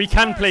 baby. We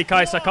can play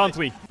Kai'Sa, can't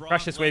we?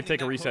 Crash this wave,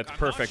 take a reset.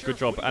 Perfect. Good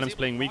job. Adam's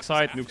playing weak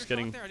side. Nuke's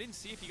getting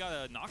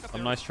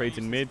some nice trades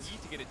in mid.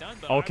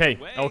 Okay.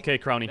 Okay,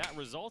 Crowny.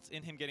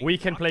 We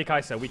can play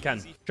Kai'Sa. We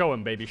can. Show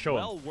him, baby. Show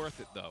him. Well worth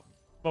it, though.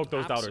 Smoke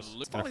those doubters.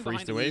 Gonna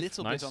freeze the wave.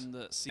 Nice.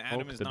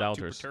 Smoke the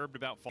doubters.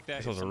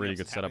 This was a really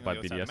good setup by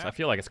BDS. I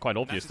feel like it's quite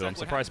obvious though. I'm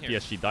surprised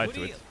PSG died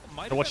to it.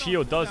 So what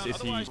Shio does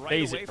is he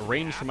plays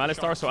range from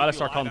Alistar, so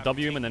Alistar can't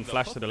W him and then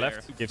flash to the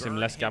left. Gives him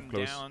less gap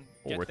close.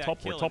 Oh, we're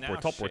top, we're top, we're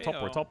top, we're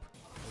top, we're top.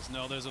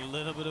 No, there's a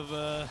little bit of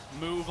a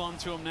move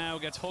onto him now.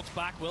 Gets hooked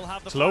back. Will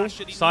have the slow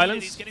flash.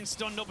 silence. He's getting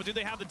stunned up, but do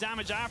they have the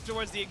damage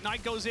afterwards? The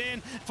Ignite goes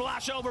in.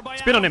 Flash over by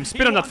spin on him.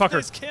 Spin on that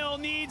fucker. Kill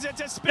needs it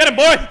to spin. Get him,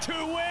 boy.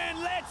 To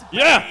win. Let's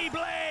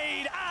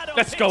Beyblade.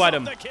 Let's go,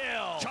 Adam.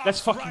 Let's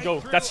fucking go.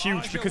 That's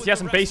huge because he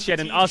hasn't based yet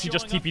and Ozzy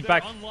just TP'd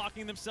back.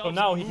 So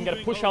now he can get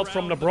a push out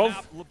from Labrov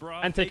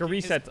and take a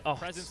reset. Oh,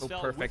 so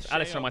perfect.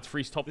 Alistar might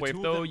freeze top wave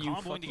though. You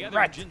fucking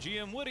rat.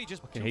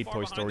 Fucking hate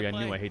Toy Story. I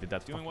knew I hated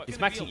that. He's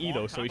maxing E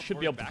though, so he should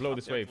be able to blow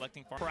this wave.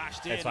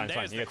 It's fine,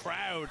 fine.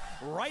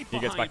 He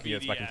gets back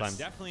in time.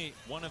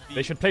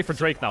 They should play for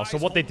Drake now. So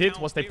what they did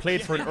was they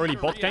played for an early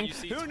bot gank.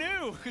 Who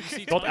knew?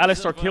 Got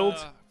Alistar killed.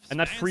 And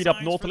that freed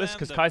up Nautilus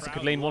because Kai'Sa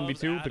could lane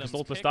 1v2 because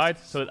Nautilus died,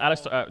 so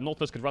that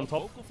Nautilus could run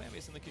top.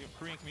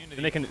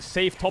 Then they can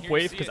save top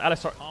wave because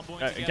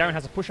Garen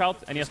has a push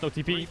out and he has no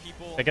TP.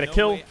 They get a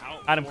kill,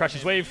 Adam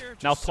crashes wave,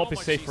 now top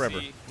is safe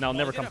forever. Now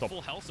never come top.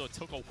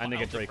 And they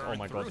get Drake. Oh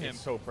my god, it's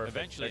so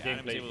perfect. Their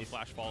gameplay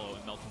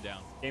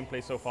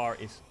so far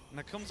is and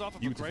that comes off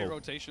of a great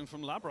rotation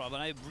from Labrov, and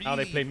I really now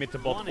they play mid to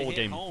bot all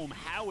game.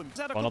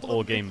 Well, not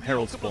all game.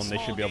 Herald spawn they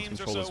should be able to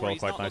control as well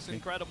quite nicely.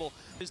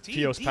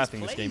 Shio's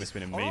pathing this game has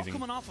been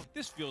amazing.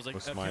 This feels like a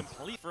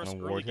complete first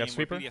ward. You have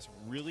sweeper. BDS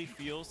really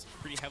feels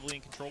pretty heavily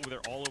in control.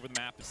 They're all over the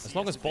map. As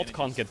long as bot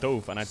can't get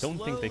dove, and I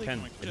don't think they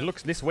can. It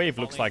looks this wave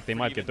looks like they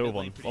might get dove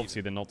on.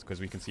 Obviously they're not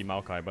because we can see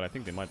Maokai, but I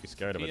think they might be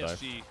scared of a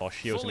dive. Oh,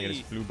 Shio's gonna get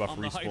his blue buff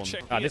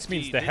respawn. This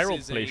means the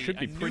Herald play should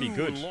be pretty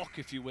good.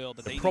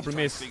 The problem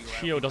is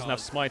Shio doesn't have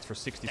smites for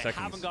 60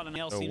 seconds.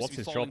 So what's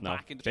his job now?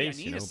 Base,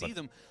 you know, but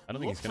I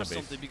don't think he's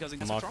gonna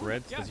base. Mark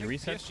red, does he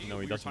reset? No,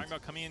 he doesn't.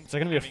 It's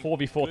gonna be a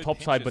 4v4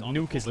 topside, but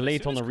Nuke is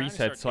late on the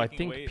reset, so I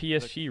think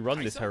PSG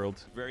run this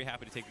Herald.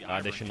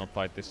 They should not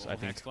fight this, I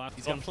think.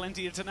 He's got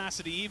plenty of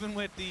tenacity, even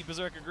with the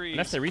Berserker Greaves.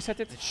 Unless they reset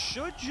it? It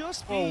should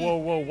just be... Whoa, whoa,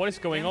 whoa, what is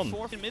going on?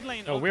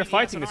 Oh, we're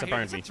fighting this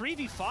apparently. It's a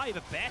 3v5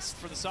 at best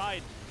for the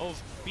side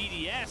of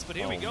BDS, but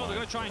here we go. They're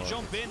going to try and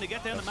jump in to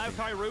get down the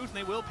Maokai route, and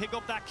they will pick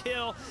up that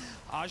kill.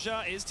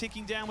 Aja is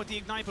ticking down with the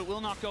Ignite, but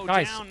will not go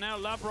down. Now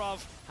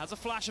Labrov has a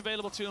flash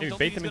available to him. Don't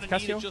think he's going to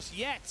need it just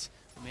yet.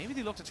 Maybe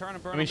they look to turn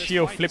and burn. I mean,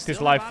 Shio flipped his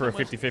life for a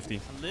 50-50.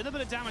 A little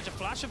bit of damage, a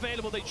flash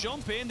available. They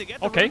jump in, they get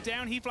the root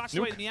down. He flashes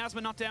away.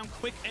 Miasma not down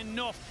quick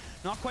enough.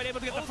 Not quite able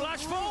to get the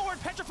flash forward.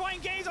 Petrifying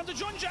gaze onto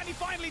Junja, and he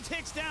finally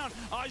takes down.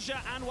 Aja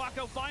and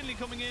Wako finally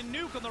coming in.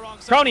 Nuke on the wrong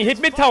side. Crowny hit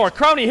mid tower.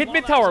 Crowny hit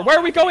mid tower. Where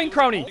are we going,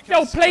 Crowny?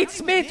 No,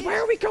 Plates mid.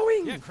 Where are we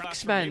going?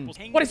 X-Man.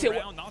 What is it?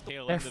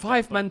 They're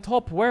 5-man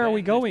top. Where are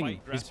we going?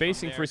 He's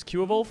basing for his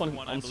Q evolve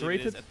on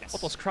Serrated.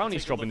 What was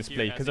Crowny's job in this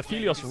play? Because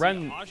Aphelios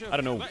ran, I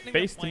don't know,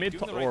 base to mid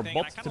or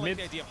bot to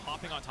mid.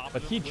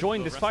 But he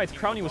joined this fight.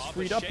 Crowny was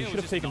freed up. He should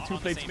have taken 2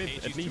 plates mid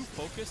at least.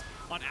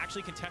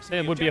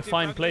 Then it would be a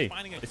fine play.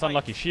 It's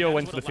unlucky. Shio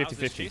went for the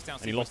 50-50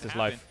 and he lost his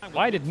life.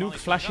 Why did Nuke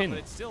flash in?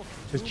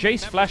 Because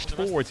Jace flashed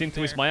forwards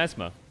into his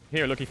miasma.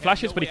 Here, look, he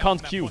flashes, but he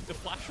can't Q.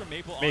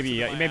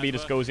 Maybe he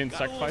just goes in to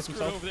sacrifice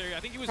himself.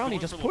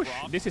 Crowny, just push.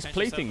 This is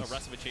platings.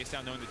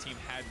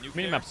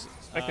 Minimap's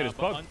spectator's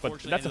bugged,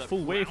 but that's a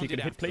full wave he could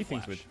hit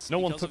platings with. No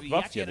one took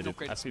buffs yet, did it?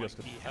 At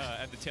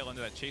the tail end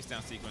of that chase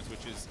down sequence,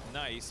 which is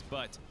nice,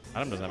 but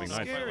Adam doesn't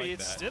have Ignite.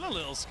 It's still a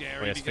little scary.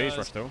 Oh, he has phase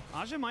rush though.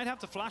 Aja might have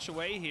to flash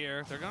away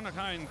here. They're going to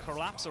kind of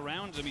collapse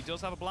around him. He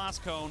does have a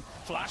blast cone.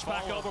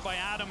 Flashback over by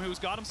Adam, who's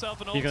got himself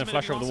an ultimate. He's going to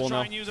flash over the wall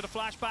now. Use it a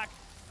flashback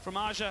from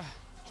Aja.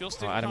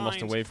 Adam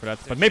lost a wave for that.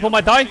 But Maple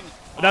might die.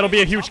 But that'll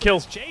be a huge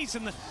kill.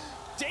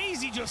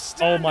 Daisy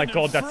just Oh my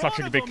god, that's such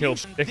a big kill.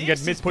 They can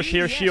get mid push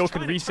here. Shio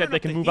can reset. They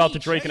can move out to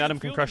Drake, and Adam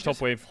can crash top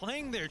wave.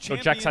 So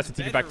Jax has to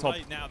TP back top.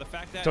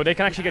 So they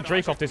can actually get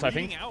Drake off this, I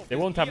think. They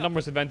won't have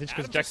numbers advantage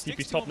because Jax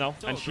TP's top now,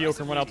 and Shio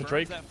can run out to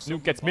Drake.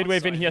 Nuke gets mid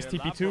wave in. He has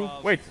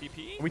TP2. Wait,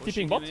 are we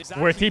TPing bot?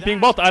 We're TPing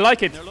bot. I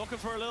like it. They're looking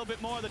for a little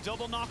bit more. The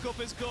double knock-up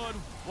is good.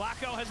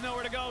 Wacko has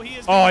nowhere to go. He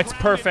is Oh, it's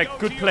perfect.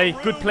 Good play.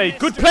 Good play.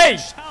 Good play.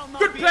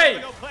 Good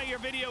play. Play your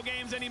video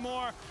games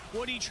anymore.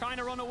 Woody trying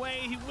to run away.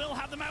 He will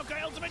have the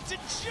Maokai ultimate to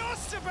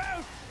just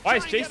about. Why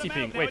is Jace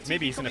TPing? Wait,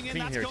 maybe he's in a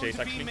clean here, Jace,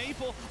 actually.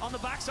 Maple on the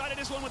backside of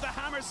this one with the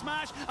hammer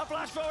smash. A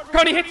flash forward.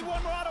 Crowny hit.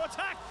 One more auto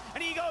attack,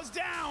 and he goes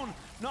down.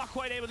 Not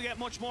quite able to get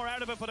much more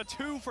out of it, but a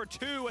 2 for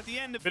 2 at the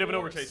end of Bit of an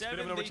overchase. Bit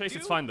of an overchase.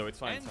 It's fine, though. It's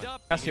fine.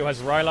 Cassio has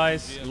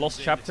Rylai's,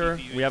 Lost Chapter.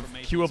 We have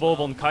Q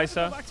Evolve on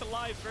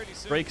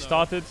Kai'Sa. Break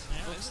started.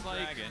 Looks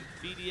like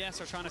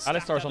BDS are trying to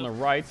Alistar's on the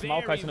right.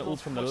 Maokai's gonna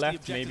ult from the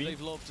left, maybe.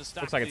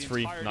 Looks like it's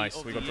free.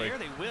 Nice. We got Drake.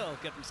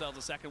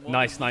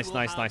 Nice, nice,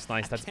 nice, nice,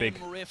 nice. That's big.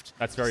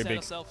 That's very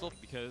big.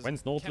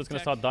 When's Nautilus gonna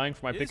start dying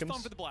for my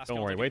pickums?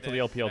 Don't worry. Wait till the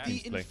LPL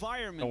teams play.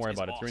 Don't worry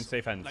about it. You're in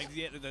safe hands.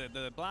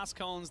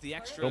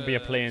 Don't be a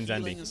play-in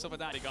Zandy.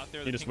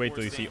 You just wait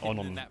till you see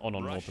on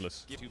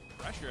Nautilus.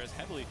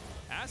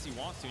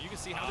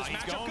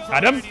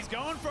 Adam!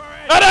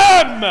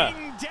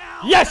 Adam!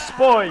 Yes,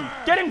 boy!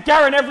 Get him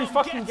Garen every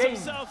fucking game.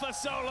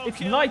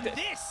 It's night.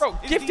 Bro,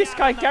 give this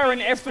guy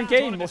Garen every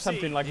game or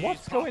something. Like,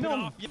 what's going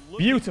on?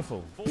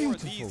 Beautiful.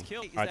 Beautiful.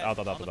 Alright, out.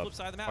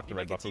 Fuck the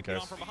red buff, who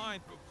cares?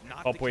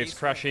 Top waves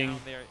crashing.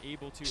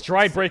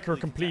 Stride breaker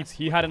complete.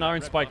 He had an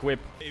Iron Spike whip.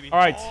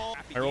 Alright,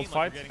 Herald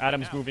fight.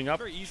 Adam's moving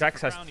up.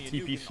 Jax has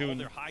TP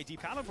soon.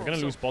 We're gonna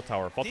lose bot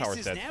tower. Bot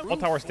tower's dead. Bot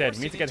tower's dead.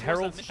 We need to get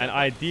Herald, and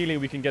ideally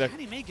we can get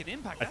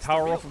a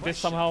tower off of this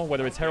somehow,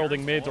 whether it's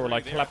heralding mid or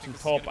like collapsing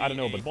top. I don't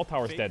know, but bot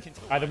tower's dead.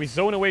 Either we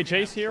zone away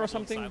Jace here or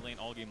something,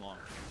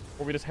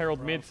 or we just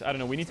herald mid. I don't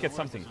know. We need to get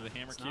something.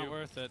 It's not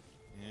worth it.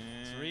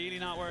 It's really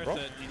not worth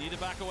it. You need to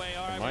back away.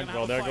 All right,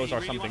 well, there goes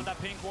our something. That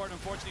pink ward,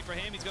 unfortunately for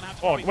him, he's gonna have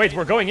to oh, wait,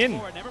 we're going in.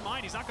 Never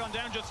mind, he's not gone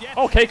down just yet.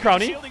 Okay,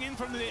 Crowny. Shielding in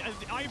from the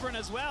Ivern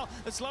as well.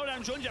 The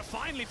slowdown Junja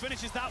finally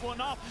finishes that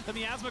one off. The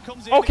miasma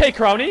comes in. Okay,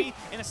 Crowny.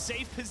 In a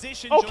safe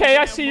position. Okay,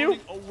 I see you.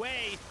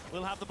 Away.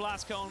 We'll have the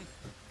blast cone.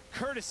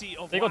 Courtesy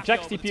of they got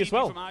Jax TP as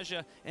well.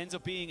 Ends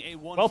up being a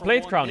well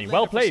played, Crowny.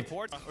 Well played.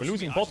 We're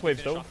losing bot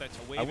waves though.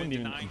 I wouldn't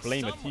even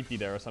blame a TP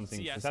there or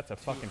something, because that's a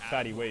fucking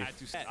fatty wave.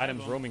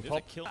 Adam's roaming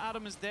top.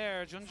 Adam is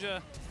there.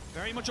 Junja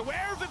very much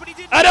aware of it, but he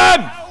didn't.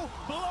 Adam!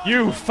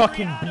 You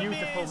fucking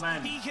beautiful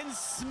man. He can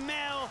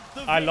smell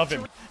the I love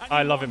him.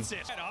 I love him.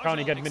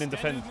 Crowny, get mid and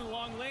defend.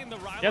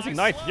 He has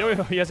ignite. Yo,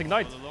 he has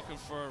ignite. Looking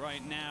for it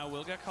right now.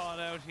 We'll get caught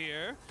out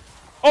here.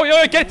 Oh,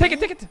 yo, get it, take it,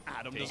 take it!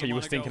 So you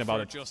was thinking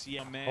about it.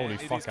 Man, holy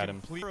fuck,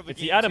 Adam.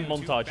 It's the Adam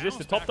montage. Is this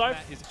the top dive?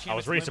 I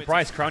was really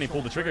surprised Crowny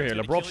pulled the trigger here.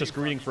 Lebrov's just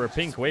greeting for a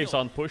pink, waves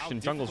on push, and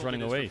jungle's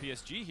running away.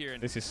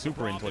 This is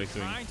super into what he's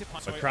doing.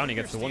 But Crowny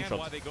gets the one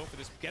shot.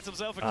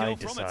 I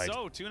decide.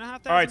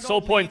 Alright,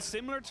 soul point.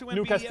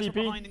 Nuke has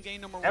TP.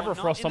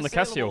 Everfrost on the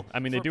Cassio. I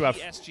mean, they do have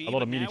a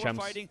lot of melee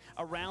champs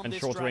and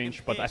short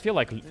range, but I feel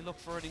like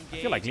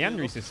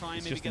Leandris is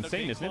just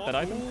insane, isn't it, that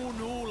item?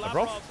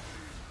 Lebrov?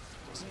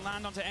 Doesn't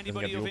land onto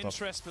anybody of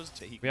interest.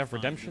 We have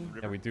Redemption?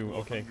 Yeah, we do.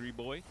 Okay.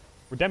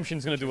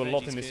 Redemption's gonna do a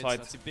lot in this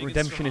fight.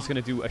 Redemption is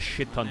gonna do a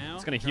shit ton.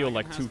 It's gonna heal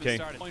like 2k.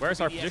 Where's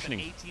our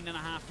positioning?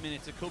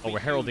 Oh, we're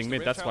heralding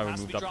mid, that's why we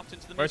moved up.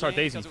 Where's our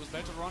Daisy?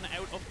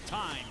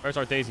 Where's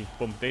our Daisy?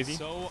 Boom, Daisy.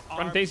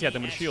 Run Daisy at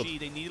them with a shield.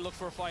 They need to look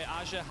for a fight.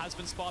 Aja has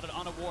been spotted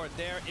on a ward.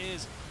 There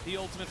is the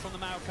ultimate from the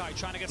Maokai,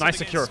 trying to get nice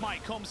secure.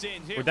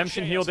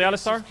 Redemption heal the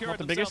Alistar. Not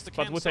the biggest,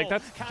 but we'll take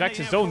that. Jax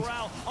is zoned.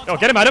 Oh,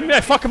 get him, Adam.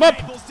 Yeah, fuck him up.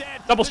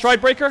 Double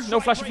stride breaker.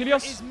 No flash of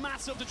Helios.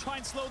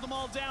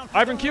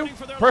 Ivern Q.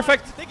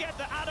 Perfect.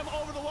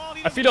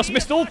 Aphelios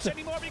missed ult.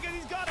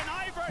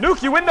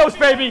 Nuke, you win those,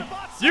 baby.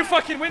 You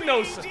fucking win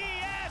those.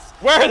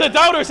 Where are the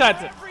doubters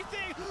at?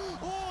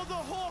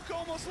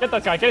 Get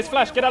that guy. Get his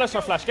flash. Get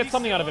Alistar flash. Get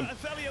something out of him.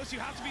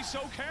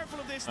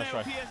 That's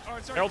right.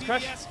 Herald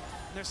crash.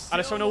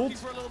 Alistar no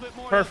ult.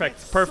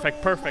 Perfect.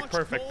 Perfect. Perfect.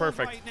 Perfect.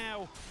 Perfect.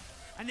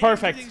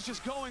 Perfect.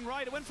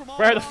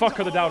 Where the fuck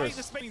are the doubters?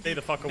 Stay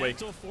the fuck away.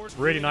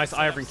 Really nice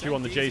Ivern Q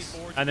on the Jace.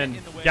 And then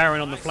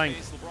Garen on the flank.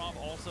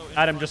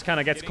 Adam just kind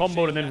of gets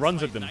comboed and then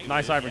runs at them.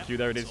 Nice Ivern Q.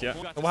 There it is, yeah.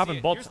 So what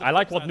happened, bot? I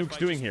like what Nuke's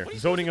doing here.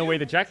 Zoning away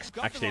the Jax.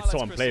 Actually, it's so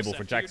unplayable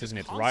for Jax, isn't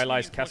it?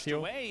 Rylai's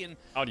Cassio.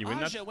 How do you win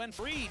that?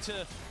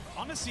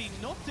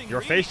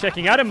 You're face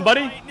checking Adam,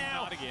 buddy.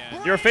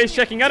 You're face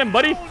checking Adam,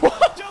 buddy.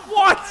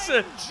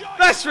 What?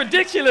 That's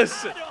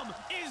ridiculous.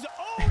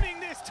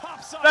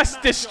 That's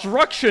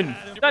destruction.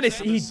 That is,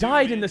 he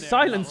died in the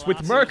silence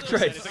with Merc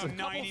Trace.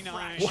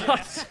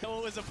 What?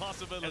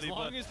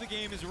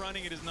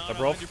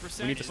 Bro,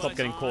 we need to stop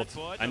getting caught.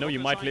 I know you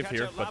might live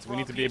here, but we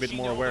need to be a bit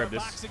more aware of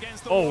this.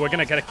 Oh, we're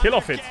gonna get a kill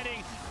off it.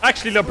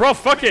 Actually, Lebrov,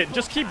 fuck it.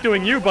 Just keep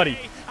doing you, buddy.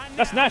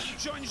 That's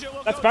Nash.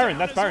 That's Baron.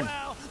 That's Baron.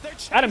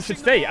 Adam should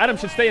stay. Adam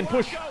should stay and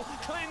push.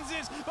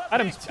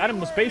 Adam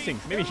was spacing.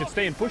 Maybe he should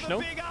stay and push, no?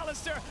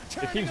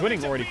 The team's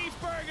winning already.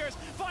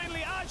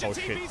 Oh,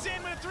 shit. TP's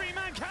in with a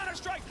 3-man counter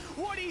strike.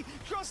 Woody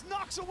just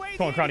knocks away.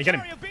 Come on, Crowny, get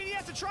him.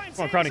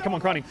 Come on, Crowny, come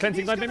on, Crowny.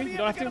 Cleansing knife, maybe? You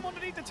don't have to.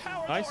 Underneath the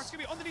tower, nice. It's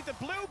going to be underneath the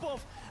blue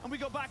buff, and we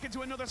go back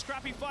into another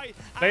scrappy fight.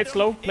 Play it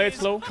slow, play it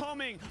slow.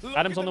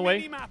 Adam's on the way.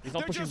 Mini-map. He's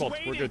not pushing just bots.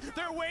 We're good.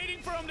 They're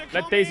waiting for him to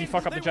Let come Daisy in.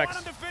 fuck up the They jacks.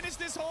 want him to finish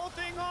this whole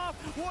thing off.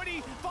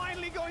 Woody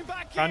finally going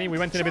back Crowny, in, we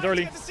went in a bit trying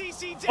to early. get the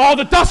CC Oh,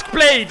 the Dusk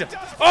Blade!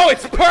 Oh,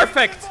 it's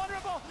perfect!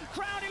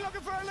 Crowny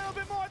looking for a little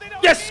bit more. They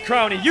don't Yes, need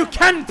Crowny, it. you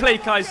can play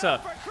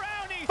Kai'Sa. For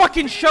Crowny.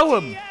 Fucking show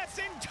him. BDS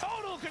in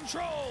total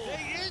control.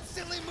 They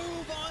instantly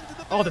move on to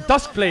the Oh, the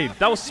Dusk Blade.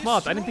 That was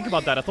smart. I didn't think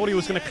about that. I thought he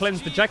was going to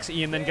cleanse the Jax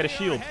E and then get a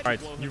shield. All right,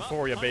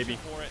 Euphoria, baby.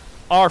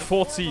 Our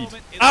 4th seed.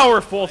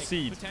 Our 4th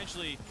seed.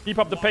 Keep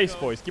up the pace,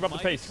 boys. Keep up the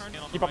pace.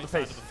 Keep up the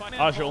pace.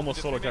 Aja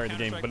almost solo carried the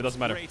game, but it doesn't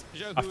matter.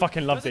 I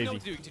fucking love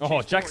Daisy.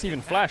 Oh, Jax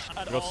even flashed.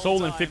 We got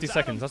soul in 50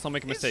 seconds. Let's not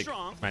make a mistake.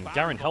 Man,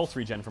 Garen health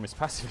regen from his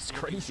passive is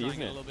crazy,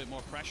 isn't it?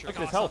 Look at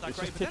his health. It's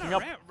just ticking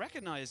up. Look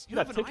at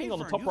that ticking on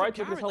the top right.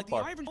 Look at his health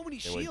bar. Yeah,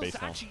 we're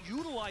base now.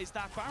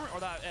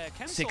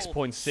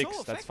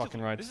 6.6. That's fucking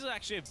right.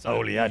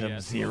 Holy Adam,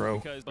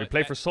 0. We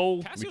play for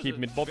soul. We keep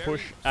mid-bot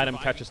push. Adam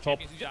catches top.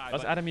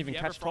 Does Adam even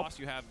catch top?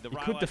 He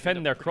could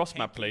defend their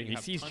cross-map play. He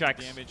sees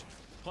Jax.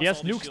 He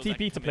has Nuke's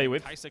TP to play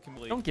with.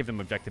 Don't give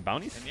them objective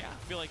bounties. And yeah, I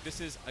feel like this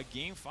is a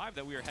game 5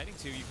 that we are heading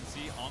to. You can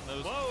see on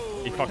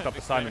those. He fucked up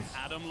the silence.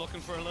 Adam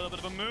looking for a little bit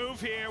of a move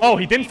here. Oh,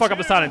 he didn't fuck up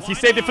the silence. He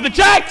saved it for the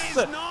Jax!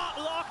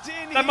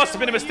 That must have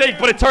been a mistake,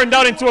 but it turned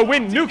out into a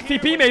win. Nuke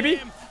TP, maybe.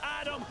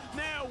 Adam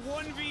now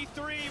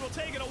 1v3. We'll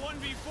take it a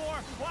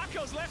 1v4.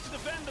 Wacko's left to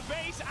defend the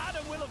base.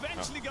 Adam will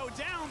eventually go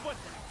down, but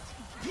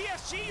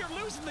PSG,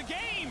 you're losing the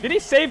game. Did he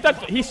save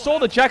that? He saw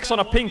the Jax on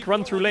a pink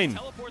run through lane.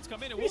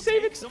 Did he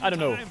save it? I don't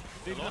know.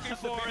 They're looking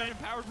for an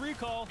empowered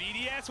recall.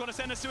 BDS want to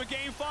send us to a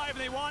game 5.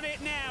 They want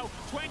it now.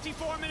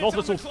 24 minutes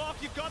on the clock.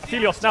 You've got the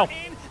Aphelios now.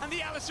 in, and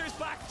the Alistair's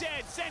back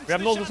dead. We have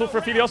Nolz's ult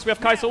for Aphelios. We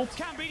have Kai'Sa ult.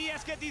 Can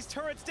BDS get these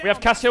turrets down? We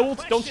have Cassia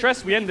ult. Don't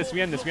stress. We end this.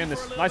 We end this. We end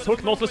this. Nice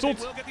hook. Nolz's ult.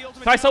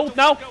 Kai'Sa ult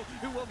now.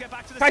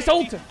 Kai'Sa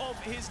ult.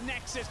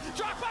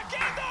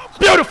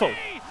 Beautiful.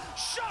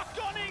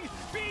 Shotgunning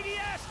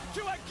BDS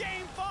to a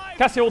game 5.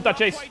 Cassia ult that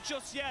Jace.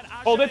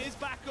 Hold it.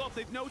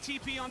 They've no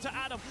TP onto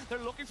Adam. They're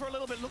looking for a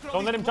little bit. Look at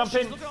Don't let him jump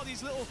in. Look at all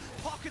these little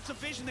pockets of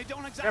vision. They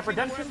don't exactly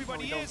know where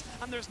everybody is,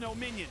 and there's no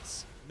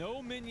minions.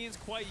 No minions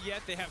quite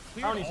yet. They have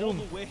cleared all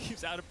the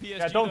waves out of PSG.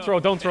 Yeah, don't throw.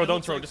 Don't throw.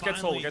 Don't throw. Just get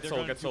soul. Get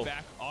soul. Get soul.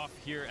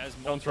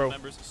 Don't throw.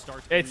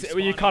 It's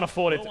you can't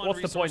afford it.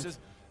 What's the point?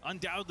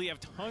 Undoubtedly have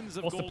tons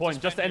of What's the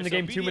point? Just to end the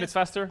game 2 minutes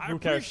faster? Who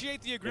cares?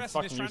 Appreciate the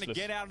aggressiveness trying to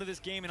get out of this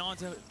game and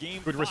onto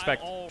game Good 5.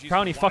 respect. Oh,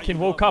 Crowny fucking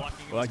woke up.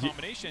 Well,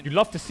 you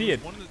love to see it.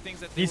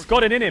 He's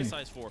got it in him.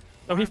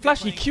 No, he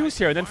flash Qs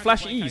here and then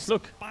flash E's.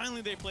 Look.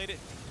 Finally they played it.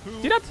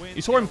 See that?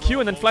 You saw him Q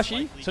and then flash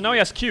E. So now he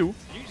has Q.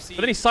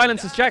 But then he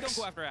silences Jax.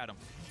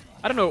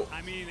 I don't know.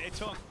 I mean, it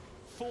took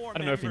I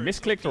don't know if he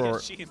misclicked or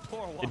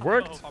it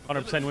worked.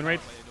 100% win rate.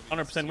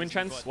 100% win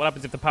chance. What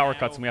happens if the power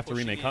cuts and we have to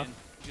remake, huh?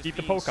 Keep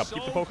the poke up.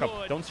 Keep the poke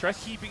up. Don't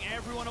stress. Keeping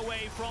everyone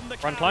away from the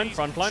front line,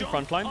 front line,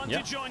 front line.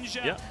 Yeah.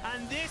 Yeah.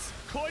 And this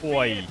could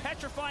Boy. be a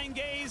petrifying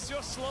gaze.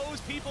 Just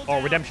slows people Oh,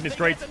 down. redemption is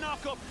great.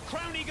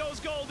 Crowny goes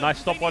golden. Nice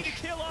stopwatch. They need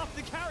to kill off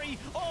the carry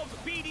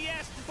of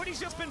BDS, but he's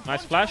just been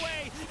nice flash.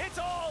 away. It's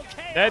all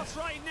chaos Dead.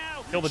 right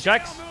now. Kill the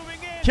Jax.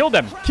 Kill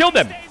them. Kill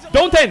them.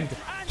 Don't end.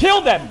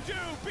 Kill them.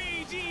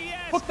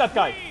 Hook that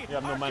guy. You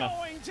have no mana.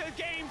 Going to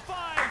game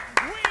 5.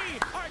 We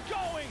are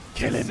going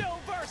Kill him.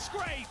 Silver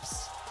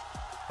Scrapes.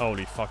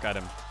 Holy fuck,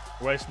 Adam.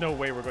 There's no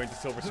way we're going to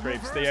Silver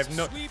Scrapes. They have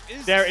no.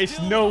 There is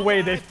no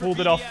way they've pulled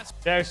it off.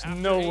 There's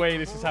no way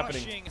this is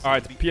happening. All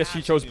right,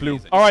 PSG chose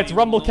blue. All right,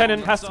 Rumble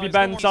Cannon has to be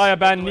banned. Saya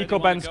banned. Nico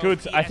bann's good.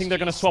 I think they're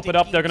gonna swap it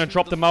up. They're gonna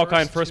drop the Maokai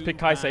and first pick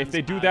Kai'Sa. If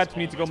they do that,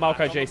 we need to go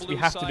Maokai Jace. We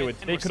have to do it.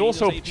 They could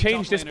also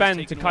change this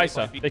ban to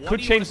Kai'Sa. They could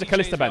change the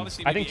Kalista ban.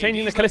 I think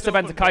changing the Kalista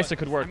ban to Kai'Sa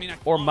could work.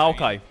 Or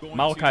Maokai.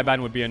 Maokai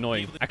ban would be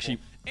annoying. Actually.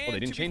 Oh,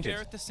 they didn't change it.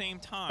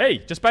 Hey,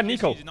 just ban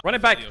Nico. Run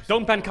it back.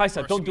 Don't ban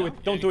Kai'Sa. Don't do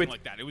it. Don't do it.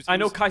 I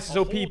know Kai'Sa's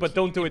OP, but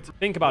don't do it.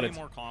 Think about it.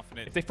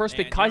 If they first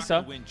pick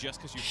Kai'Sa,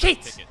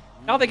 shit!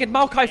 Now they get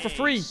Maokai for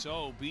free.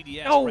 No,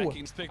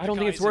 I don't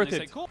think it's worth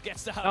it.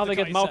 Now they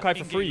get Maokai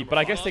for free, but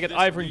I guess they get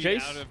Ivor and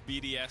Jace.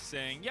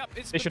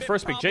 They should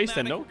first pick Jace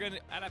then, no?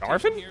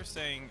 Garvin?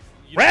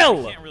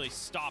 Rel!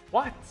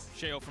 What?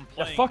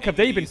 The fuck have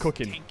they been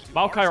cooking?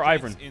 Maokai or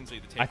Ivern?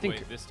 I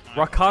think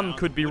Rakan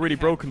could be really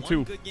broken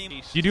too. Do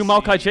you do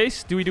Maokai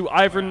Jace? Do we do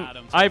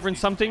Ivern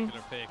something?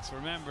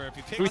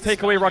 Do we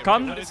take away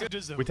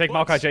Rakan? We take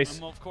Maokai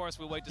Jace.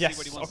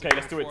 Yes, okay,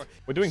 let's do it.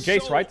 We're doing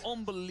Jace, right?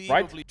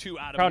 Right?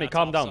 Crowny,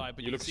 calm down.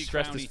 You look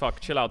stressed as fuck.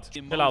 Chill out.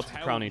 Chill out,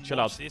 Crowny.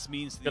 Chill out.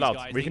 Chill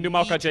out. We can do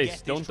Maokai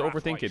Jace. Don't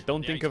overthink it.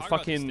 Don't think of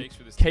fucking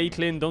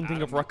Caitlyn. Don't think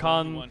of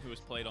Rakan.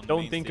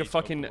 Don't think of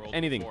fucking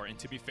anything.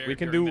 We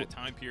can do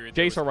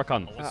Jace or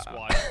Rakan.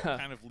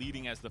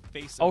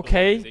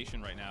 Okay.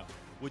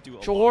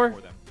 Sure.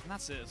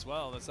 That's it as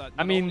well.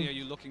 I mean,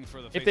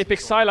 if they pick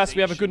Sylas,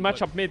 we have a good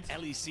matchup mid.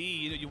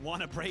 LEC, you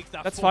want to break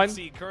that that's fine.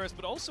 curse,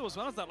 but also as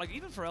well as that, like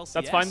even for LCS,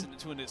 that's fine.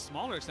 To a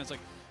smaller extent, like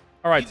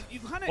Alright,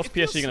 what's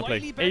PSG gonna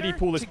play? AD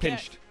pool is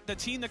pinched.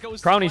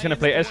 Crownie's gonna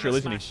play Ezreal,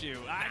 isn't he?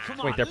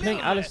 Wait, they're playing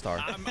Alistar.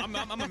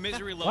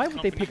 Why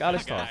would they pick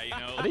Alistar?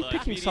 Are they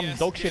picking some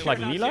dog shit like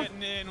Mila?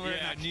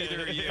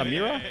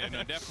 Amira?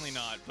 No, definitely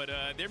not. But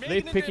are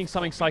they picking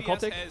something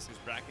psychotic?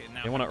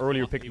 They want to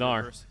earlier pick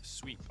Gnar.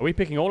 Are we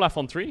picking Olaf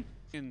on 3?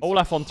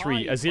 Olaf on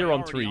 3, Azir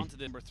on 3. AD?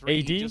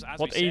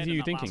 What AD are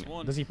you thinking?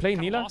 Does he play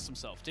Nila? He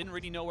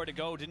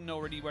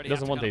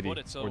doesn't want AD. Or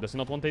does he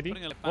not want AD?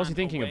 What's he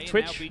thinking of?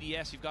 Twitch?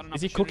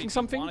 Is he cooking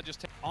something?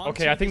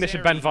 Okay, I think they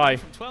should ban Vi.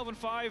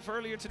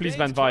 Please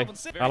ban Vi.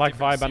 I like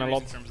Vi ban a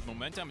lot.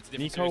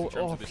 Nico?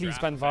 Oh, please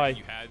ban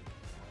Vi.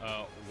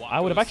 I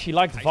would have actually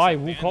liked Vi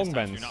Wukong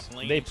bans.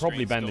 They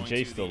probably ban the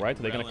Jace still, right?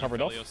 Are they gonna cover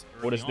it off?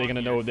 Or is they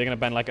gonna know they're gonna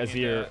ban like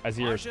Azir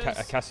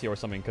Cassio or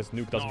something because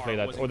Nuke doesn't play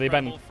that. Or they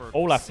ban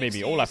Olaf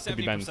maybe. Olaf could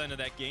be banned.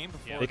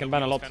 They can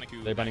ban a lot.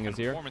 They're banning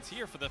Azir.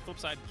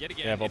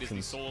 They have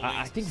options.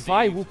 I think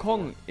Vi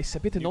Wukong is a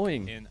bit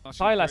annoying.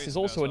 Sylas is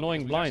also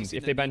annoying blind.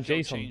 If they ban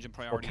Jace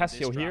or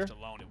Cassio here.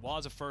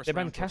 They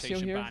ban Cassio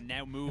here.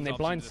 Can they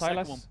blind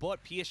Sylas?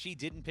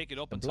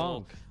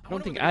 I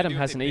don't think Adam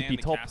has an AP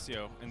top.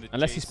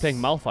 Unless he's playing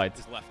Malphite.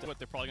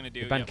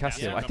 They ban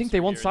Cassio. I think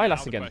they want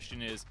Sylas again.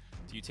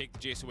 Do you take the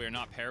Jace away or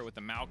not pair it with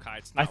the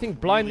Maokai? I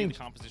think blinding.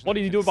 What do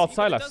you do about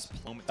Sylas?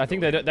 I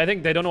think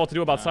they don't know what to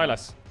do about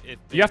Sylas.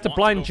 You have to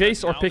blind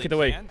Jace or pick it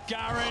away.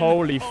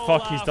 Holy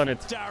fuck, he's done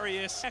it.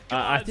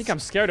 I think I'm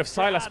scared of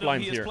Sylas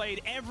blind here.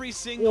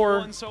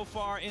 Or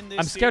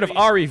I'm scared of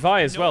Ahri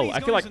Vi as well. I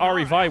feel like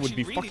Ahri Vi would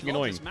be fucking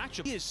annoying.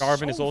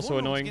 Jarvan is also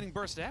annoying. I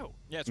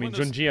mean,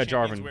 Junjia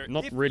Jarvan.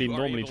 Not really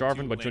normally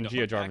Jarvan, but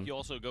Junjia Jarvan.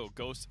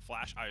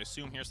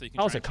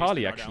 How's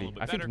Akali actually?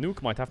 I think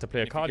Nuke might have to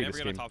play Akali this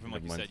game.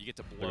 Never mind.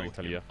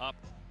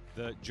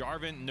 The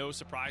Jarvan, no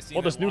surprise.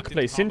 What does Nuke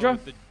play? Syndra?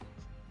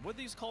 What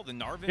do these call the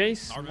Narvan?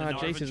 Jace?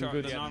 Jace isn't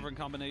good. The Narvan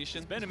combination.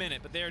 It's been a minute,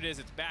 but there it is.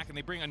 It's back, and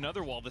they bring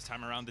another wall this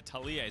time around. The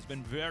Talia has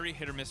been very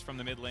hit or miss from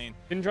the mid lane.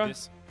 Syndra?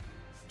 This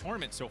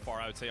tournament so far,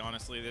 I would say,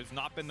 honestly. There's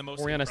not been the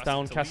most Orianna's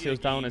down, Cassio's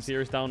down,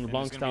 Azir's down,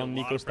 LeBlanc's down,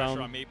 Nico's down.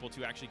 On Maple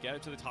to actually get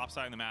it to the top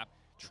side of the map.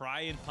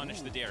 Try and punish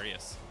the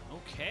Darius.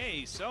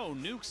 Okay, so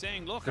Nuke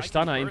saying, look,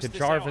 Tristana into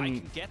Jarvan. I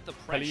can get the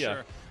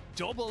pressure.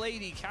 Double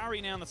 80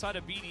 carry now on the side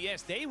of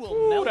BDS. They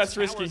will melt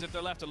towers if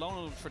they're left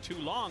alone for too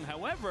long.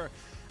 However,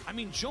 I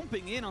mean,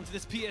 jumping in onto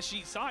this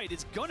PSG side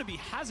is going to be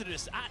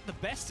hazardous at the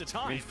best of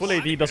times. I mean, full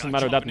AD doesn't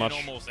matter that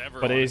much,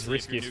 but it is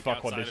risky as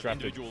fuck what they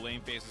drafted.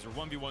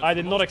 I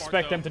did not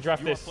expect them to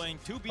draft this.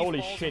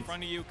 Holy shit.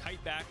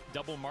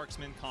 Double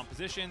marksman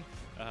composition.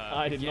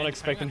 I did not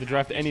expect him to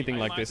draft anything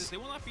like this.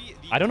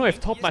 I don't know if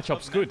top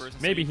matchup's good.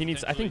 Maybe he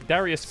needs... I think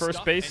Darius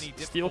first base,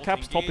 steel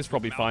caps, top is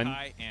probably fine.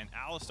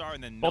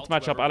 Bot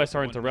matchup,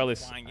 Alistar and Terrell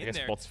is... I guess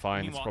bot's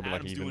fine, it's probably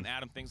like even.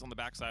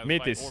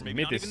 Mid is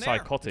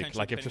psychotic,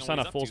 like if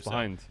Tristana falls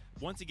behind.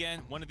 Once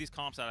again, one of these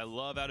comps that I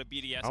love out of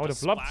BDS. I would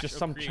have loved just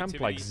some champ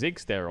like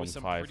Ziggs there on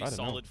 5. I don't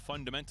know.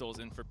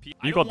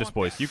 You got this,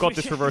 boys. You got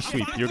this reverse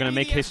sweep. You're gonna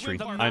make history.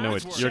 I know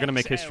it. You're gonna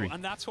make history.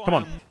 Come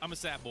on. I'm a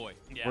sad boy.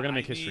 We're gonna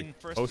make history.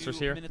 Posters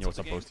here. Yo, what's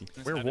up, Posty?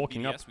 We're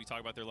walking up.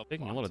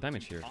 Taking a lot of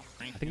damage here.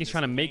 I think he's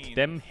trying to make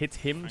them hit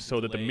him so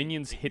that the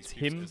minions hit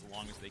him.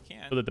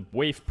 So that the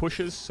wave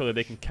pushes so that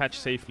they can catch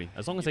safely.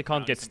 As long as they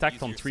can't get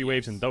stacked on 3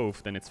 waves and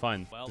dove, then it's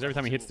fine. Because every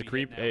time he hits the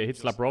creep,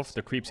 hits Labrov,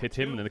 the creeps hit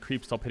him and then the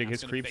creeps stop hitting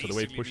his creep, so the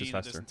wave pushes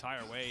faster.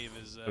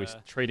 So he's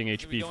trading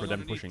HP for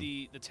them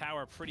pushing.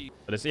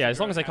 But yeah,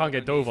 as long as I can't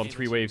get dove on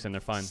 3 waves, then they're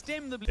fine.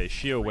 Okay,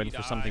 Shio went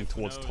for something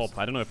towards top.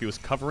 I don't know if he was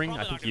covering.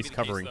 I think he's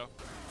covering.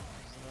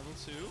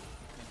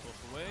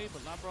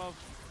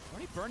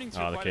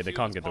 Oh, okay, they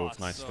can't get dove.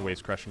 Nice. The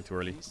wave's crashing too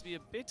early.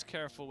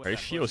 Okay,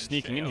 Shio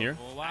sneaking in here.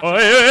 Oh,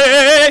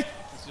 hey!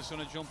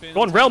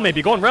 Go on Rel,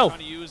 maybe. Go on Rel. Oh,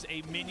 they're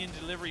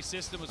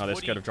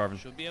scared of Jarvan.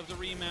 Should be able to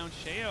remount.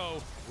 Sheo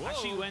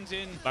actually went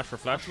in flash for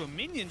flash. to a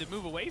minion to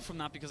move away from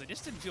that because I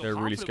just didn't feel they're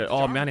really scared.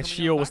 Oh man, if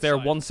Shio was there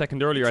 1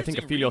 second earlier, I think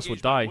Aphelios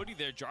would die. Oh,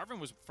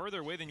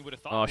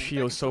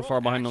 Shio's so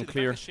far behind on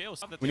clear.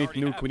 We need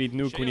nuke. We need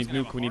nuke. We need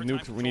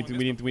nuke. We need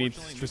nuke. We need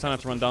Tristana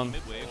to run down.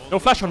 No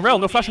flash on Rel.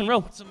 No flash on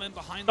Rel.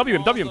 W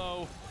him. W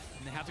him.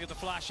 Have to get the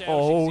flash out.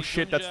 Oh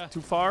shit, that's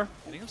too far.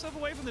 Getting himself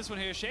away from this one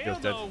here. Sheo,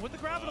 though, with the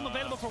Graviton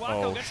available for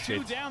Wacko, gets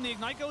 2 down. The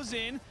Ignite goes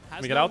in.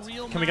 Can we get out?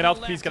 Can we get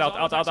out? Please get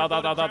out. Out.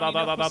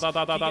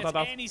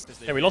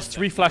 Yeah, we lost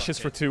 3 flashes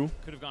for 2,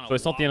 so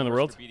it's not the end of the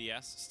world.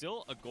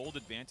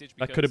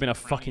 That could have been a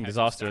fucking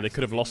disaster. They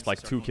could have lost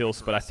like 2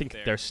 kills, but I think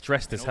they're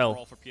stressed as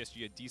hell.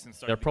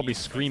 They're probably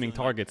screaming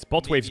targets.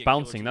 Bot wave's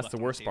bouncing. That's the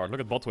worst part. Look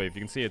at bot wave.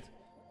 You can see it.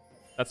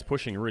 That's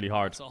pushing really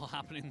hard. It's all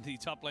happening. The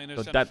top laners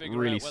so trying that to figure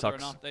really out whether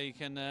sucks. or not they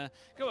can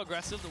go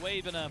aggressive. The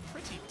wave in a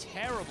pretty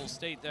terrible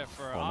state there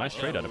for nice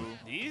trade at him.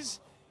 These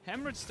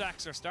hemorrhage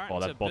stacks are starting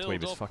that to bot build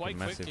wave is up fucking quite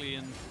massive. quickly,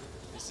 and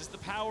this is the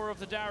power of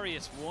the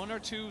Darius. 1 or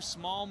 2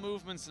 small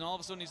movements, and all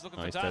of a sudden he's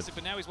looking fantastic.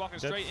 But now he's walking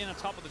straight in on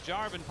top of the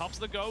Jarvan. Pops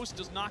the Ghost,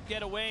 does not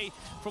get away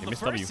from the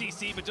first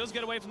CC, but does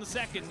get away from the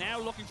second. Now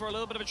looking for a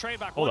little bit of a trade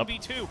back.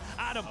 1v2.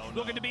 Adam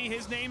looking to be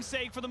his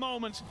namesake for the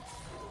moment.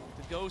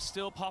 Ghost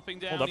still popping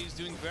down. He's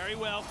doing very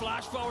well.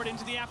 Flash forward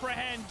into the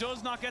apprehend.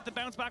 Does not get the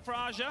bounce back for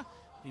Aja.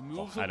 He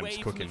moves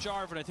away from the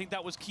Jarvan. I think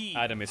that was key.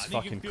 Adam is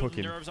fucking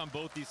cooking. Nerves on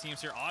both these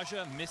teams here.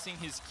 Aja missing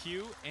his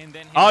Q, and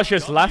then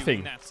Aja's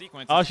laughing.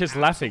 Aja's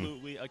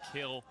laughing. A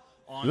kill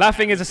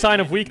laughing is a sign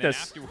of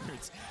weakness.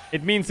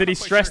 It means that he's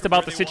stressed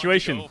about the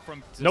situation.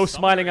 No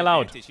smiling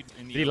allowed. Did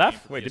he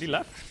laugh? Wait, did he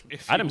laugh?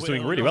 Adam's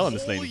doing really well in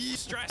this lane.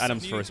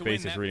 Adam's first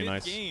base is really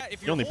nice.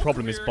 The only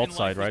problem is bot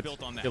side, right?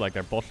 I feel like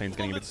their bot lane's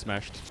getting a bit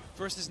smashed.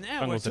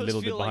 Jungle's a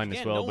little bit behind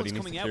as well, but he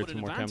needs to clear 2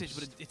 more camps.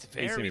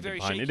 He's a bit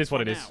behind. It is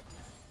what it is.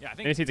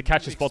 They just need to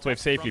catch the spot wave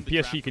safely.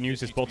 PSG can use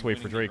this bot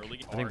wave for Drake.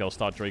 I think they'll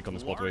start Drake on the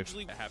spot wave.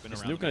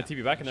 Is Luke gonna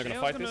TP back and they're gonna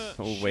fight this?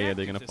 Oh wait,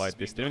 they're gonna fight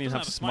this. They don't even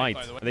have smite.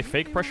 Are they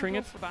fake pressuring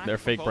it? They're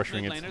fake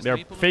pressuring it. They're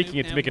faking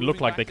it to make it look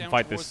like they can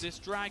fight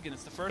this.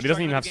 But he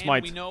doesn't even have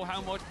smite. Oh,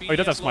 he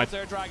does have smite.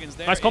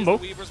 Nice combo.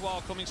 They're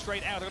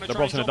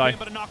both gonna die.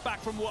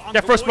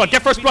 Get first blood,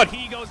 get first blood!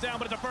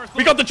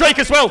 We got the Drake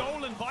as well!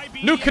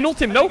 Nuke can ult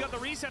him, no?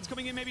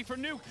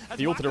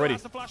 He ulted already.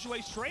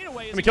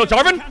 Can we kill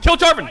Jarvan? Kill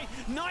Jarvan!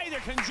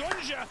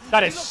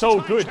 That is so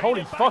good.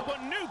 Holy fuck.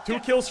 2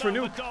 kills for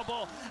Nuke.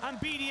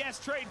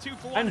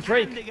 And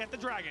Drake.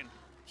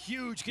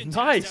 Huge contest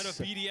nice. out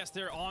of BDS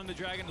there on the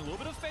Dragon. A little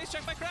bit of face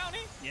check by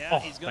Crownie. Yeah,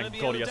 he's gonna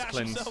thank God he has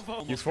cleanse.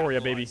 Euphoria,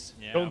 baby.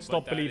 Yeah, don't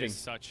stop believing.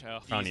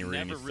 Crownie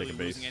really needs to take a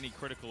base. Any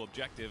critical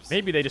objectives.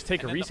 Maybe they just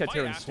take a reset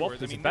here and swap.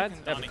 Is it bad?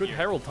 They have a good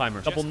Herald timer.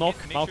 Double knock.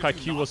 Maokai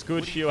Q was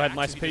good. Shio had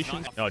nice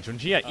patience. No,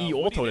 Junjia E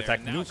auto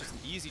attack Nuke.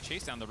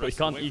 But he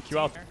can't EQ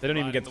out. They don't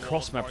even get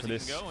cross map for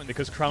this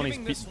because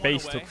Crownie's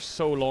base took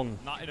so long.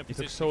 It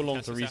took so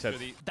long to reset.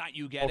 That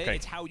you get it.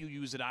 It's how you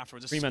use it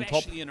afterwards, 3-man top.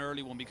 especially an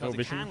early one because no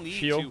vision. it can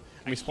lead Shio. to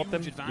Can we spot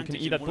them? You can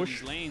eat that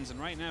push. Lanes, and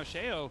right now,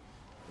 Sheo,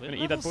 gonna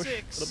eat that push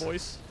for the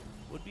boys.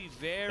 Would be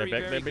very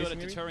good at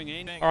deterring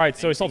aim. Alright,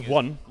 so it's not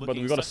one, but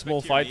we got a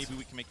small fight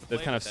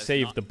that kind of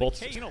saved the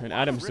bot, and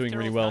Adam's doing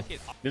really well. He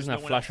doesn't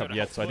have flash up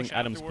yet, so I think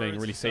Adam's playing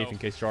really safe in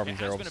case Jarvan's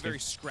there, obviously.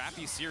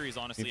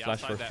 Need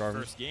flash first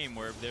Jarvan,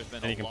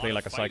 and he can play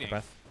like a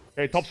psychopath.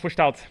 Okay, top's pushed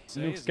out.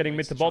 Nuke's getting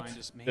mid to bot.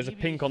 There's a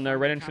pink on their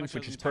red entrance,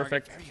 which is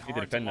perfect. Need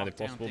to defend that if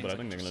possible, but I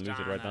think they're going to lose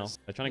it right now.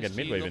 They're trying to get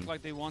mid wave in. Does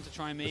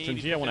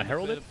Junjia want to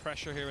herald it? Can't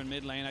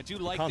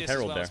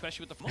herald there.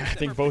 I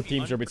think both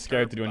teams are a bit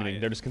scared to do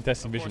anything. They're just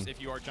contesting vision. I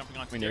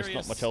mean, there's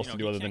not much else to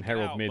do other than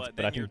herald mid,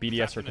 but I think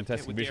BDS are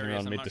contesting vision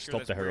around mid to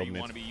stop the herald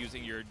mid.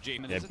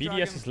 Yeah,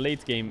 BDS's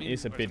late game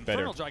is a bit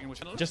better.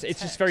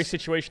 It's just very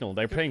situational.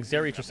 They're playing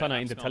Zeri,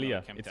 Tristana into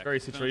Talia. It's very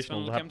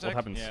situational what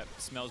happens.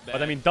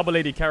 But I mean, double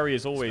AD carry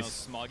is always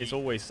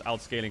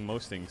outscaling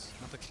most things.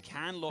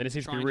 They just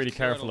need to be really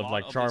careful of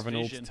like Jarvan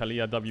ult,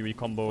 Talia WE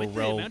combo,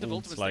 Rel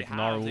ults, like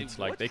Gnar ults,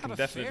 like they can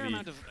definitely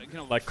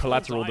like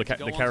collateral the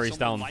carries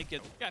down.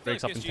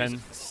 Drake's up in 10.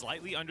 Is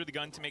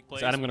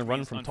Adam gonna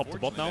run from top to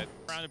bot now?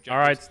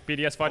 Alright,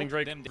 BDS fighting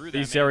Drake.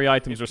 These Zeri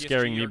items are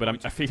scaring me, but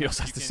Aphelios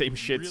has the same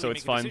shit, so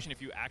it's fine.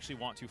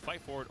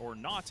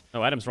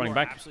 No, Adam's running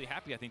back. So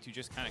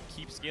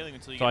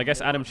I guess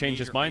Adam changed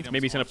his mind.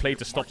 Maybe he's gonna play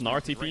to stop Gnar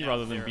TP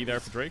rather than be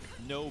there for Drake.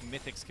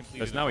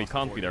 Because now he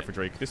can't be there for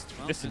Drake. This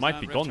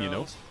might be gone, you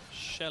know.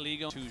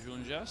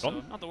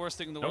 Gone? Not the worst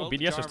thing in the no, world.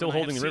 BDS are still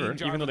holding the river,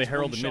 even though they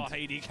heralded mid.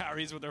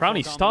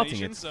 Crownie's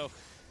starting it. So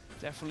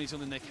definitely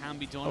something that can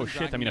be done. Oh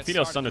shit, I mean,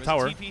 Aphelios is on the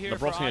tower.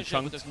 LeBron's gonna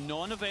chunk. There's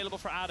none available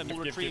for Adam. He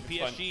retrieved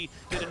PSG.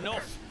 Did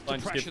enough to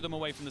pressure them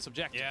away from this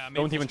objective. Yeah,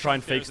 Don't even try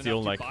and fake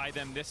steal, like,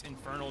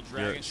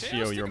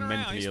 Shio, you're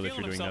mentally ill if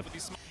you're doing that.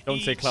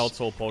 Don't say Cloud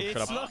Soul Poke,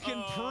 shut up.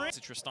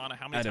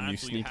 Adam, you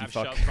sneaky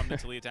fuck.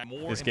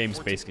 This game's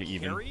basically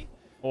even.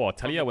 Oh,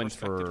 Talia went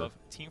for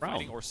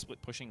Brown. Or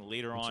split pushing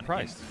later on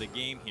in the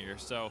game here.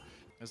 So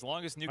as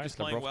long as Nuke is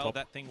playing well,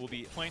 that thing will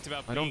be playing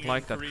about. I don't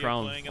like that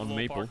crown on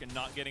Maple.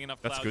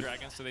 That's good.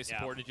 So they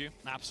supported you.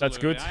 That's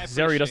good.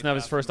 Zeri doesn't have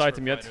his first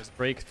item yet.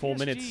 Break 4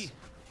 minutes.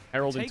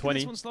 Herald in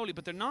 20. Slowly,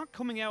 but they're not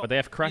coming out. But they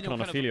have Kraken on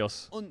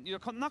Aphelios. You're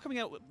not coming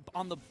out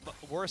on the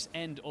worst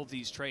end of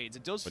these trades.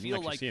 It does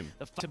feel like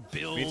to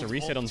build a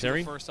reset on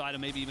Zeri. First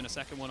item, maybe even a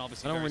second one.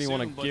 Obviously, I don't really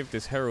want to give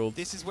this Herald.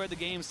 This is where the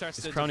game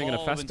starts to Crownie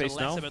evolve fast into pace less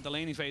now? about the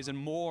laning phase and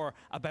more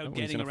about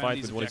getting around fight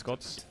these with what he's got.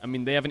 objectives. I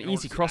mean, they have an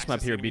easy cross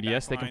map here,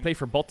 BDS. They can play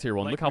for bot tier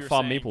 1. Look how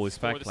far Maple is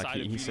back. Like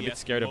he's a bit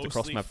scared of the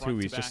cross map too.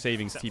 He's just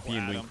saving his TP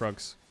and doing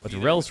Krugs. But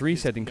Rel's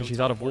resetting because she's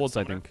out of wards,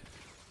 I think.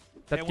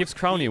 That gives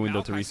Crownie a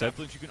window to reset.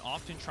 You can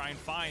often try and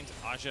find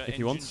Aja if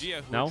he wants.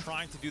 Now.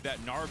 Trying to do that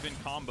Narvin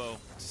combo.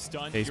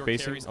 Stun He's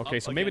spacing. Okay,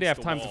 so maybe they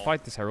have time to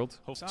fight this Herald.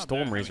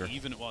 Stormrazor.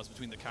 Even it was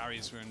between the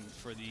carries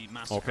for the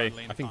master. Okay,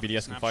 I think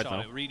BDS can fight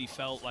now. It really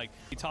felt like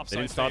the top they side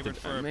didn't start favored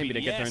for maybe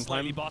they get there in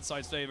time. Bot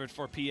side favored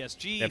for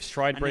PSG. They have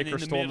Stride Breaker,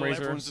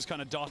 Stormrazor. Just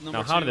kind of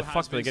now how the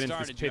fuck do they get into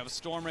this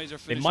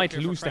pit? They might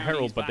lose the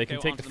Herald, but they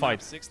can take the fight.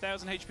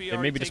 They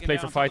maybe just play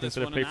for fight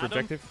instead of play for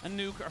objective.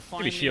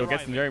 Maybe Shio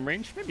gets in very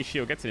range. Maybe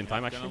Shio gets it in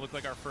time actually.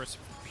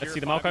 Let's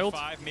see the Maokai ult.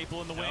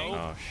 Maple in the wing.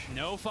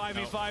 No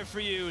 5v5 for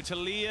you.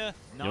 Talia.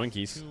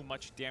 Yoinkies. Too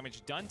much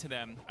damage done to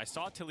them. I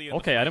saw Talia.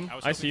 Okay, Adam.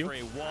 I see you.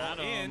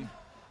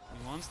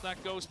 He wants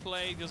that ghost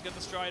play. He'll get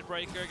the stride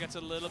breaker. Gets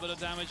a little bit of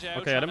damage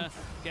out. Okay, Adam.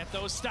 Get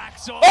those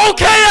stacks up.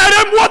 Okay,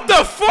 Adam. What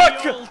the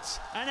fuck?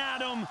 And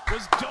Adam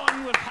was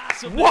done with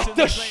passiveness What in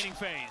the the laning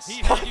phase.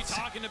 He heard you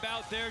talking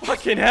about there.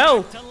 Fucking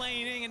hell. To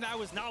laning, and that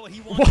was not what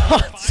he wanted.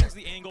 What? He finds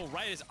the angle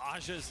right as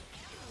Aja's.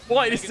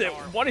 What is it?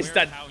 What is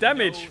that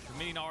damage?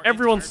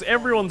 Everyone's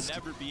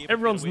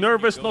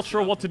nervous, not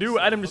sure what to do.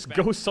 Adam just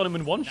ghosts on him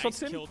and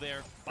one-shots him.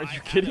 Are you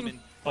kidding?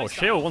 Oh,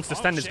 Sheo wants to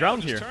stand his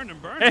ground here.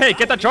 Hey,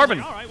 get that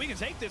Jarvan! All right, we can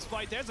take this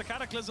fight. There's a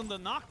Cataclysm. The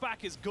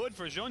knockback is good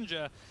for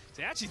Junja.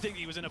 I actually think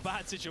he was in a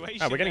bad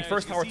situation. We're getting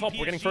first tower top.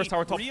 We're getting first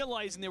tower top.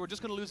 Realizing they were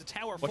just going to lose a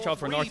tower. Watch out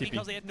for an RTP.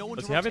 Because they had no one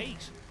Does to he have it?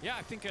 rotate. Yeah,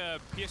 I think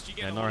PSG Yeah,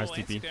 getting Nara a has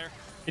little TP. antsy there.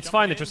 It's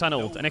fine that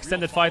Tristana ult. An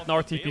extended fight and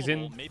RTP's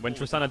in. When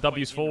Tristana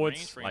W's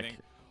forwards, like,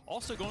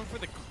 Also going for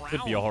the crown.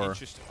 could be a horror.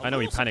 I know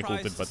he panic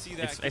ulted, ulted,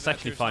 but it's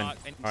actually fine.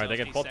 Alright, they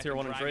get bot tier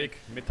 1 on Drake.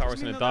 Mid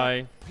tower's gonna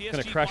die.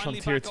 Gonna crash on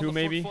tier 2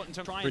 maybe.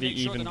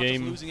 Pretty even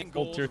game.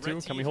 Hold tier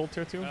 2. Can we hold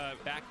tier 2?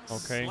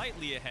 Okay.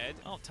 Slightly ahead.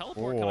 Oh,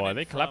 Oh, are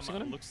they collapsing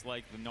on him? Looks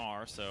like the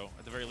Gnar, so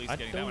at the very least I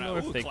getting that don't one know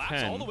out. if they Collapse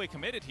can. all the way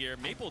committed here.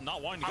 Maple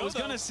not wanting to go. I was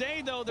going to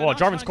say, though, they're Oh, not Jarvan's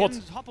trying to caught.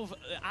 get on top of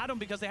Adam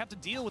because they have to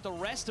deal with the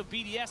rest of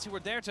BDS who are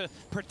there to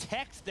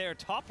protect their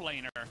top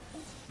laner.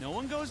 No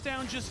one goes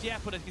down just yet,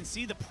 but I can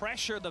see the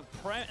pressure, the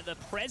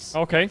press.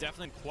 Okay.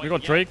 Definitely We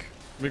got Drake.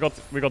 We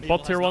got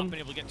bot tier 1.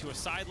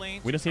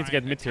 We just need to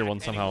get mid tier 1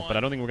 somehow, but I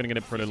don't think we're gonna get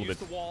it for a little bit.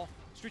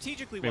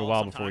 Strategically Maybe a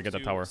while before we get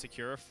that tower.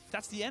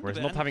 That's the end Whereas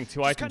of it. not having two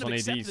Just items kind on of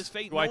accept ADs. his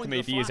fate, 2 item knowing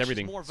AD the is flash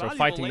everything. more So valuable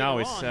fighting now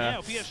later is on. Yeah,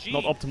 PSG,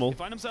 not optimal. They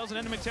find themselves in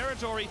enemy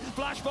territory.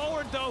 Flash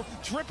forward though.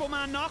 Triple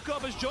man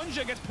knockup as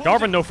Junja gets pulled.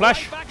 Jarvan, no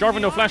flash. Right Jarvan,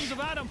 in no the flash. arms of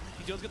Adam.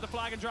 He does get the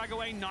flag and drag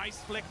away. Nice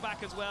flick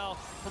back as well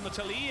from the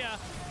Talia.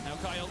 Now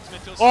Kai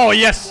ultimate does. Oh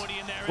yes,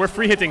 we're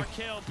free hitting.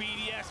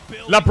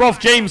 Labrov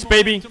James,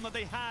 baby. That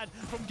they had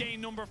from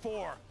game number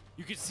 4.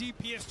 You can see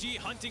PSG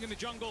hunting in the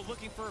jungle,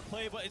 looking for a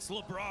play, but it's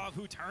Labrov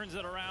who turns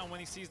it around when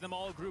he sees them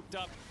all grouped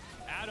up.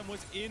 Adam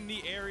was in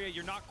the area.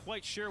 You're not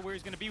quite sure where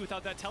he's going to be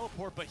without that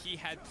teleport, but he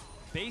had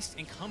based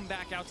and come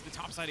back out to the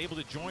top side, able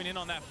to join in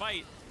on that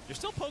fight. You're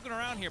still poking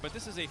around here, but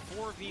this is a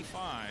 4v5.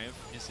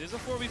 This is a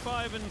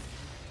 4v5, and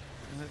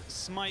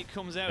Smite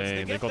comes out. Hey,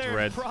 They get got their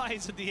red.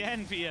 prize at the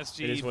end,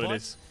 PSG. It is what it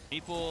is.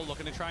 People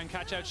looking to try and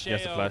catch out Sheo. He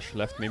has the flash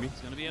left, maybe. He's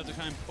going to be able to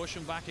try and push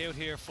him back out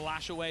here.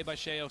 Flash away by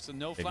Sheo, so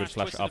no Okay, flash. good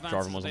flash twisted up.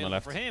 advances Jarvan was on the available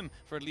left. for him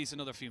for at least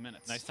another few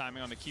minutes. Nice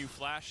timing on the Q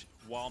flash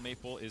while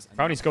Maple is.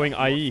 Brownie's going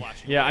IE.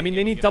 Yeah, I mean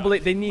they need double.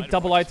 They need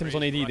double items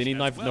on AD. They need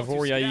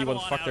Navori IE. What the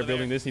fuck they're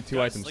building? They just need 2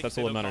 items. That's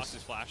all that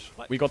matters.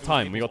 We got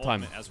time. We got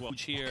time.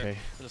 Okay.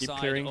 Keep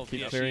clearing.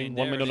 Keep clearing.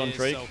 1 minute on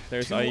Drake.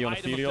 There's IE on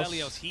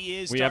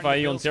Aphelios. We have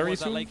IE on Zeri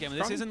soon.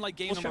 This isn't like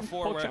game number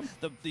 4 where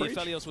the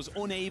Aphelios was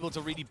unable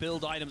to really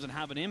build items and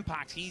have an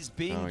impact. He's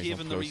been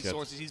given the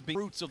resources. He's been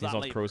fruits of that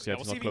labor. He's not close yet.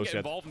 He's not close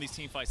yet. In these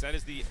team fights. That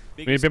is the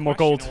We need a bit more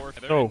gold.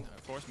 So,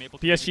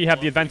 PSG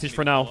have the advantage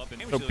for now.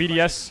 So,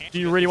 BDS, do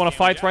you really want to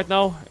fight right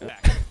now?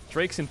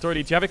 Drake's in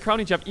 30. Do you have a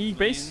Crownie? Do you have E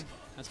base?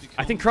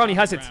 I think Crownie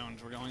has it.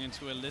 We're going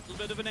into a little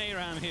bit of an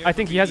ARAM here. I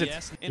think he has it.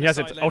 He has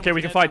it. Okay,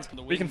 we can fight.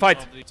 We can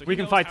fight. We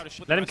can fight.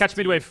 Let him catch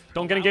midwave.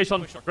 Don't get engaged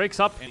on. Drake's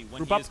up.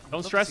 Group up.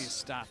 Don't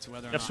stress. You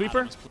have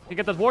sweeper. You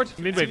get that ward.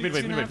 Midwave.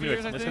 Let's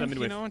get that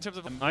midwave. In terms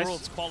of Nice.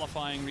 world's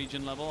qualifying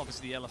region level,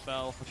 obviously the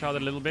LFL. Watch out a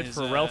little bit is,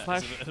 for a Rel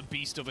flash. is a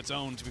beast of its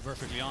own, to be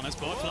perfectly honest.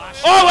 But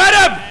flash. Oh,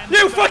 Adam!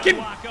 You fucking...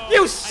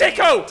 You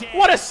sicko!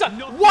 What a...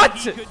 What?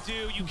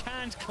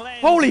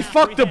 Holy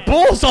fuck, the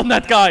balls on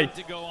that guy!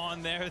 To go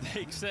on there,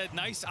 they said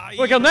nice.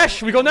 We got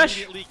Nash. We got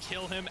Nash.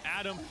 Kill him.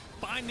 Adam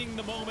finding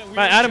the moment.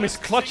 Man, Adam is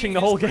clutching the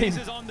whole game.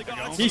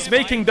 He's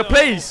making the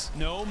plays.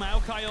 No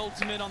Maokai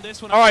ultimate on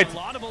this one. All right,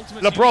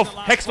 Labrov,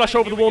 Hex flash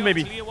over the wall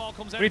maybe.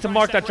 We need to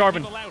mark that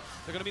Jarvan.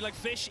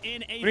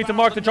 We need to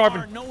mark the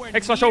Jarvan.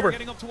 Hex flash over.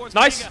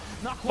 Nice.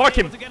 Mark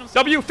him.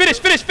 W. Finish.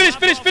 Finish.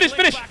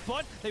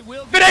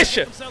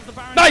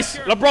 Nice.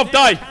 Labrov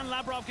die.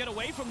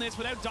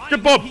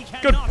 Good Bob.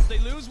 Good. They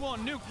lose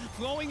one. Nuke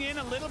going in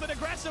a little bit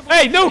aggressive.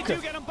 Hey, Nuke.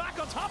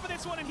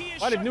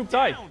 Why did Nuke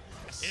die?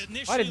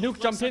 Why did Nuke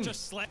jump in?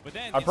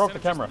 I broke the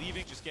camera.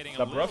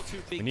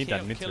 We need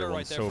that mid-tier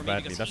one so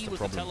badly. That's the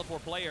problem.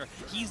 Teleport player.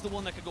 He's the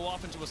one that could go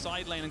off into a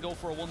side lane and go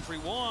for a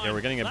 1-3-1. Yeah,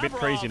 we're getting a bit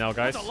crazy now,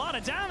 guys. That's a lot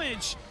of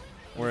damage.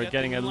 We're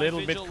getting a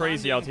little bit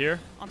crazy out here.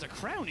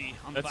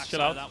 Let's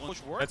chill out.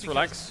 Let's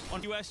relax.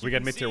 We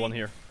get mid-tier one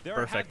here.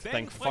 Perfect.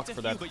 Thank fuck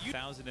for that.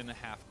 1,500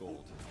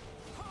 gold.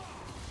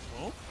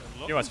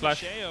 Yo,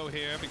 flash.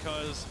 Here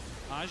because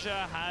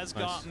Aja has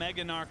got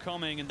Mega Gnar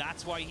coming, and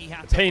that's why he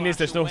had to. The pain is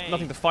flash there's away.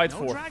 nothing to fight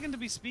for. No dragon to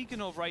be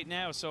speaking of right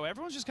now, so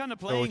everyone's just kind of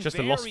playing. So it's just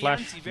a lost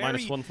flash,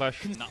 -1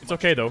 flash. It's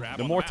okay though.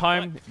 The more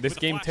time this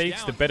game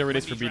takes, the better it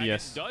is for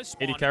BDS.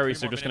 80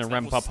 carries are just gonna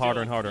ramp up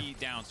harder and harder.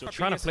 We're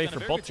trying to play for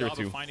bot tier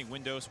 2.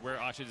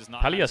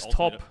 Palia's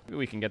top.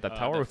 We can get that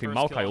tower if we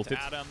Maokai ult it.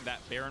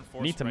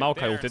 Need to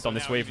Maokai ult it on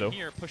this wave though,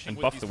 and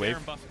buff the wave.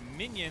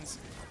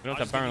 We don't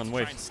have Baron on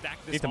wave.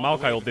 Need to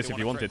Maokai ult this if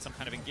you want it. Some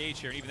kind of engage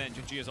here, and even then,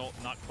 Junjia's ult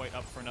not quite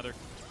up for another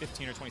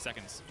 15 or 20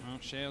 seconds. Oh,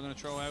 Sheo gonna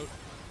throw out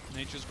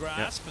Nature's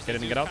grasp. Yeah. Get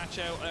in and get out. Catch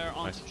out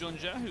onto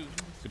Junja, who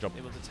good job.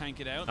 able to tank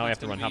it out. Now I have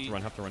to run.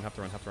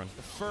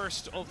 The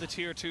first of the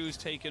tier 2s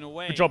taken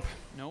away. Good job.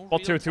 No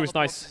Bot tier 2 is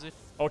nice.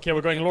 Okay,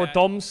 we're going Lord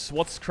Doms.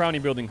 What's Crowny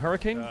building?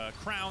 Hurricane?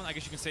 Crown, I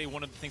guess you can say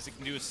one of the things it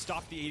can do is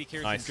stop the 80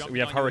 carries nice. from jumping We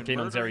have on Hurricane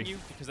you on and Zeri. you,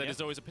 because that is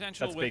always a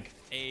potential. That's with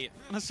big.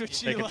 That's what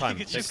Take your time.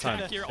 Take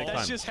time.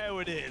 That's just how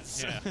it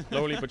is. Yeah.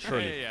 Slowly but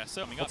surely.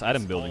 So what's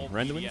Adam building?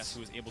 Randomins?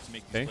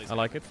 Okay, I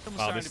like it.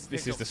 Wow,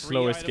 this is the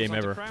slowest game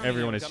ever.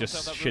 Everyone is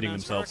just shitting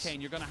themselves.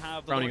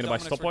 Crowny gonna buy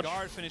stopwatch.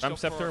 Ram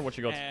Scepter, what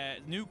you got?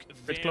 Nuke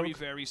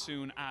very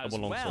soon as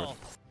Double longsword. well.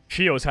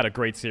 Chio's had a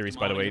great series,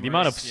 by the way. The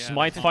amount of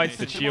smite fights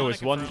that Chio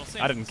has won,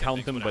 I didn't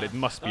count them, but it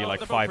must be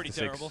like 5 to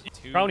 6.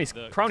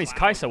 Crowny's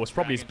Kaisa was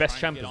probably his best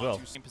champ as well.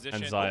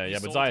 And Xayah, yeah,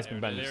 but Xayah's been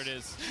banned.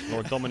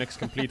 Lord Dominic's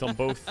complete on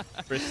both.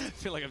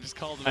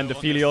 And the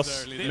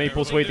Philios,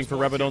 Maple's waiting for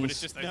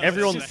Rabadons.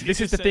 Everyone,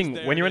 this is the thing,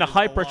 when you're in a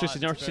high pressure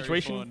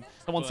situation,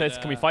 someone says,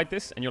 can we fight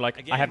this? And you're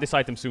like, I have this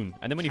item soon.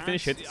 And then when you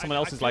finish it, someone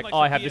else is like, oh,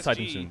 I have this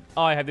item soon.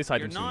 Oh, I have this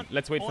item soon.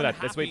 Let's wait for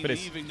that. Let's wait for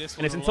this.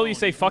 And it's until you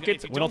say, fuck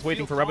it, we're not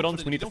waiting for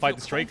Rabadons, we need to fight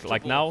this Drake,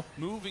 like now,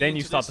 then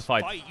you start the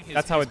fight.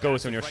 That's how it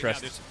goes when you're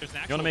stressed. You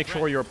want to make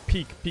sure you're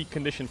peak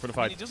condition for the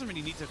fight. He doesn't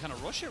really need to kind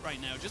of rush it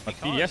right now, just but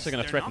BDS are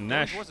going to threaten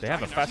Nash. They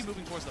have a fast...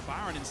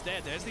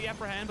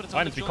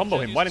 Why didn't we combo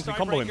him? Why didn't we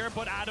combo him?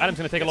 Adam's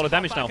going to take a lot of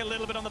damage now.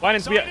 Why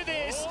didn't we...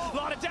 A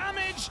lot of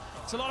damage!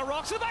 It's a lot of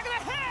rocks to the back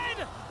of the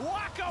head!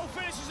 Wacko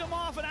finishes him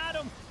off and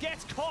Adam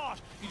gets caught.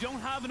 You don't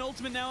have an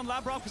ultimate now on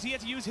Labrov because he had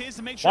to use his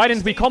to make sure... Why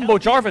didn't we combo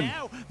Jarvan?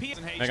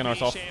 Mega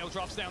North off.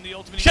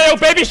 Sheo,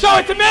 baby, show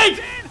it to me!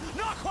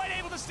 Not quite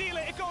able to steal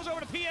it. It goes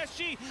over to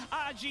PSG.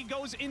 Agi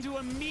goes into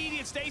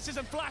immediate stasis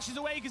and flashes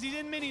away because he's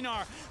in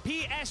Mininar.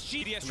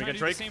 PSG. Can we get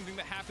Drake? Can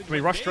we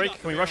rush Drake?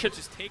 Can we rush it?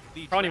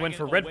 Crowny went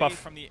for red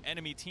buff. Do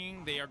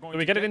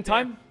we get it in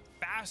time?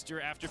 Faster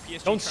after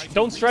PSG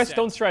don't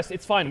stress.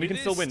 It's fine. We can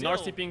still win.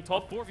 Narcy being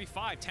top.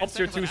 4v5. Top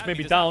tier 2 is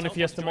maybe down if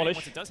he has Demolish.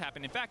 Once it does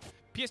happen. In fact,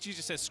 PSG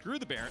just says screw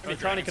the Baron.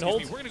 Crowny can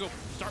hold. We're gonna go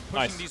start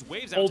pushing these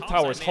waves out. Hold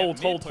towers.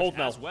 Hold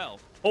now. Well.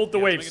 Hold the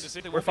waves.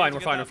 We're fine.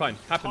 Happens.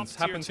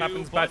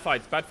 Bad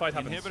fight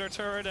happens. Inhibitor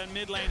turret and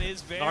mid lane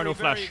is very, no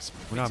flash.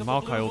 We're not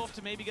Maokai ult.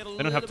 They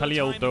don't have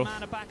Talia ult though.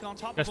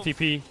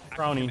 STP.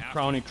 Crowny,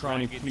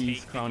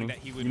 please. Crowny.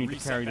 You need to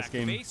carry this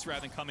game.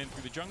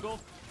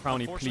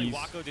 Crowny, please.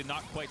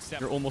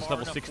 You're almost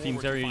level 16,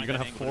 Zeri. You're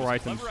gonna have 4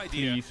 items.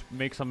 Please,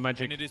 make some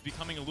magic. And it is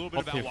becoming a little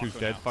bit about Wacko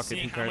dead. Fuck it,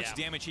 who cares?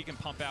 Damage he can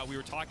pump out. We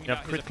were talking you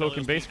have crit cloak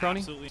and base,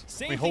 Crowny?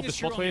 We hold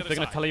this bot wave. They're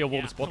gonna Talia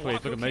wall this bot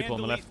wave. Look at Maple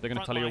on the left. They're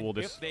gonna Talia wall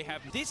this.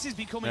 This is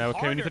becoming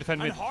okay, we need to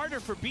defend mid.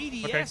 harder for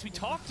BDS. Okay. We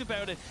talked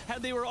about it. How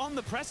they were on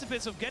the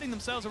precipice of getting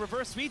themselves a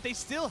reverse sweep. They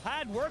still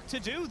had work to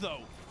do,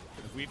 though.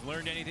 If we've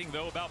learned anything,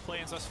 though, about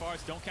plans thus far,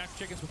 is don't catch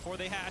chickens before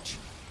they hatch.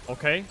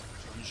 Okay.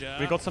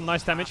 We got some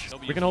nice damage.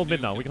 We can hold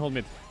mid now.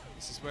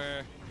 This is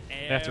where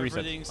have to reset.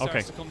 everything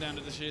starts to come down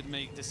to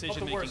decision-making.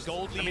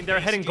 Gold I mean, they're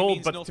heading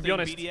gold, but to be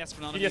honest,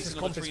 BDS's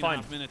comp is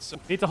fine.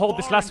 Need to hold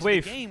this last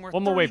wave.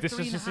 One more wave. This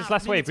is his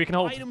last wave. We can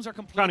hold.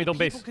 Crowny, don't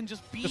base.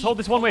 Just hold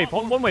this one wave.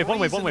 One wave.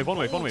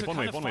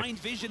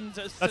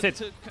 That's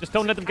it. Just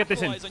don't let them get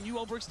this in.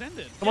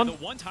 Come on. The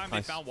one time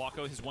they found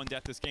Wacko, his one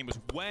death this game was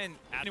when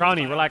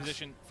Crowny,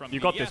 relax. You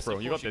got this, bro.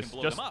 You got this.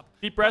 Just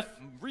deep breath.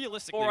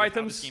 4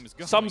 items.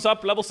 Sums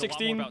up. Level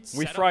 16.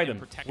 We fry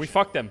them. We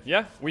fuck them.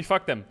 Yeah? We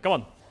fuck them. Come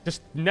on.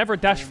 Just never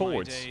dash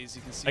forwards.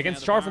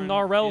 Against Jarvan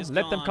Narwhal,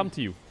 let them come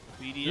to you.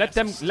 Let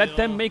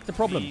them make the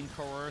problem.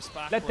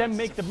 Let them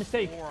make the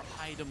mistake.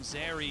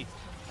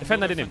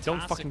 Defend that in him.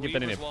 Don't fucking give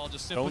that in him.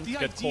 Don't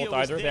get caught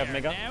either. They have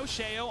Mega.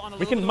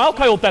 We can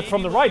Maokai ult that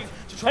from the right.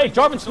 Hey,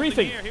 Jarvan's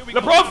briefing.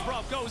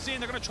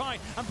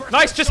 Labrov!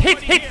 Nice, just hit.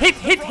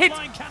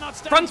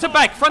 Front to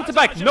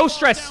back. No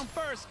stress.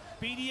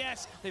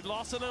 BDS, they've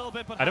lost a little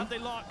bit, but Adam? have they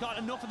got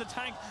enough of the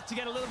tank to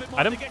get a little bit more?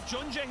 Adam? To get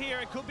Junja here,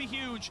 it could be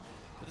huge.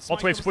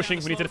 Bot wave's pushing,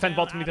 we need to defend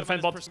bot,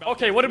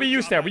 Okay, what did we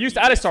use there? We used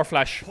Alistar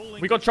flash.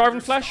 We got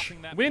Jarvan flash.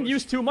 We didn't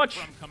use too much.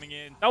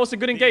 That was a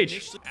good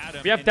engage.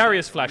 We have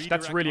Darius flash,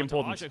 that's really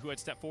important.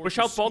 Push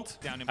out bot.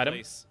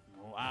 Adam.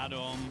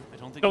 Adam, I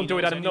don't think don't do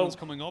it, Adam. No.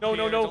 No.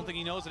 I don't think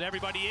he knows that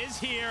everybody is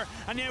here.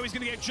 And now he's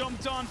going to get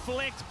jumped on,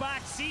 flicked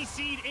back,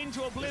 CC'd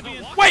into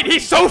oblivion. Wait,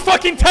 he's so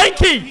fucking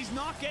tanky! He's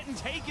not getting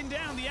taken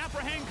down. The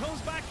apprehend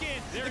comes back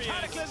in. The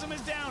cataclysm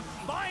is down.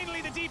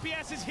 Finally, the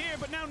DPS is here,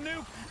 but now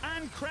Nuke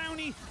and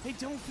Crowny, they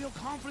don't feel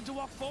confident to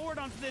walk forward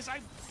onto this. I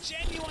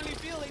genuinely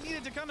feel they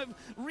needed to kind of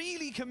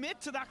really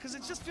commit to that because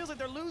it just feels like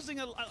they're losing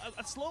a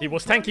slow. He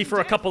was tanky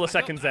for a couple of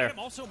seconds there.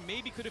 Also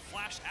maybe could have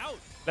flashed out.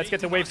 Let's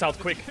get the waves out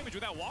quick.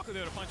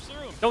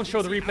 Don't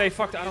show the replay.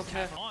 Fuck, I don't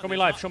care. Show me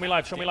live.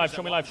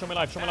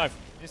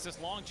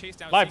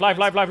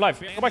 Live.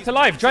 Go back to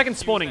live. Dragon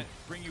spawning.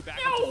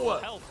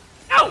 No!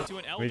 Ow!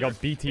 We got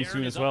BT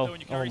soon as well.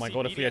 Oh my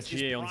god, if we had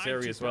GA on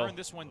Zeri as well.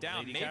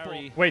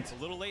 Wait.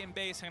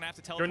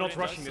 You're not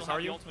rushing this, are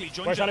you?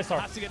 Where's Alistar?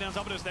 Has to get on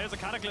top of this. There's a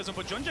Cataclysm,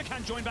 but Junja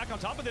can't join back on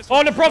top of this.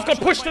 Oh, Nabrov got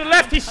pushed to the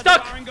left. He's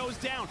stuck. Goes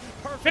down.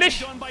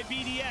 Finish. Done by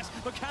BDS,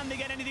 but can they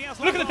get anything else?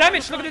 Look at the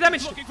damage. Look at the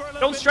damage.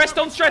 Don't stress.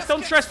 Don't stress.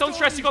 Don't stress. Don't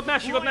stress. You got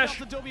Nash. You got Nash.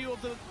 The W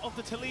of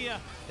the Talia.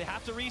 They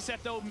have to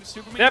reset though.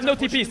 They have no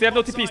TPs. They have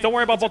no TPs. Don't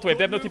worry about bot wave.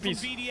 They have no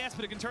TPs. BDS,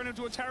 but it can turn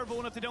into a terrible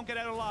one if they don't get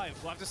out alive.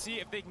 We'll have to see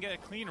if they can get a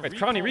clean. Wait,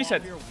 Crowny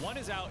reset. One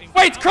is out.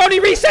 Wait,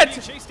 Crowny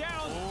reset.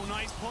 Oh,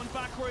 nice punt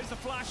backwards. The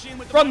flash in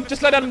with the Run.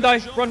 Just let Adam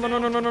die. Run.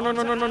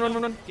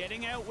 Run.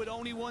 Getting out with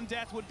only one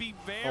death would be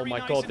very Oh my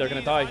nice god, they're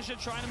gonna die. Aja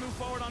trying to move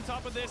forward on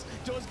top of this.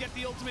 Does get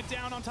the ultimate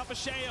down on top of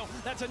Sheo.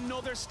 That's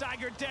another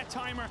staggered death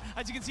timer.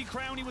 As you can see,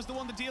 Crowny was the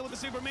one to deal with the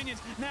super minions.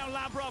 Now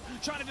Labrov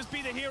trying to just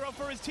be the hero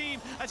for his team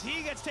as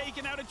he gets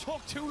taken out. It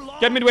took too long.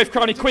 Get midwave,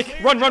 Crowny, quick.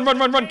 Run.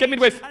 Get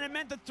midwave. And it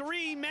meant the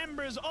 3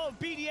 members of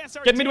BDS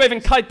are Get midwave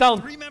and kite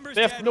down.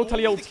 They have no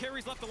Talia ult. The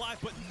carries left alive,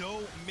 but no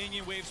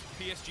minion waves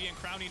for PSG, and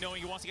Crowny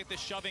knowing he wants to get this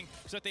shoving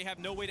so that they have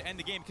no way to end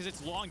the game because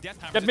it's long death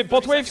time. Get mid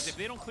bot waves. If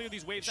they don't clear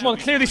these waves, come on,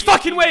 clear these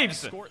fucking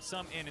waves. Escort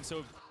some in, and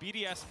so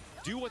BDS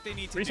do what they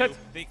need to reset. do.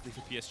 They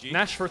for PSG.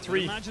 Nash for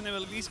 3. Imagine they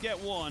will at least get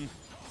one.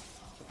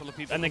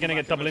 And they're gonna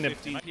get double in it.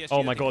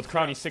 Oh my god,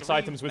 Crowny 6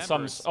 items with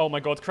sums. Oh my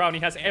god, Crowny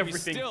has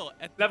everything.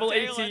 Level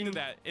 18,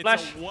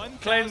 flash,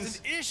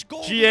 cleanse,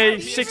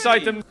 GA, 6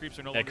 items.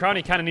 Yeah,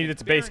 Crowny kinda needed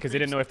to base because they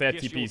didn't know if they had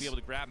TPs.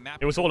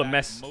 It was all a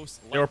mess.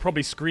 They were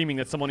probably screaming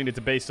that someone needed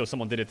to base, so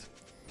someone did it.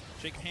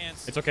 Shake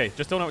hands. It's okay,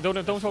 just don't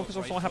focus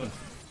on what happened.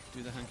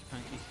 Do the hanky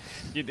panky.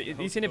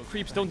 These inhib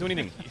creeps don't do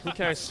anything. Who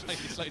cares?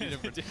 Slightly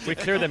different. We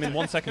clear them in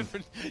 1 second.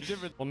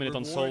 Different. 1 minute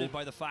on Soul.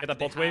 Get that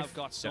bot wave.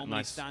 Got so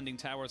many standing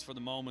towers for the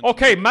moment.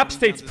 Okay, map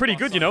state's pretty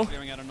good, you know.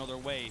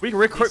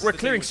 We're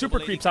clearing super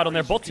creeps out on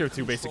their bots here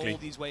too, basically.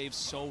 These waves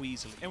so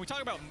easily. And we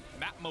talk about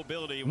map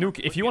mobility. Nuke,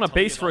 if you want to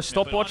base for a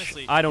stopwatch,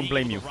 I don't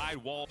blame you.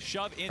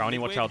 Crowny,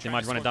 watch out. They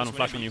might run it down and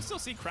flash on you.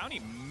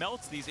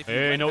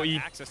 Hey, no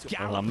E.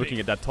 Well, I'm looking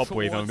at that top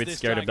wave. I'm a bit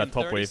scared of that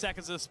top wave.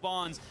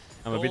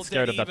 I'm a bit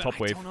scared of that top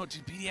wave. I don't know, do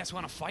BDS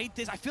want to fight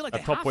this? I feel like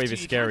that top wave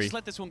is scary. Just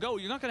let this one go.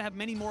 You're not going to have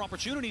many more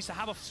opportunities to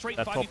have a straight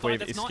 5v5. That top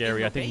wave is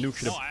scary. I think Nuke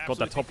should have got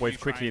that top wave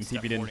quickly and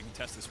TP'd in.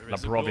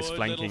 Labrov is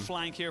flanking. Little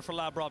flank here for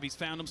Labrov. He's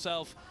found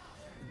himself.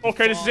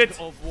 Okay, this is it.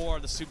 Of war.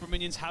 The super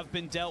minions have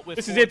been dealt with.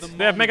 This is it.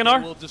 They have Mega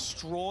Gnar. Will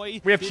destroy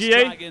we have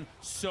GA.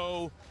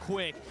 So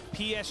quick.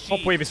 PSG.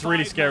 Top wave is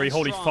really scary.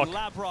 Holy fuck.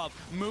 Labrov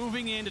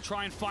moving in to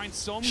try and find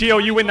some.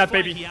 Shio, you win that,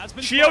 baby.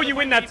 Shio, you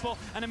win that.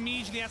 And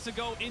immediately has to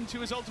go into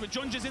his ultimate.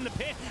 Junja's in the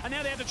pit, and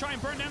now they have to try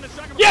and burn down the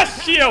dragon.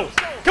 Yes, Shio.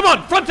 Come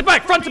on, front to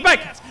back, front to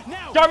back.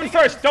 Jarvan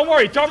first. Don't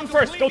worry. Jarvan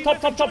first. Go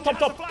top.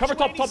 Cover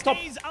top.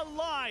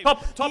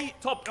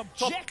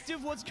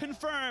 Objective was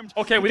confirmed.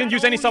 Okay, we didn't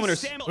use any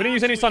summoners.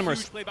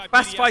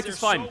 Fast fight is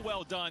fine.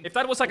 If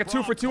that was like a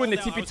 2 for 2 in the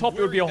TP top,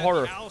 it would be a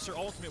horror.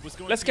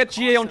 Let's get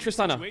GA on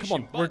Tristana. Come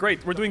on, we're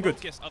great. We're doing good.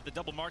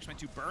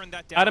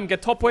 Adam,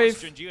 get top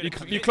wave.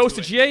 You close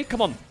to GA?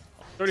 Come on.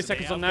 30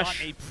 seconds on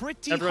Nash.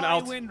 Everyone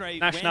out.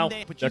 Nash now.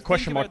 They're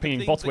question mark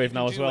pinging bot wave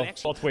now as well.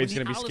 Bot wave's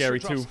gonna be scary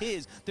too.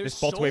 This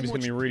bot wave is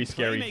gonna be really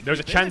scary.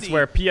 There's a chance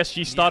where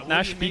PSG start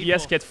Nash,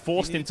 BDS get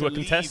forced into a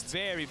contest.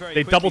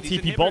 They double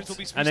TP bot,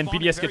 and then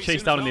BDS get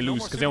chased down and they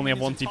lose because they only have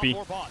 1 TP.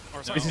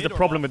 This is the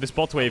problem with this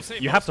bot wave.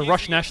 You have to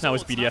rush Nash now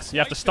as BDS. You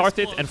have to start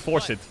it and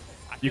force it.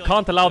 You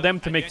can't allow them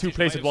to make 2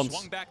 plays at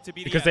once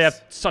because they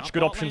have such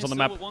good options on the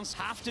map.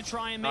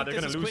 No, they're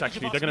gonna lose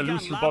actually. They're gonna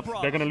lose through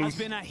bot. They're gonna lose.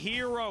 They're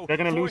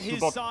gonna lose through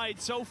bot.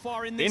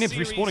 The inhib's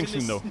respawning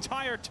soon though.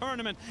 Entire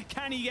tournament.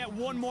 Can he get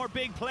one more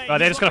big play?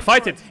 They're just gonna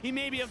fight it. He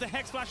maybe have the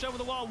hex flash over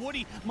the wall.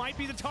 Woody might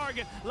be the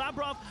target.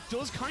 Labrov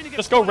does kind of get.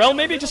 Just go Rel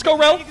maybe. Just go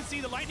Rel. Look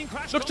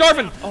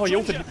Jarvan. Oh, he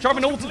ulted.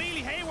 Jarvan ulted.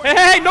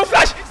 Hey, no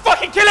flash.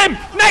 Fucking kill him.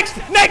 Next.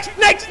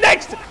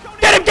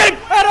 Get him.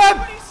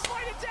 Adam.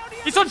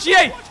 He's on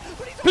GA.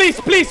 Please.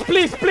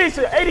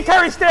 80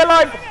 carry, stay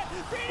alive.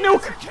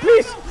 Nuke,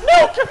 please.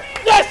 Nuke.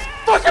 Yes.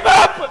 Fuck him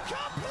up.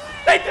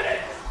 They did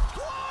it.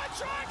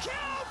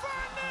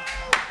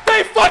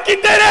 They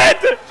fucking did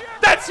it.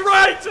 That's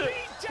right.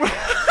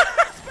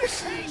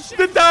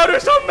 The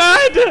doubters are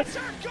mad.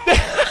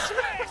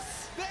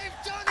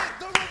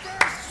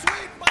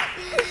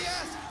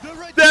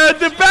 They're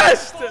the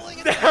best.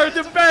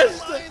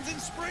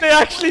 They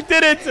actually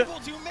did it.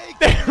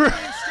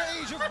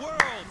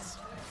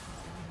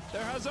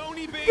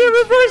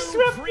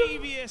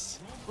 Previous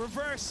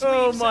reverse sweeps.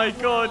 Oh my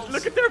god,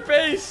 look at their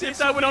base. If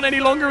that went on any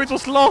longer, it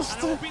was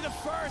lost. That will be the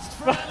first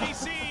for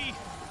LEC.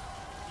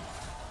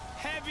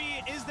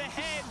 Heavy is the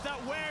head that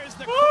wears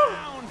the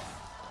crown.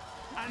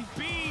 And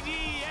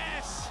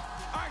BDS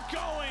are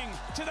going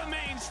to the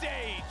main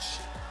stage.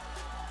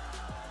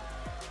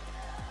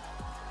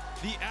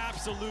 The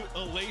absolute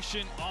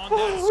elation on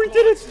that we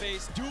did it.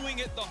 face, doing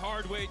it the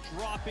hard way,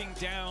 dropping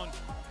down.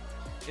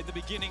 in the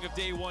beginning of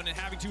day one and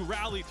having to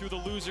rally through the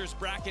losers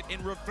bracket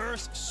in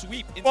reverse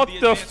sweep into What the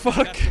the advanced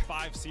fuck? best of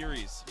 5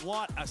 series.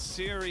 What a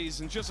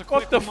series, and just a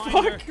What quick the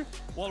reminder, fuck?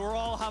 while we're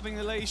all having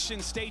elation,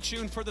 stay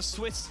tuned for the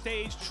Swiss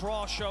stage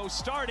draw show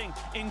starting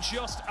in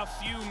just a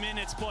few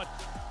minutes, but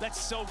let's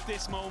soak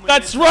this moment.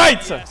 That's in.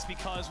 right! Yes,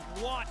 because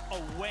what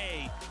a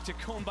way to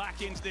come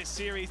back into this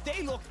series.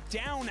 They look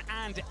down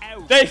and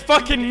out. They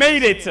fucking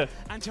made it!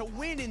 And to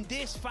win in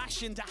this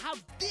fashion, to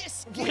have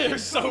this We're game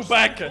so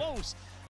back. close.